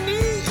one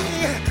knee?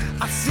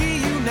 I see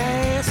you,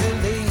 Nancy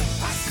Lee.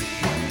 I see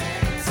you,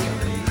 Nancy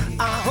Lee.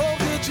 I hope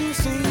that you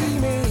see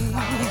me.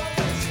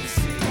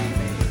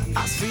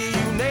 I see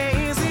you,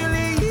 Nancy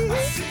Lee.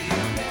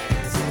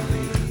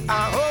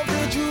 I hope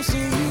that you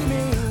see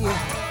me.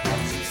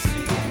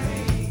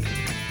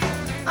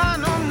 I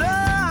know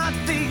not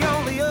the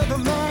only other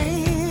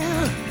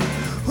man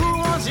who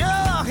wants your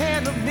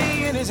hand to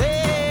be in his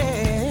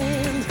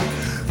hand.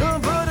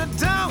 But I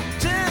don't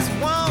just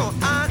want,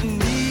 I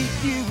need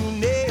you,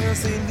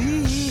 Nancy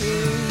Lee.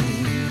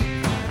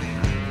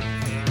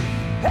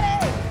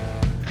 Hey!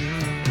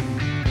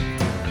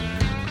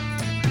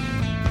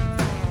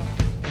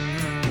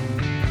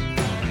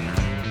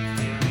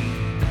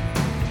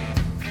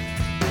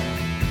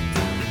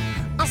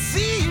 I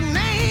see you,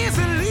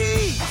 Nancy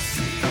Lee.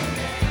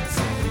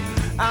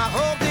 I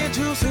hope that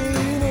you see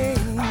me.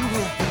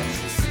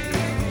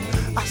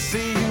 I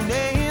see you,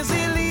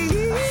 Nancy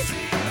Lee.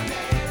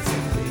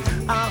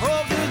 I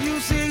hope that you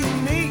see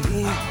me.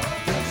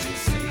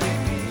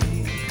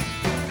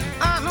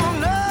 I know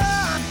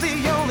not the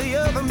only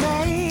other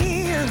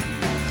man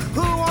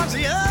who wants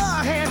your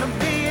hand to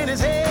be in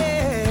his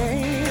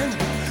hand.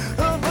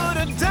 But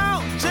I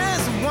don't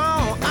just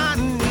want, I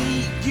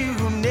need you,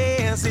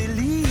 Nancy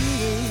Lee.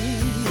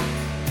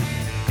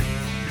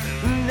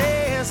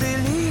 Nancy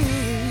Lee.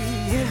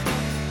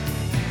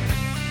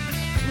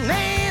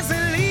 Nancy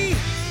Lee.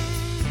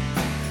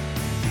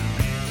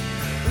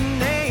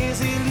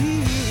 Nancy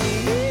Lee.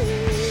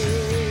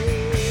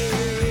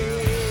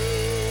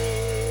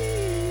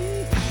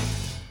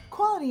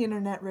 Quality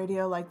internet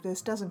radio like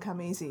this doesn't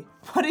come easy,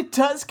 but it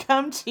does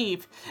come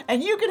cheap.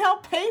 And you can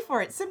help pay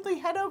for it. Simply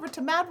head over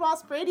to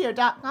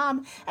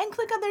madwaspradio.com and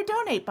click on their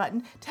donate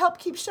button to help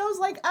keep shows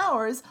like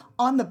ours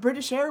on the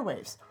British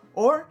airwaves.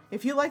 Or,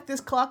 if you like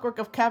this clockwork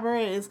of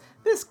cabarets,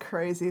 this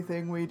crazy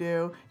thing we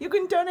do, you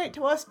can donate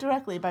to us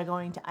directly by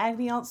going to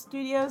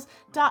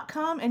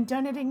agonyaltstudios.com and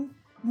donating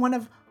one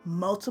of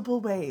multiple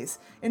ways.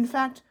 In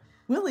fact,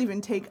 we'll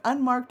even take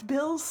unmarked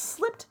bills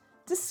slipped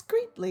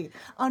discreetly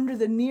under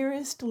the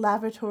nearest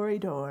lavatory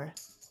door.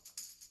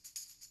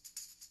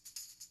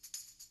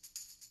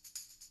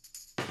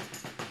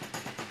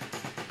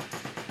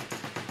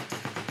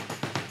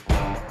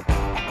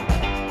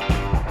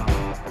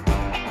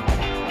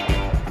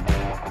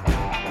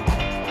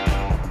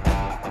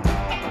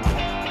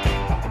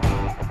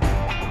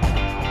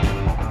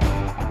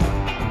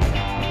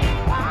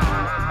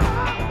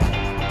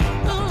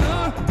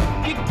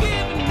 You're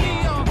giving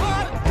me a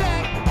heart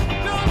attack.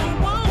 Girl, I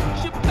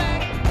want you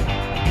back.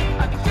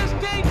 I just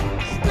can't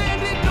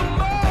stand it no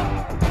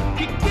more.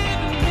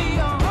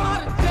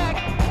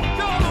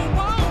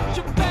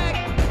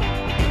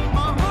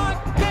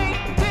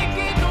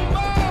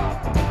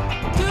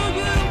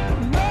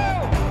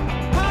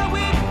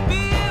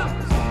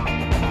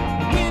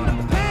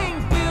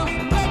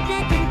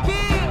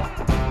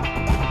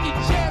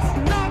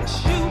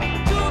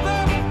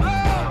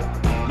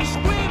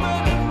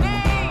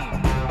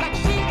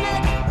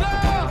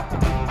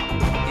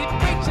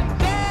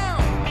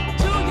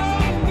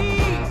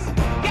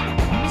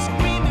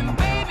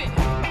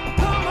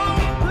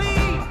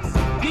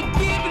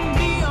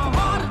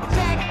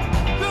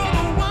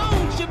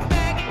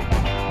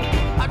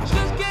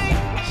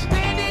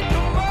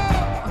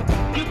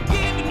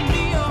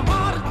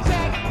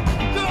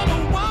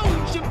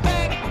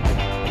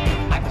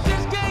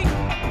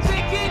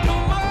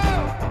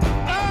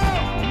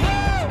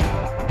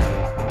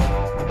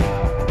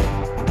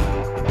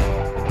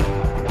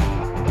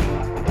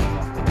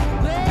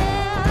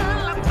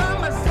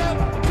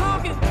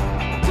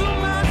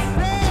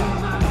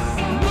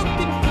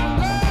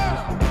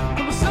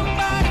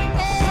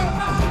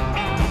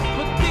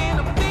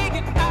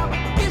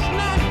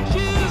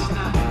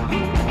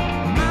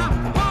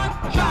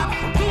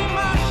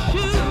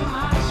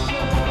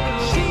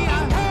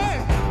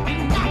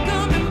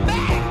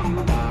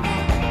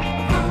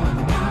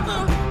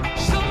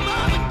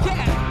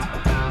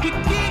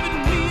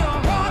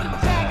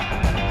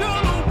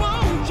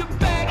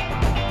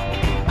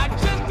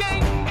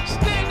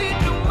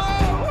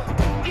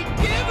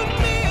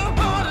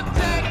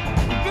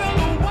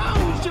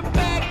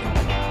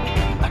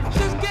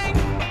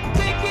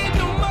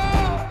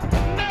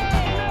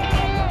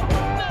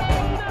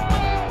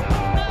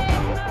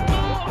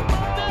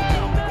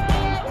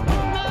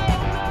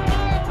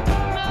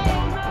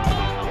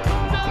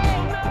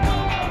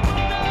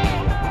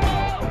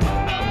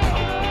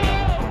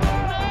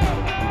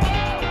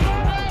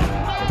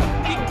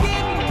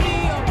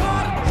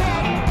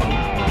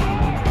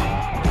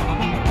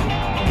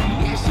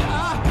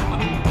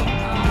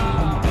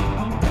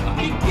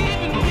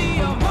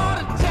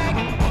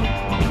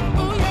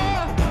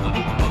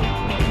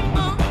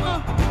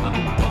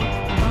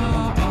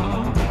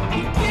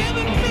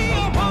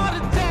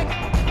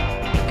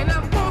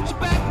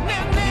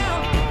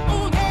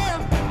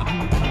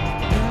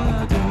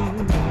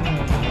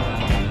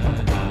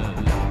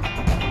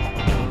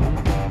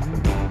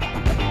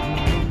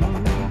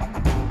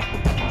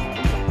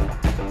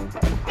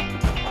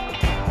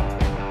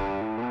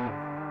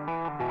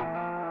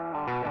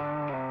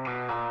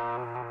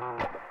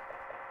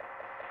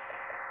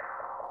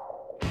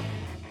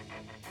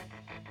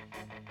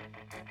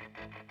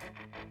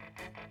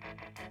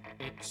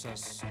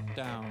 It's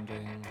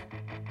astounding.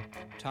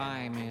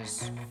 Time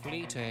is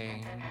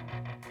fleeting.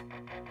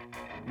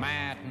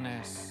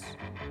 Madness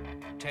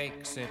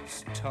takes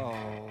its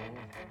toll.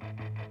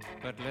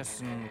 But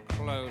listen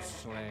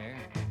closely.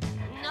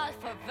 Not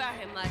for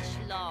very much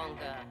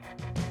longer.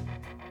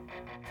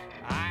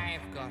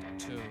 I've got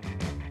to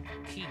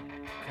keep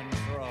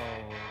control.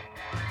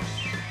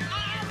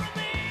 I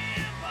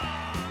remember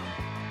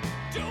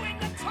doing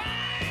the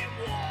time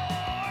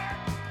war,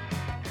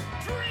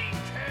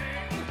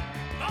 drinking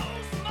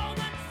those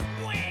moments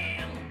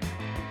when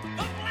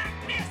the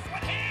blackness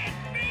would hit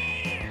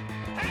me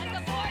and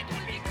the void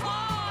would be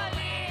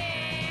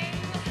calling.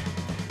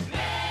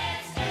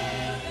 Let's do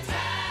the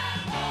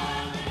time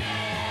warp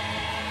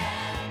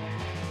again.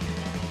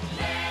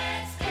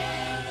 Let's do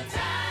the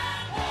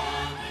time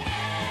warp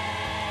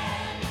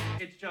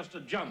again. It's just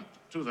a jump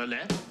to the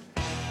left.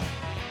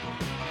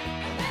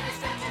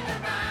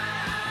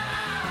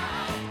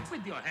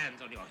 With your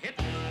hands on your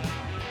hips.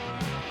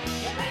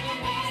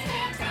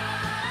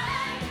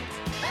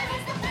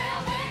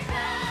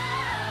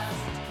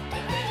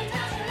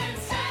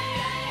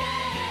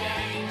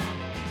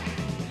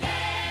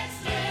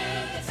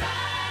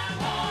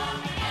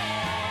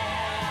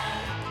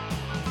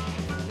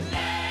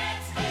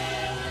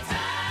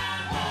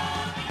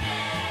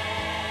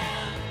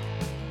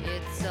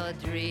 It's so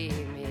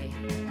dreamy.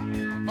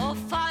 Oh,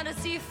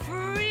 fantasy,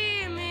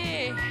 free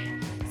me.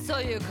 So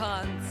you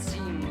can't see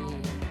me.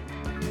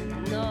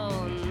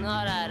 No,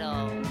 not at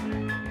all.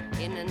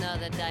 In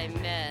another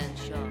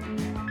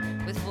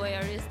dimension. With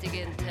voyeuristic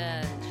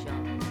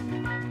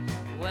intention.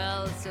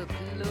 Well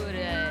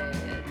secluded.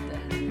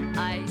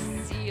 I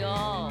see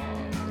all.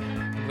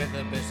 With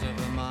a bit of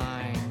a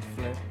mind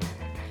flip.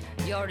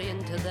 You're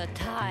into the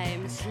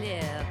time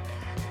slip.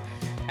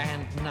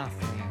 And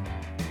nothing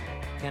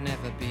can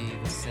ever be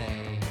the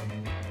same.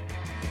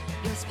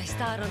 You're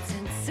spaced out on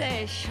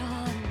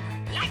sensation.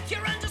 Like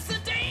you're under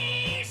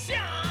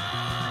sedation.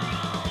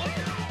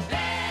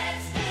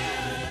 Let's do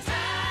the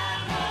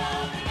time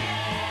warp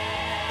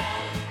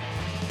again.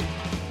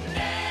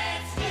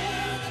 Let's do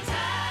the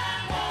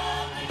time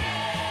warp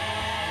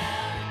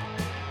again.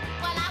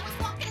 Well, I was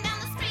walking down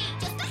the street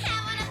just a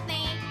having a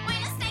thing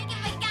when a stinky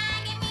big guy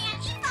gave me an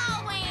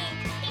evil wink.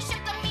 He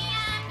shook me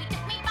up, he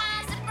took me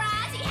by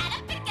surprise. He had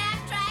a big gap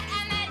track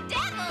and the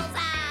devil's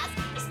eyes.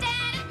 He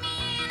stared at me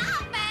and I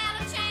felt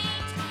a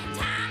change.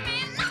 Time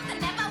and nothing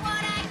never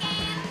would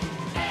again.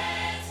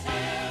 Let's do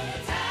the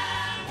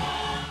time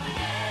warp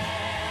again.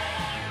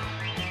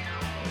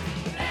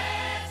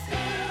 Let's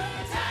do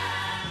the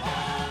time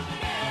warp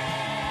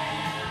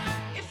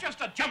again. It's just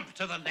a jump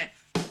to the left.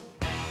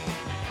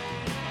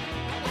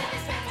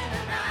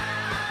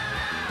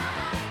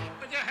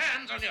 With your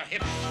hands on your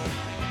hips.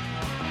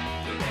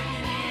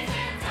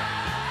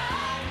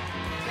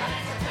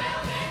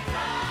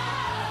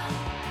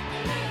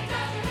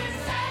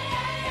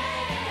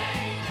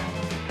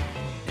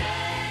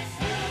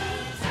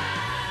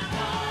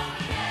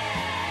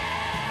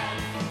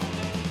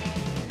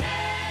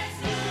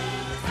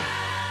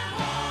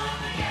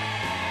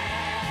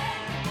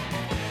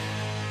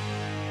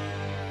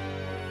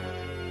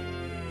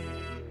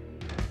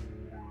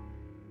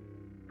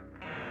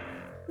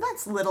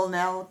 That's Little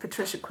Nell,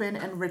 Patricia Quinn,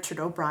 and Richard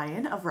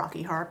O'Brien of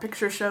Rocky Horror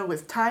Picture Show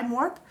with Time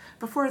Warp.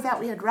 Before that,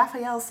 we had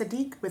Raphael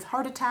Sadiq with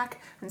Heart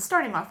Attack, and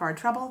starting off our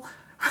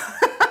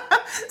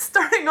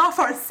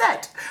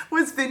set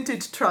was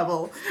Vintage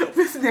Trouble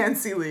with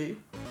Nancy Lee.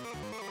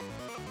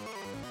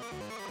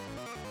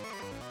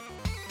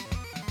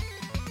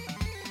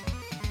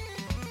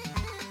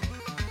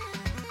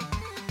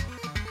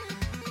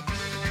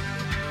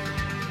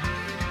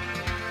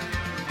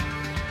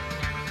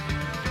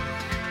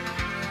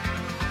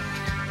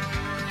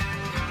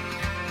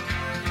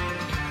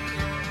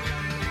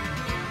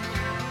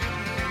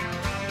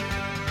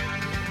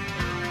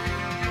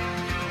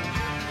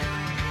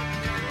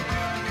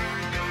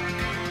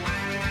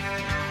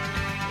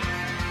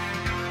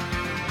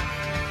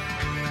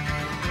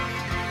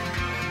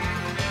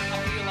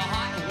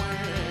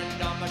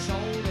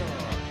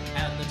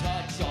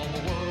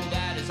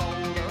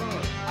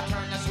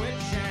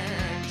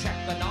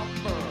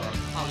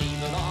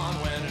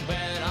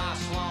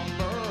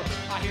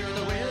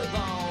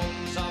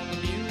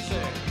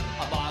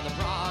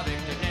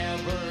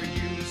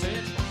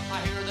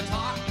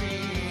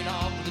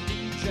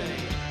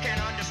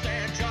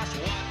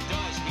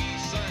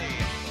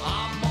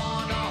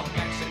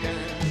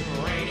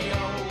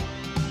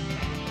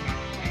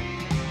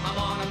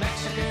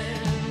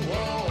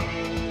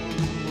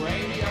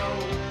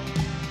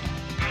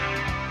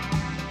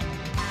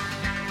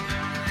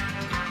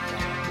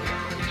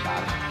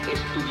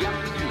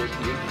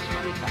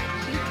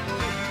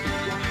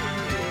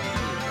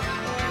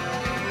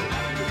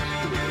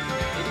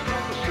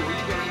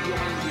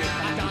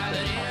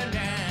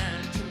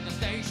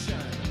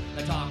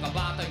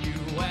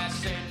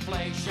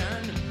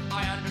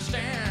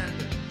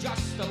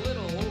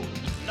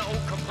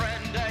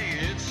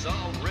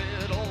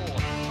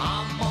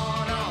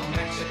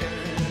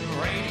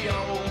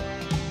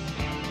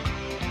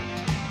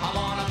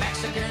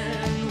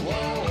 Mexican,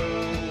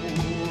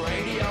 whoa,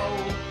 radio.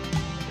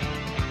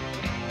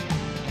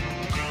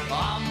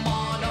 I'm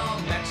on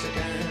a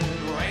Mexican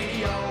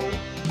radio.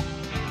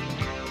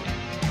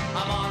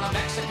 I'm on a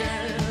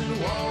Mexican,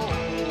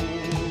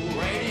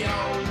 whoa, radio.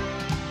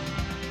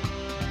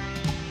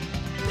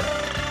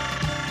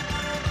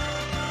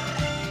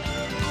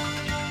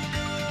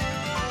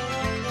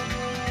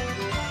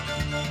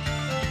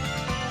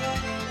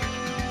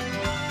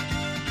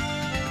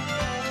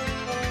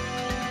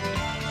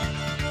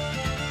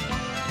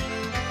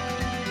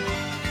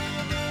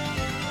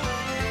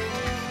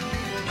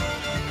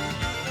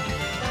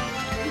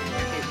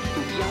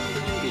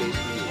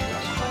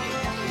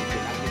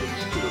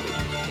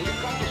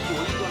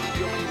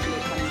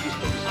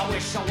 I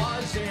wish I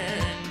was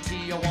in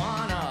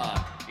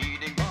Tijuana,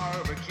 eating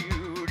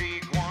barbecued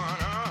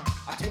iguana.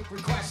 I take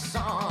requests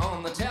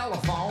on the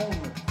telephone.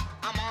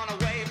 I'm on a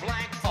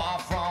wavelength far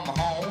from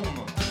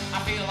home. I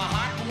feel a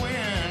hot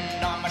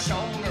wind on my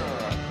shoulder.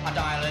 I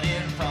dial it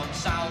in from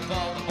south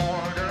of the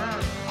border.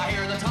 I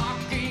hear the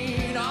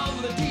talking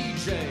of the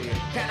DJ.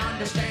 Can't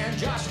understand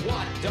just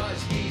what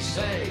does he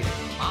say.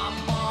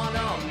 I'm on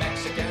a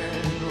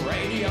Mexican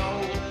radio.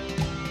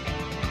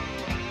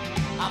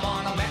 I'm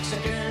on a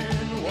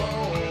Mexican,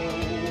 whoa,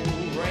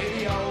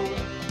 radio.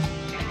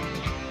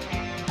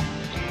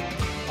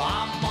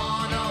 I'm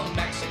on a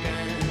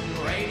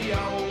Mexican radio.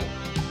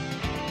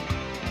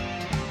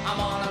 I'm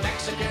on a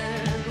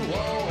Mexican,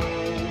 whoa,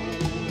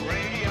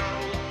 radio.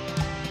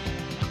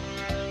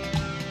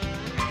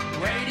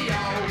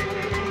 Radio,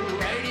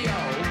 radio,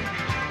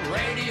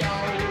 radio,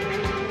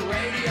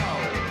 radio,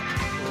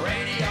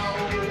 radio,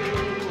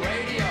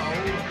 radio,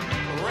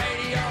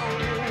 radio,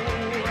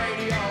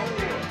 radio.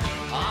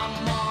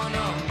 I'm on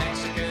a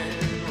Mexican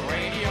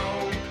radio.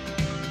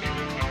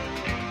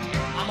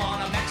 I'm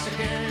on a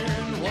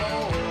Mexican,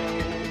 whoa,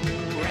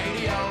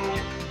 radio.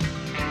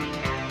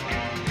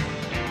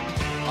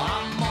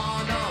 I'm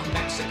on a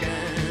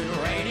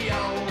Mexican radio.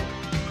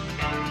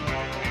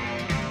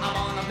 I'm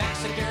on a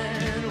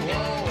Mexican,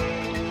 whoa.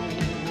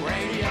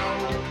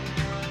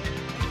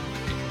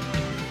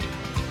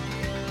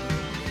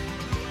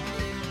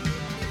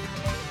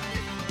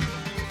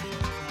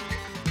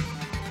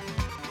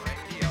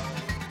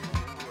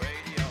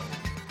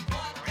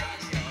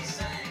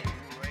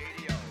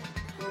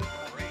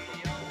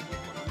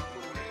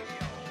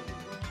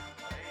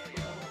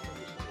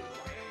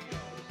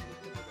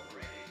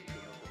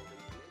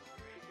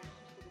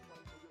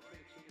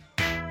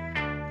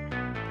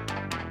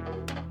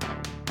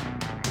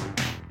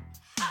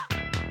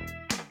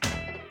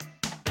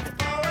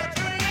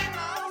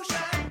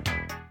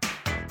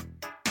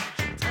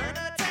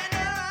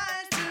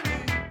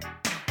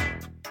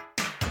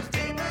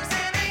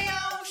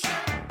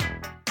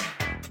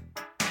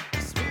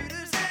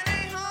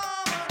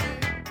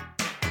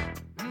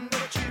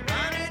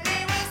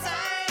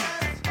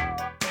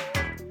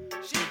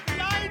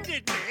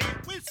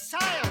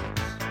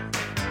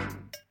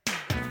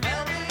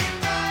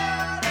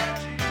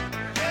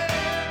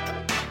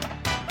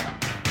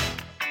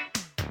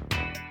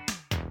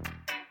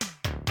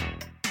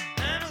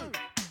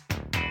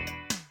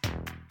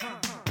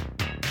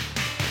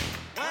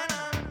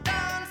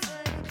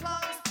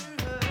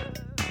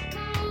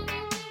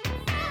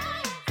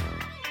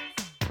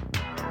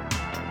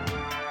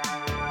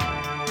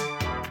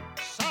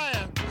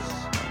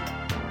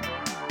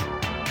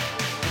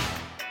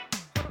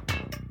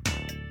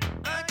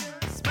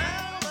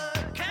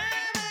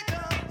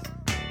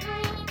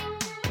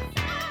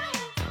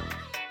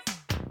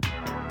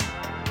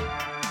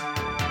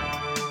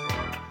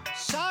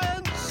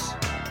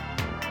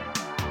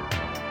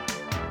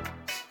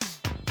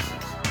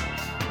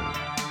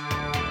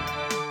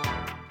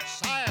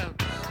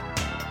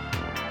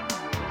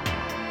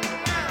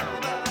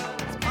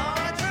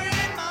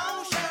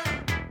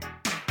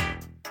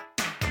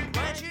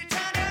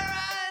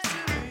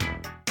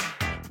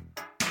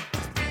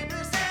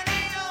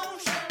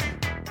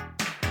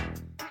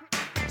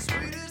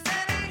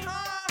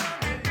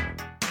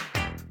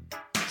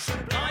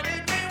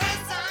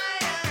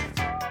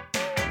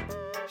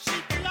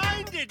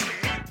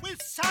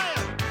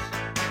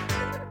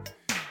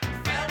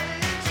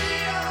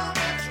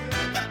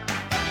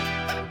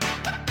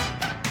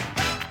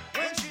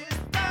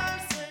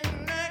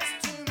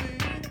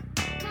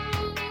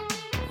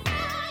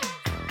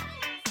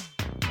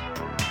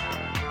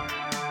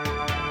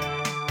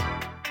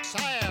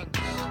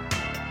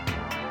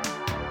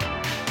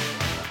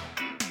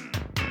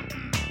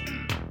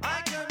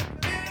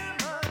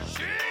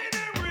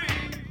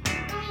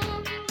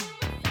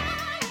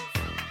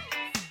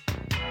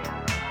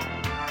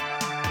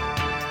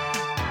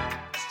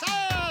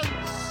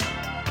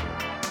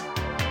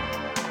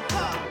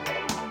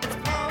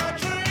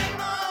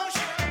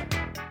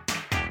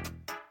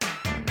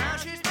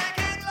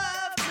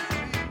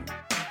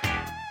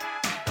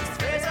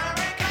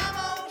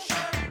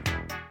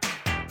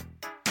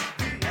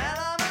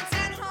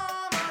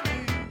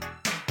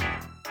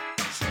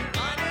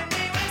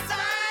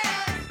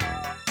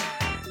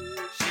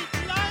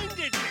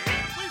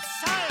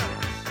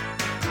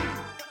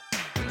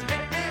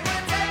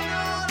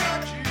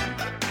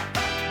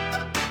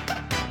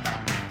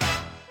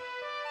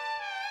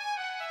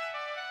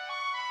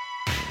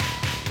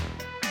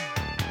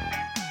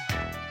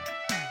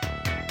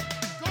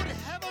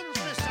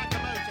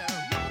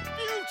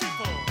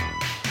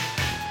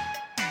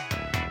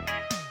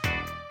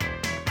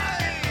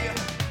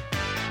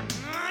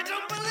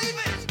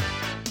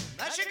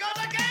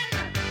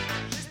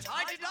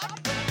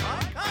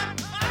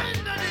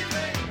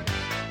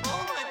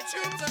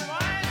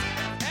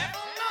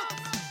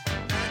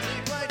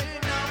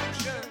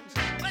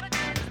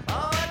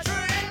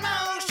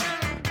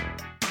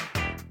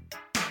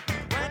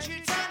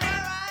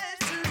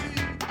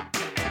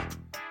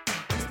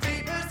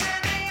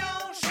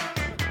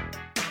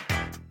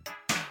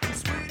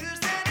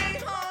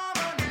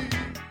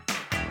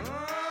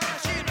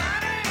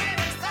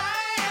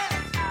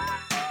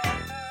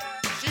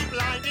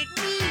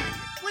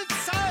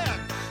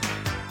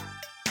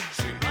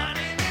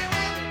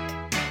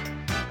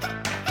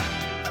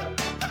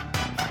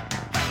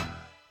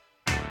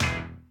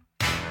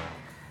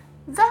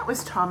 that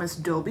was Thomas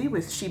Dolby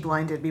with She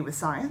Blinded Me with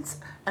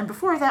Science. And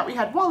before that, we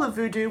had Walla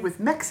Voodoo with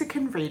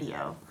Mexican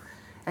Radio.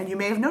 And you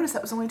may have noticed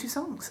that was only 2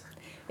 songs.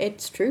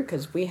 It's true,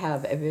 because we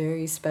have a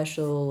very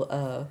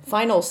special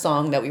final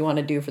song that we want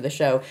to do for the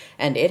show,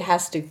 and it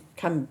has to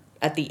come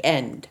at the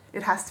end.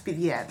 It has to be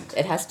the end.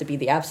 It has to be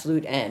the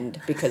absolute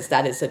end, because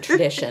that is a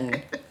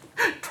tradition.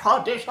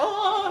 Tradition!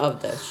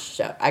 Of the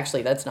show.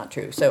 Actually, that's not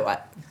true. So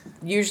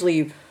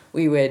usually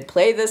we would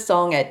play this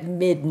song at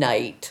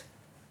midnight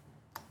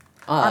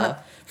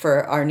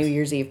for our New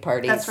Year's Eve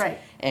parties. That's right.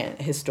 And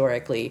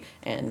historically,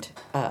 and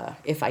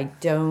if I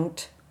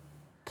don't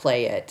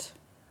play it,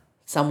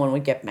 someone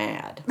would get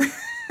mad.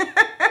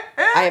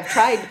 I have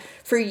tried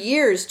for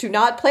years to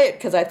not play it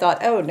because I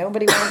thought, oh,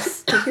 nobody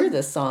wants to hear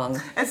this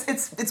song.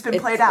 It's been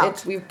played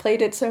out. We've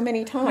played it so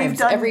many times. We've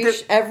done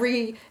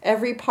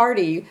every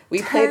party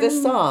we play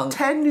this song.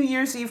 10 New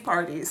Year's Eve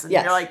parties. And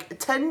Yes. you're like,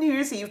 10 New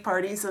Year's Eve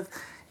parties of,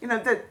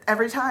 that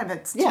every time.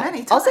 It's too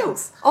many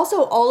times.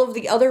 Also, all of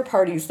the other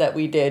parties that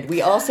we did,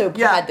 we also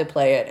had to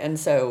play it, and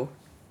so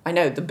I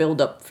know the build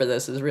up for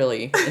this is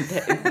really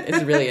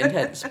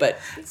intense,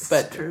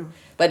 but true.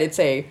 But it's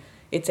a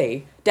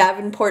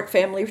Davenport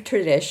family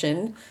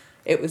tradition.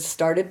 It was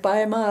started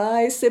by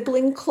my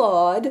sibling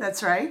Claude.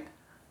 That's right.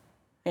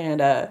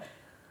 And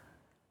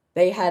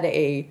they had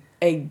a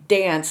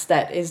dance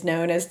that is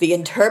known as the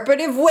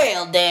interpretive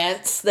whale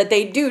dance that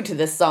they do to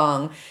this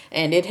song,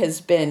 and it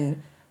has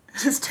been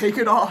just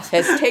taken off.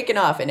 Has taken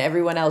off, and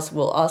everyone else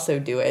will also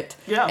do it.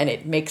 Yeah. And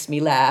it makes me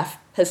laugh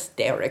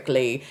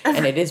hysterically,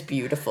 and it is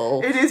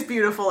beautiful. It is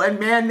beautiful, and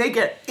man, they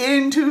get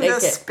into the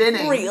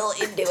spinning. Real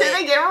into it.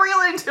 They get real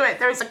into it.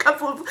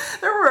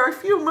 There were a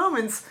few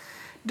moments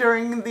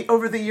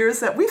over the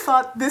years that we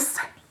thought this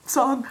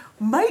song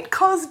might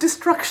cause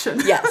destruction.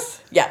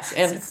 Yes,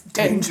 and it's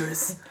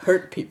dangerous. And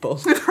hurt people.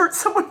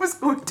 Someone was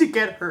going to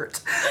get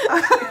hurt.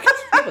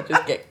 People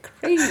just get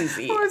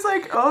crazy. I was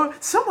like, oh,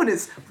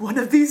 one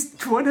of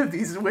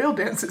these whale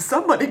dances,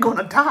 somebody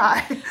gonna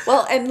die.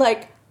 Well, and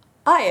like,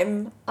 I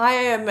am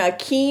a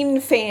keen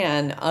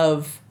fan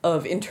of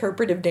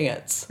interpretive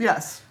dance.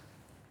 Yes.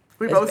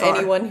 We both are.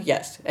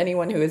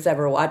 Anyone who has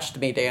ever watched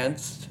me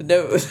dance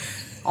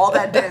knows. All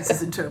that dance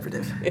is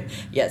interpretive.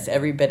 Yes,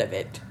 every bit of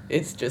it.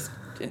 It's just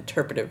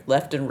interpretive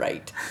left and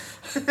right.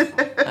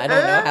 I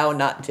don't know how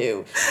not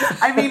to.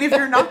 I mean, if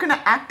you're not going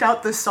to act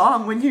out the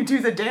song when you do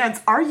the dance,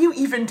 are you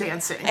even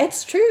dancing?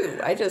 It's true.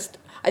 I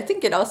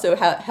think it also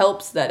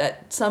helps that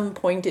at some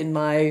point in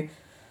my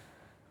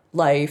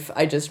life,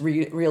 I just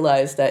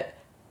realized that,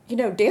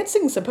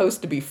 dancing's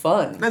supposed to be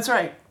fun. That's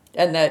right.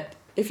 And that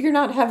if you're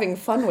not having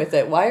fun with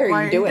it, why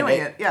are you doing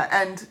it? Yeah,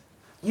 and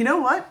you know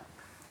what?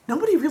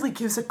 Nobody really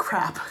gives a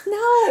crap.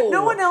 No.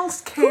 No one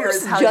else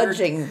cares Who's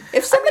judging?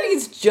 If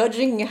somebody's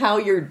judging how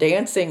you're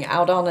dancing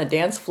out on a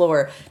dance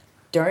floor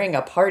during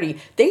a party,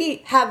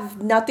 they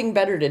have nothing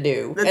better to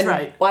do. That's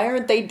right. Why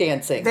aren't they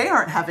dancing? They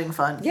aren't having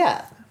fun.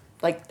 Yeah.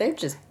 Like, they're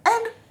just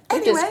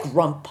anyway,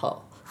 grumpy.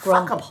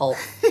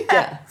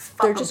 Yeah.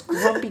 They're just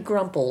grumpy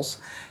grumples.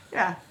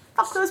 Yeah.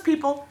 Fuck those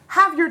people.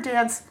 Have your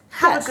dance.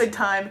 Have a good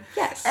time.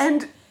 Yes.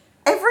 And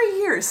every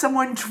year,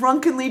 someone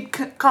drunkenly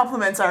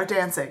compliments our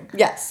dancing.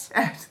 Yes.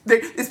 And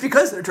it's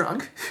because they're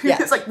drunk. Yes.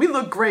 It's like, we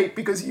look great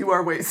because you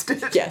are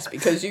wasted. Yes,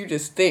 because you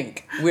just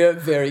think we're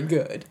very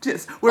good.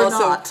 Yes, we're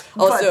not,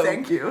 but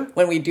thank you.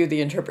 When we do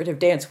the interpretive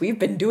dance, we've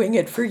been doing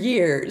it for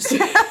years.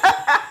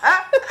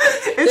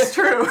 It's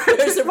true.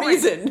 There's a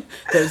reason.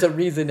 There's a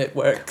reason it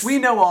works. We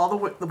know all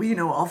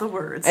the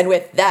words. And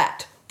with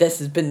that, this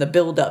has been the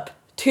build-up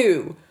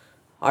to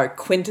our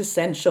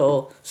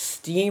quintessential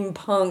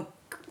steampunk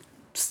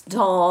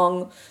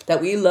song that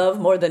we love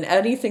more than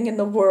anything in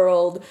the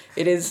world.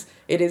 It is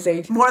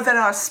a more than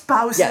our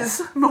spouses,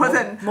 yes, more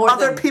than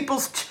other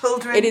people's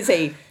children. It is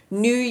a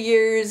New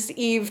Year's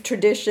Eve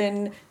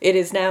tradition. It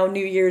is now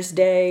New Year's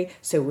Day,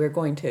 so we're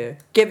going to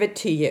give it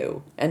to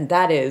you, and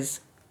that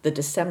is the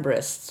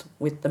Decemberists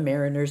with the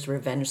Mariner's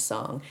Revenge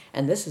song.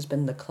 And this has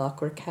been the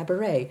Clockwork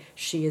Cabaret.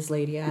 She is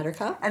Lady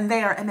Attercop. And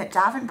they are Emmett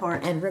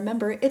Davenport. And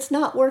remember, it's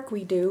not work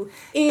we do,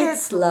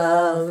 it's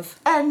love.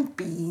 And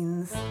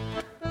beans.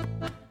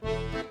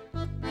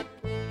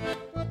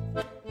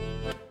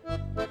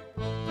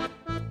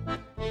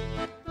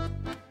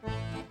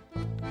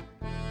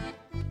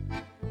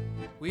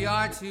 We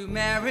are two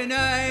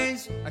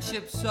mariners, a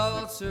ship's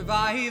sole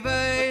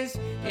survivors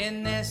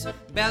in this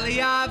belly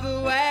of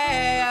a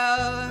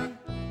whale.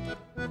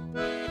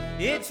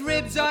 Its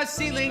ribs are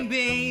ceiling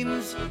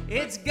beams,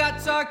 its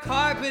guts are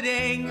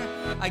carpeting.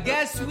 I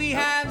guess we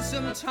have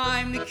some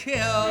time to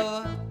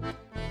kill.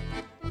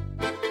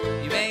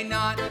 You may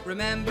not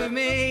remember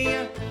me,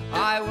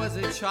 I was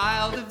a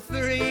child of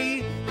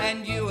 3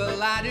 and you a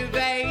lad of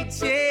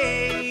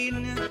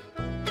 18.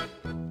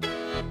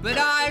 But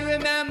I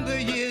remember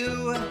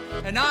you,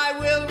 and I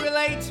will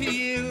relate to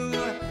you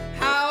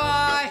how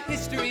our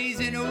histories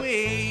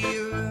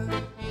interweave.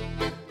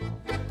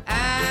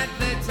 At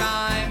the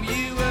time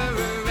you were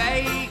a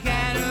rake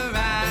and a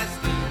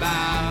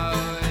roustabout,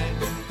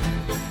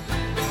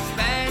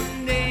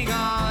 spending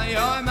all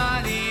your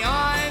money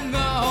on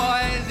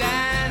boys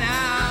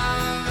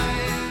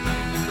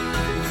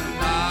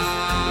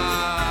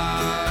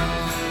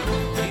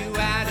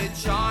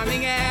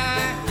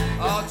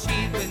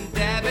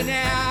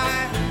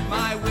hair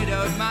my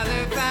widowed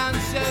mother found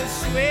so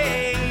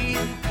sweet.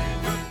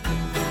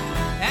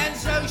 And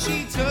so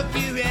she took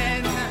you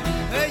in,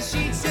 her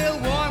sheet still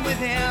warm with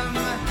him,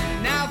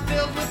 now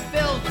filled with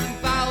filth and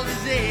foul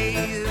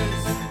disease.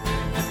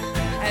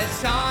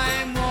 As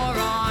time wore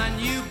on,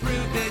 you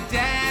proved a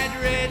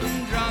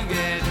dead-ridden,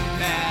 drunken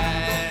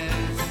mess,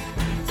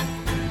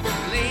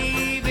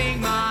 leaving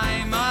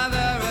my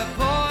mother a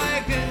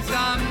poor,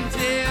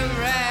 consumptive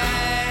wretch.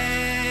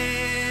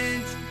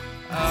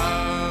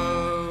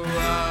 Oh,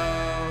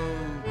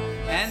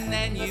 oh. And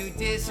then you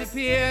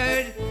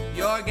disappeared,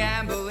 your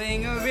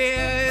gambling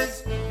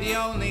arrears, the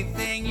only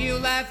thing you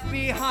left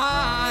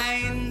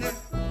behind.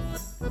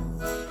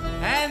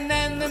 And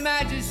then the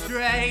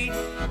magistrate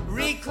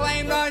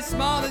reclaimed our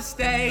small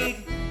estate,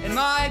 and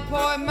my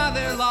poor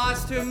mother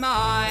lost her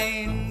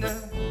mind.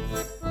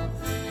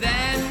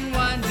 Then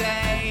one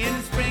day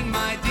in spring,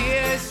 my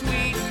dear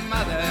sweet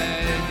mother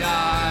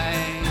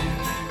died.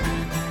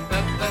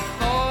 But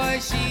before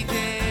she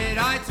did,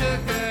 I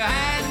took her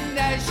hand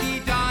as she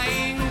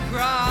dying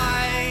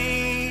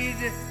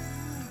cried.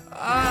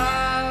 Oh,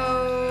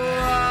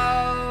 oh.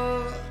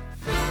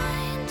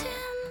 Find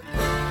him,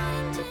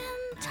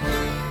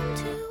 tie him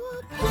to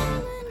a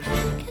pole and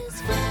break his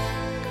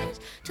fingers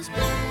to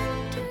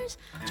splinters,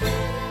 turn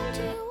him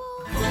to a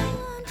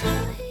hole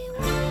until he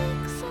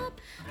wakes up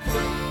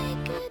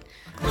naked,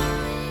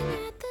 clawing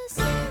at the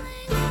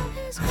ceiling of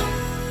his grave.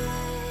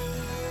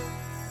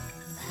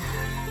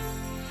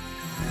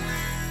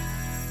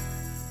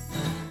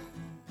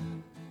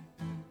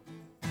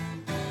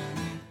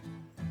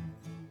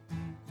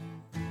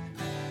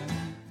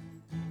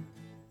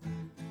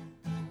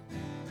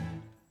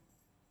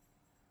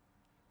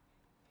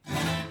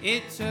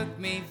 It took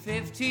me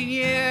 15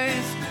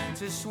 years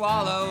to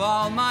swallow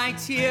all my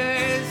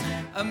tears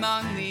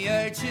among the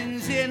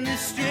urchins in the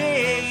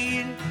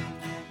street,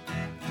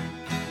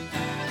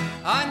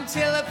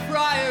 until a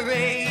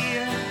priory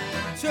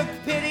took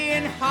pity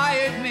and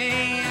hired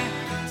me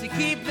to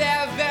keep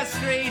their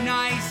vestry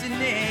nice and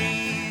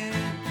neat.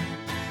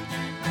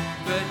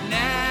 But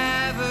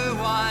never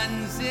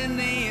once in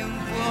the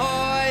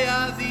employ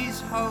of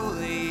these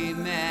holy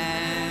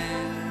men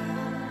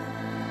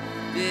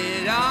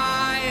did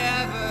I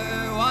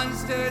ever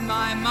once turn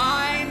my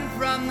mind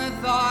from the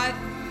thought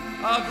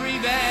of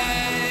revenge.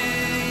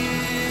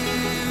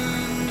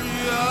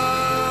 Oh.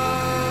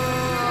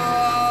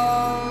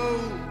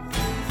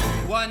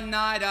 One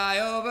night I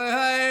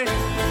overheard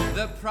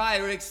the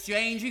prior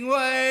exchanging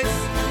words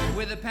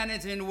with a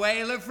penitent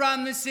whaler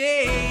from the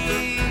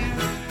sea.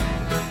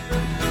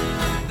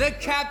 The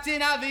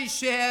captain of his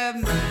ship,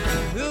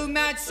 who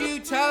matched you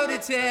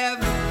toe-to-tip,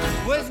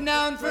 was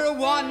known for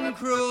one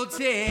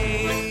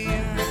cruelty.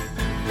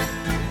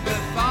 The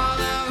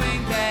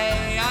following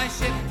day I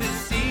shipped to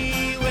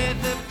sea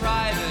with a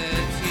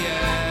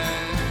privateer,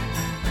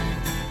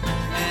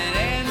 and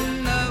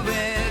in the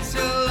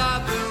whistle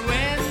of the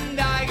wind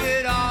I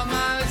could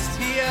almost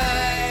hear,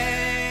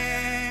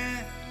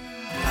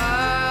 oh,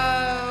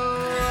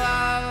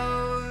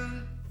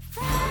 oh.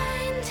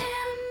 Find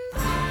him,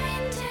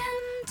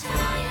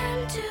 tie him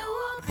to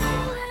a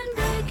pole and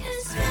break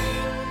his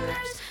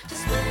fingers to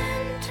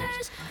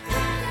splinters,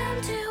 drag him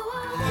to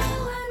a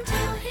hole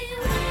until he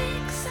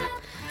wakes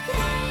up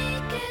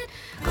naked,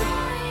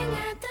 clawing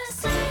at the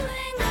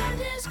ceiling of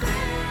his grave.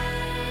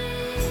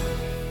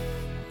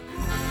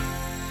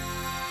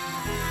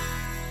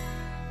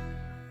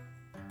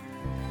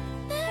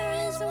 There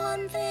is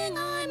one thing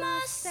I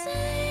must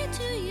say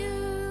to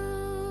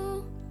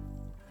you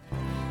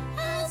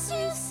as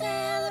you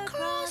sail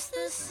across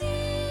the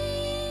sea.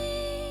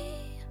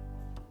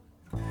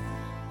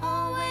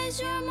 Always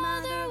your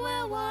mother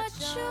will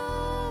watch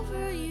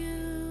over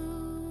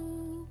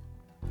you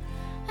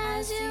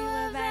as you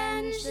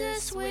avenge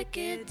this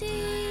wicked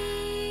deed.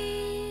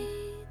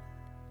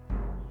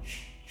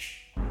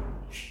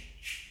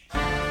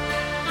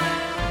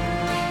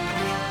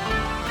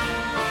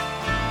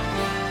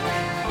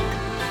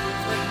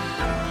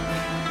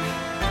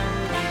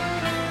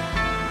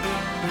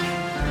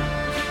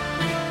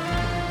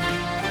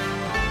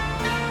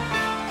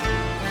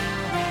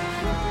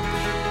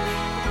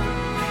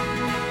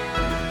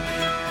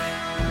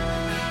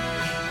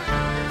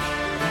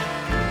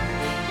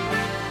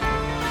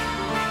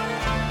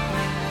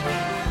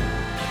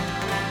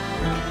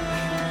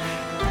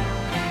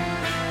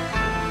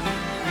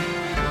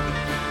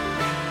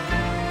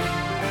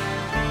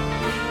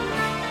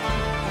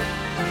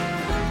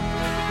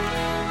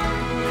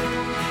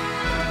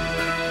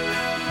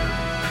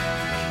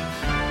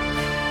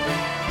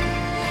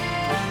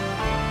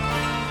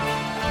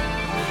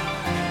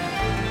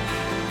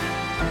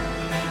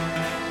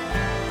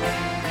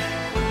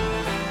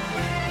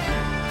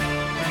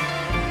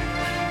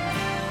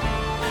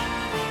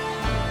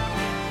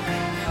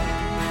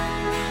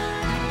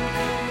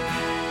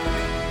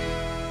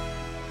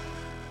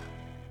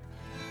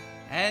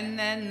 And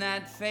then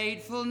that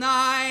fateful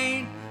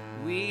night,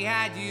 we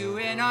had you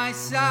in our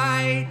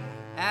sight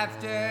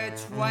after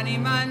 20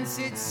 months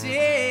at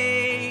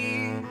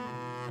sea.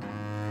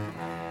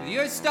 With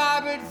your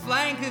starboard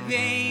flank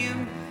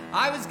abeam.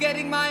 I was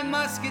getting my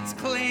muskets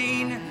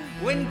clean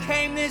when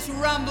came this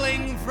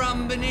rumbling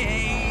from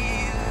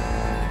beneath.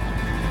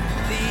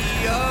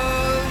 The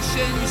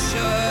ocean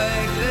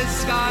shook, the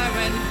sky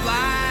went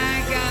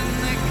black, and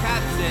the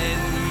captain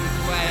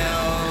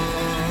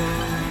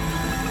quailed.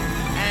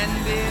 And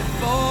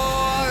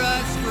before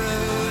us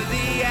grew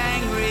the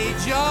angry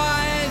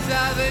joys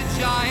of a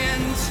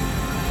giant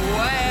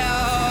whale.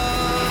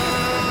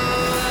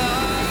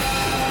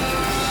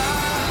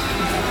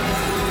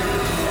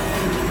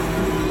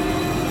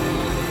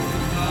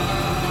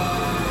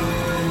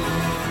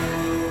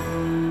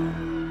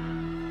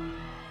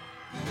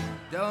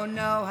 Don't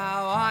know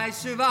how I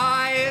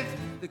survived.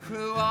 The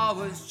crew all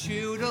was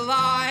chewed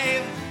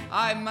alive.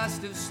 I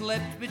must have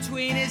slipped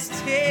between his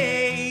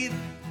teeth.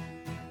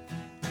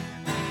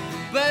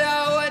 But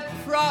oh, what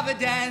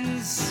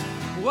providence,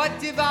 what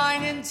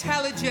divine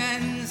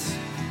intelligence,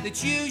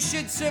 that you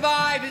should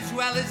survive as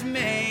well as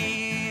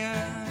me.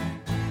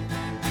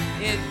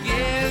 It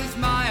gives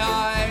my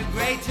heart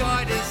great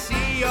joy to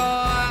see your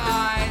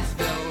eyes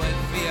fill with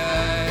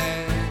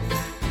fear.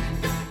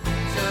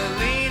 So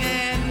lean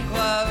in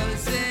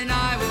close and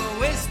I will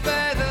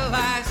whisper the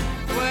last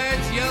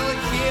words you'll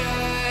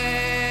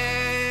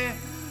hear.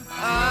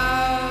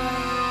 Oh.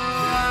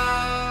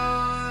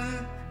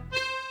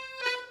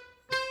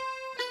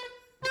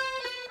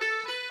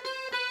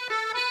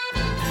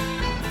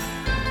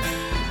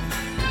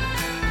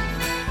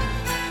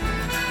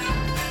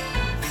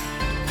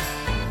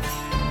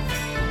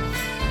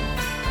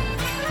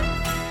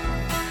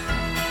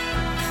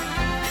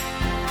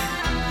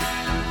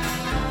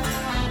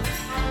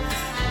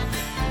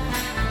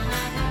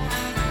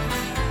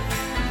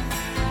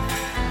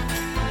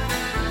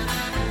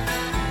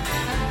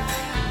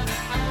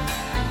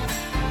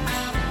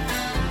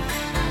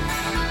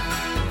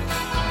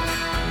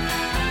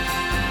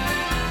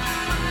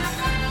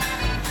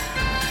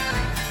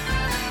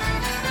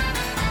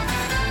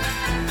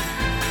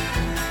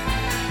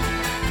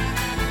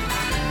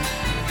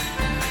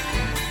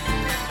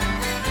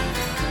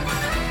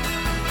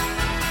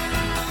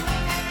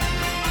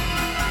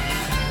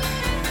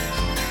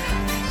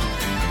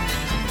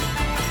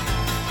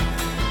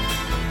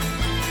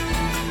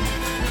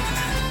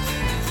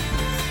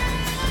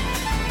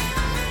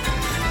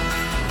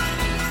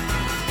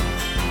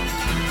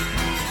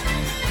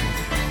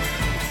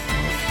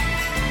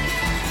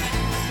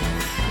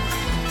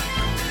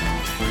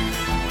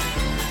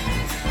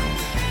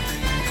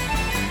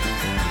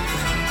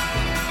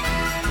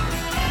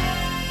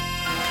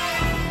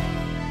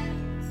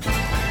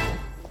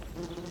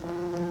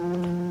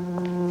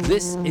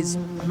 This is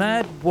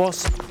Mad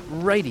Wasp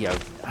Radio,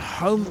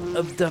 home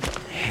of the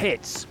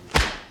hits.